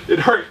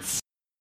hurts.